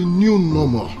found a new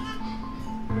normal,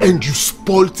 and you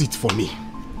spoilt it for me.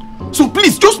 So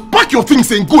please, just pack your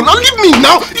things and go. Now leave me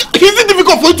now. Is it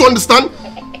difficult for you to understand?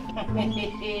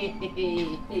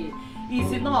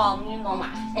 Is it not new normal?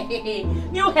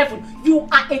 New heaven, you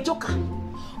are a joker.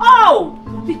 Oh,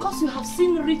 because you have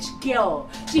seen a rich girl.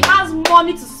 She has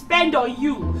money to spend on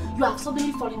you. You have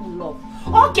suddenly fallen in love.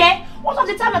 Okay, what was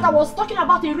the time that I was talking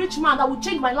about a rich man that would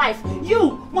change my life?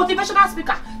 You, motivational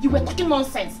speaker, you were talking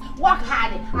nonsense. Work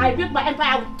hard. I built my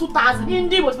empire with 2,000.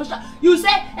 Indeed, motivational. You say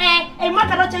a man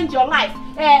cannot change your life.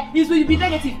 It will be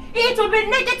negative. It will be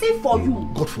negative for you.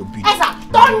 God forbid. Esa,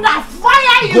 thunder,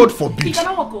 fire you. God forbid. It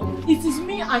cannot work. It is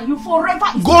me and you forever.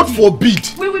 God forbid.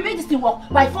 We will make this thing work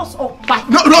by force or by.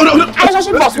 No.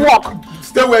 Relationship must work.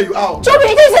 Stay where you are.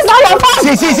 Chubby, this is not your fault.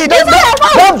 See,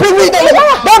 don't bring me there.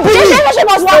 Don't bring me. This relationship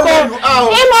must work.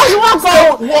 It must work.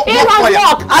 It must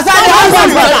work. As I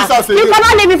husband, you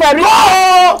cannot leave me for a rich.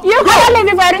 You cannot leave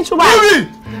me for a rich woman.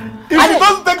 If you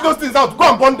don't take those things out, go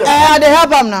and burn them. they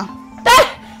help him now.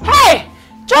 Hey,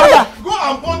 Chubby. Go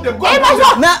and burn them. Go It and must burn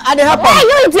work. them. Nah, they help Hey, him.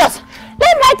 you idiot.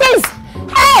 Leave my things.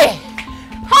 Hey.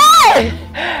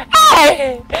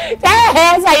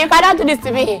 Yes, you cannot do this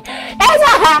to me. Yes,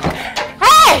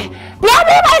 hey, let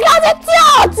me my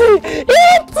idiot.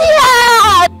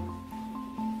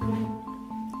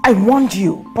 I warned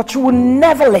you, but you would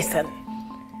never listen.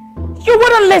 You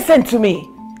wouldn't listen to me.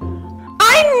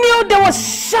 I knew there was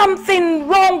something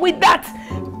wrong with that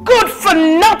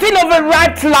good-for-nothing of a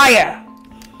rat liar.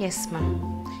 Yes,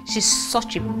 ma'am. She's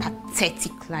such a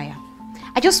pathetic liar.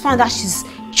 I just found out she's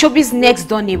Chubby's next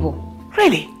door neighbor.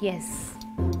 Really? Yes.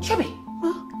 Chubby?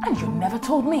 And you never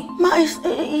told me.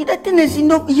 The thing is,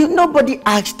 nobody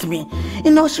asked me.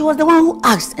 She was the one who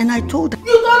asked, and I told her.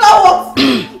 You don't know what?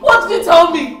 What did you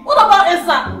tell me? What about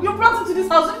Esa? You brought him to this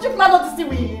house. Did you plan on to see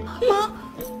me?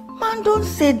 Man, don't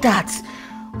say that.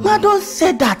 Man, don't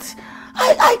say that.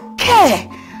 I care.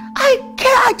 I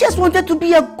care. I just wanted to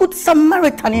be a good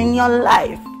Samaritan in your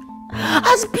life.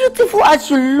 As beautiful as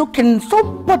you look in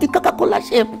somebody Coca-Cola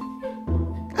shape.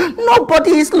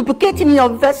 Nobody is lubricating your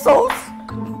vessels.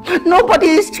 Nobody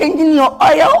is changing your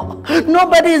oil.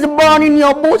 Nobody is burning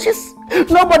your bushes.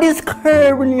 Nobody is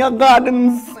curbing your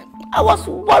gardens. I was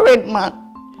worried, man.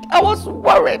 I was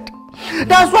worried.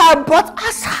 That's why I brought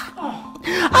Asa.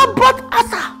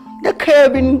 The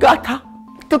curbing gutter,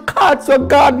 to cut your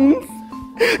gardens,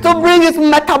 to bring his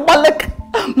metabolic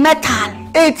metal,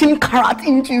 18 karat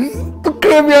inches, to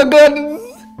curb your gardens.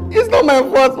 It's not my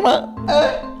fault, man.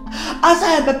 Asa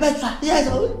and Perpetua, yes,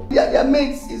 your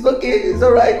mates, it's okay, it's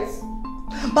alright.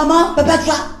 Mama,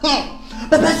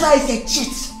 Perpetua is a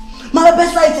cheat. Mama,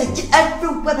 Perpetua is a cheat.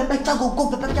 Everywhere Perpetua go,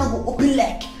 Perpetua will open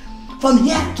leg. From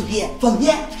here to here, from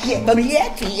here to here, from here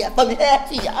to here, from here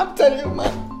to here. I'm telling you,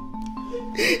 man.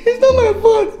 It's not my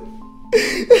fault.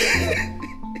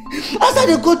 Asa,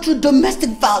 they go through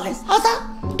domestic violence.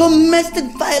 Asa, domestic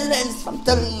violence, I'm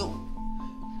telling you.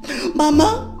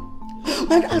 Mama,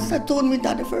 when Asa told me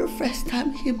that the very first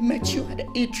time he met you at the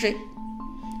eatery,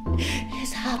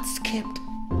 his heart skipped.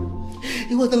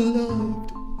 He wasn't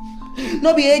loved.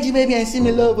 Not be AG baby and see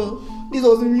me love her. This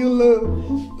was real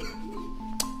love.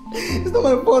 It's not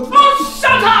my fault. Oh,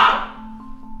 shut up!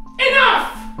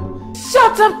 Enough!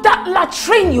 Shut up that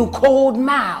latrine you cold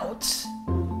mouth.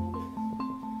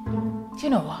 You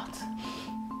know what?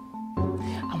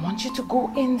 I want you to go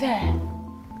in there.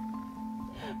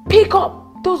 Pick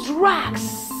up those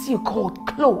rags you called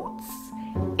clothes.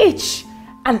 Each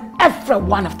and every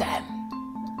one of them.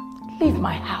 Leave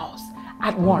my house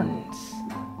at once.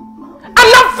 I'm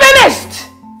not finished!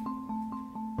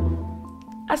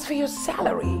 As for your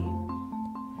salary,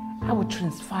 I will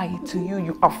transfer it to you.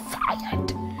 You are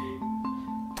fired.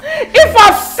 If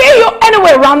I see you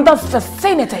anywhere around this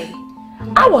vicinity,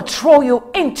 I will throw you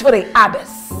into the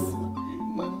abyss.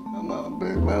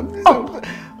 Up.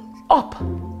 Up.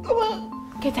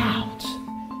 Get out.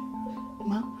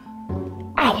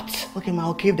 Out. Okay, ma,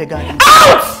 I'll keep the guy.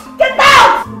 Out! Get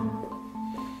out!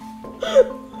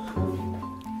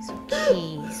 It's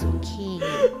okay.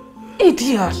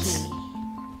 Idiot.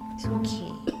 It's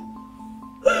okay.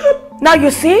 Now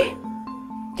you see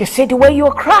the way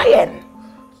you're crying.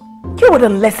 You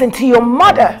wouldn't listen to your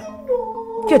mother.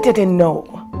 You didn't know.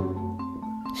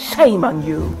 Shame on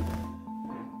you.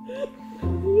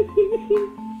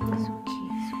 It's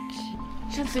okay.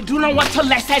 Since you do not want to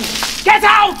listen, get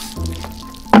out!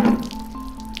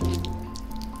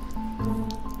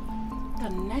 The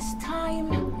next time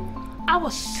I will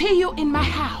see you in my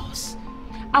house,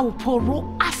 I will pour raw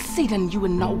acid on you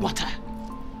and not water.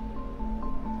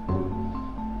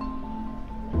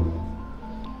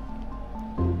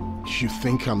 You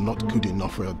think I'm not good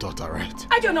enough for your daughter, right?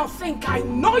 I do not think I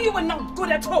know you were not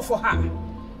good at all for her.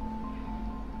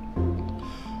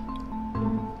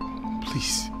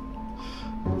 Please.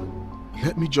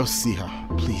 Let me just see her,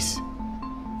 please.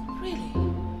 Really?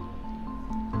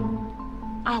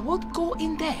 I would go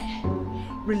in there,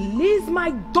 release my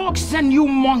dogs and you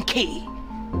monkey.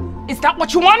 Is that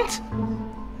what you want?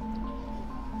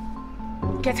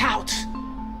 Get out.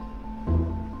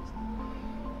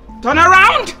 Turn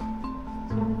around.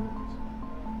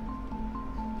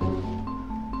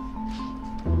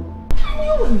 Can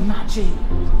you imagine?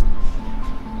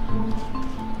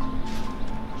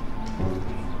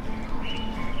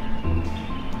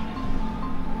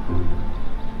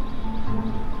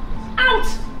 Out!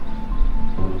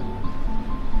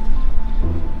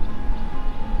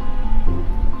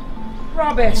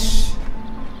 Rubbish.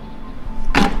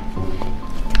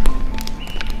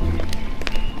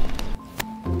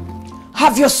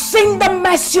 Have you seen the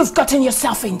mess you've gotten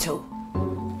yourself into?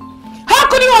 How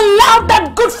could you allow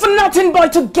that good-for-nothing boy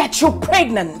to get you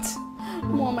pregnant?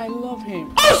 Mom, I love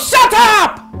him. Oh, shut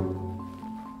up!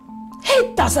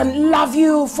 He doesn't love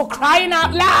you, for crying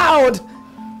out loud.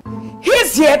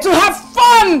 He's here to have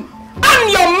fun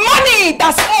and your money,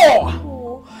 that's all.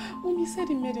 Oh, Mommy said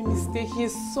he made a mistake. He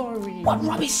is sorry. What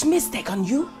rubbish mistake on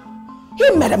you? He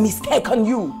made a mistake on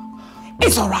you.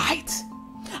 It's all right.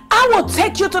 I will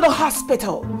take you to the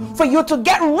hospital for you to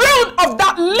get rid of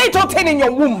that little thing in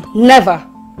your womb. Never.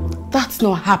 That's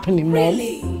not happening, Mom.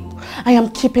 Really? I am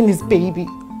keeping his baby.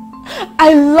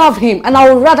 I love him and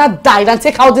I would rather die than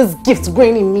take out this gift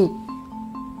growing in me.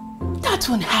 That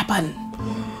won't happen.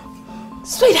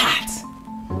 Sweetheart,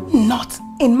 not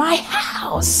in my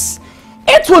house.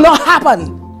 It will not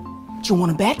happen. Do you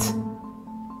want to bet?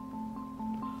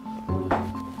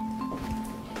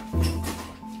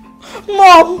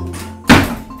 Mom!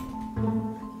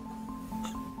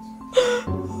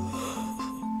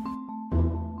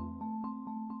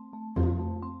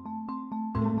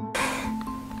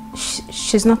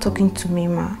 She's not talking to me,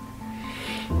 Ma.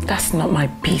 That's not my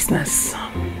business.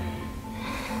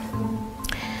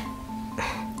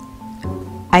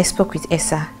 I spoke with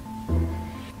Esa.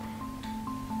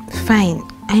 Fine,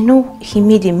 I know he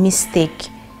made a mistake.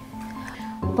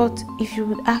 But if you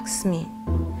would ask me,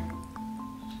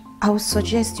 I would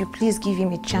suggest you please give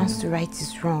him a chance to right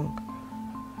his wrong.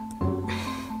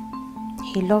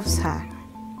 He loves her.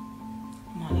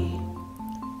 Money.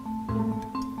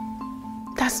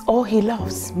 That's all he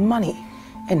loves, money,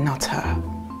 and not her.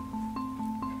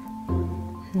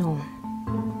 No.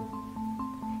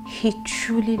 He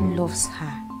truly loves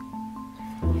her.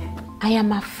 I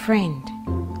am her friend,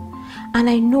 and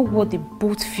I know what they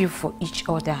both feel for each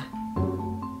other.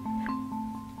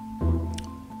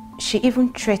 She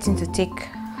even threatened to take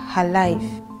her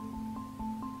life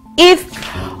if...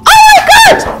 Oh my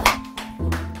God!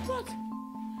 What?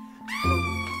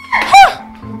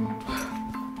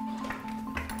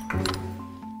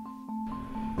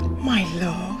 My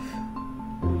love.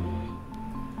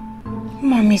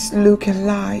 Mommy's look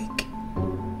alike.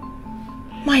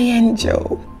 My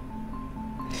angel.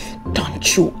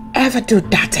 Don't you ever do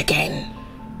that again.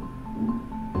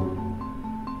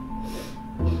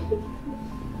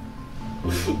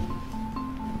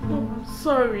 I'm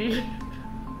sorry.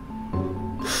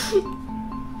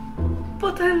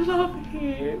 But I love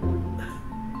him.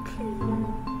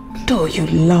 Do you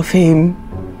love him?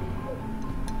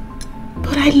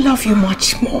 But I love you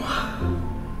much more.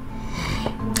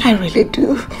 I really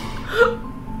do.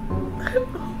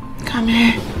 Come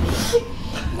here.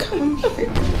 Come here.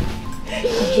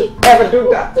 Don't you ever do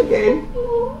that again.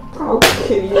 I'll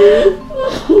kill you.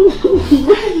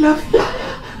 I love you.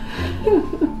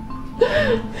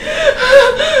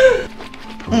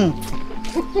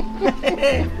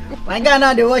 My guy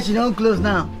now they watch your own clothes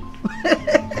now.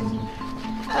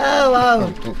 Oh wow.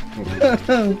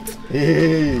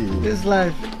 Hey. This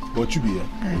life. But you be here.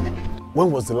 When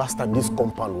was the last time this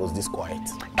compound was this quiet?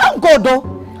 Thank God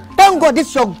though. Thank God this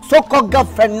is your so-called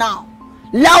girlfriend now.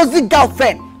 Lousy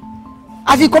girlfriend.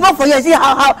 As you come out for here, see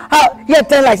how here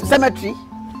tell like cemetery.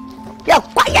 You're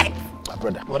quiet. My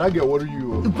brother. What I get worry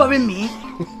you? You bury me?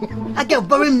 I get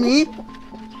bury me?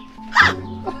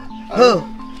 Oh.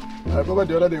 I remember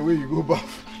the other day when you go back,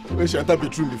 when she entered the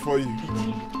bedroom before you.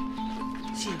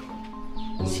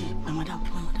 See, my madam.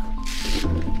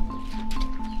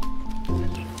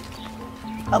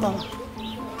 Mama.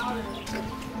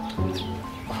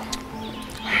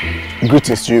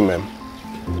 Greetings to you, ma'am.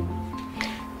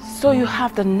 So you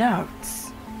have the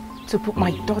nerves to put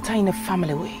my daughter in a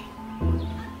family way?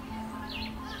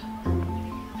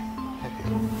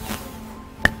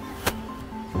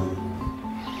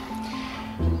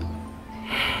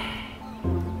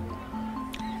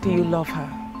 Do you love her?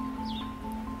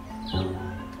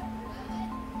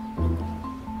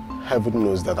 Heaven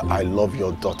knows that I love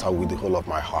your daughter with the whole of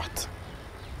my heart.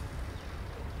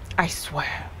 I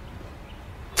swear,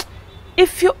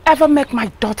 if you ever make my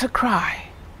daughter cry,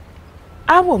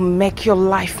 I will make your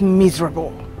life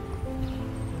miserable.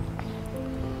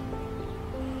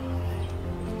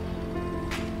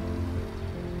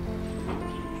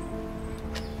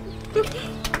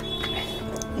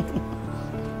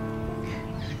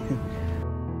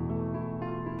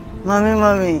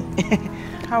 Mommy.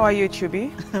 How are you,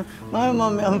 Chubi?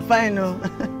 Mommy, I'm fine. No.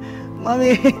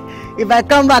 Mommy, if I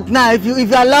come back now, if you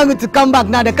allow me to come back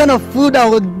now, the kind of food I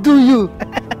will do you.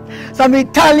 Some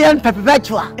Italian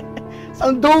perpetua,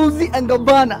 some Dozy and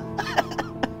Gabbana.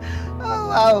 Oh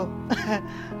wow.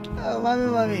 Oh,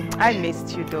 mommy. I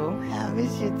missed you though. Yeah, I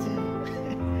miss you too.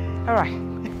 All right,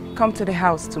 come to the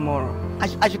house tomorrow.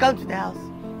 I should come to the house.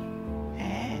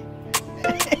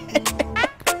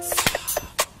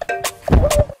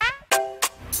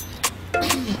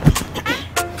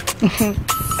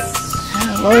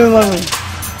 Mommy.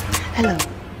 Hello.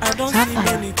 I don't see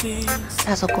many things.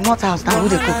 That's a come out house now. Who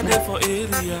they cook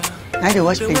now? Now they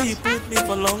wash plates.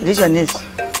 This your niece.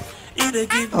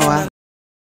 Oh wow.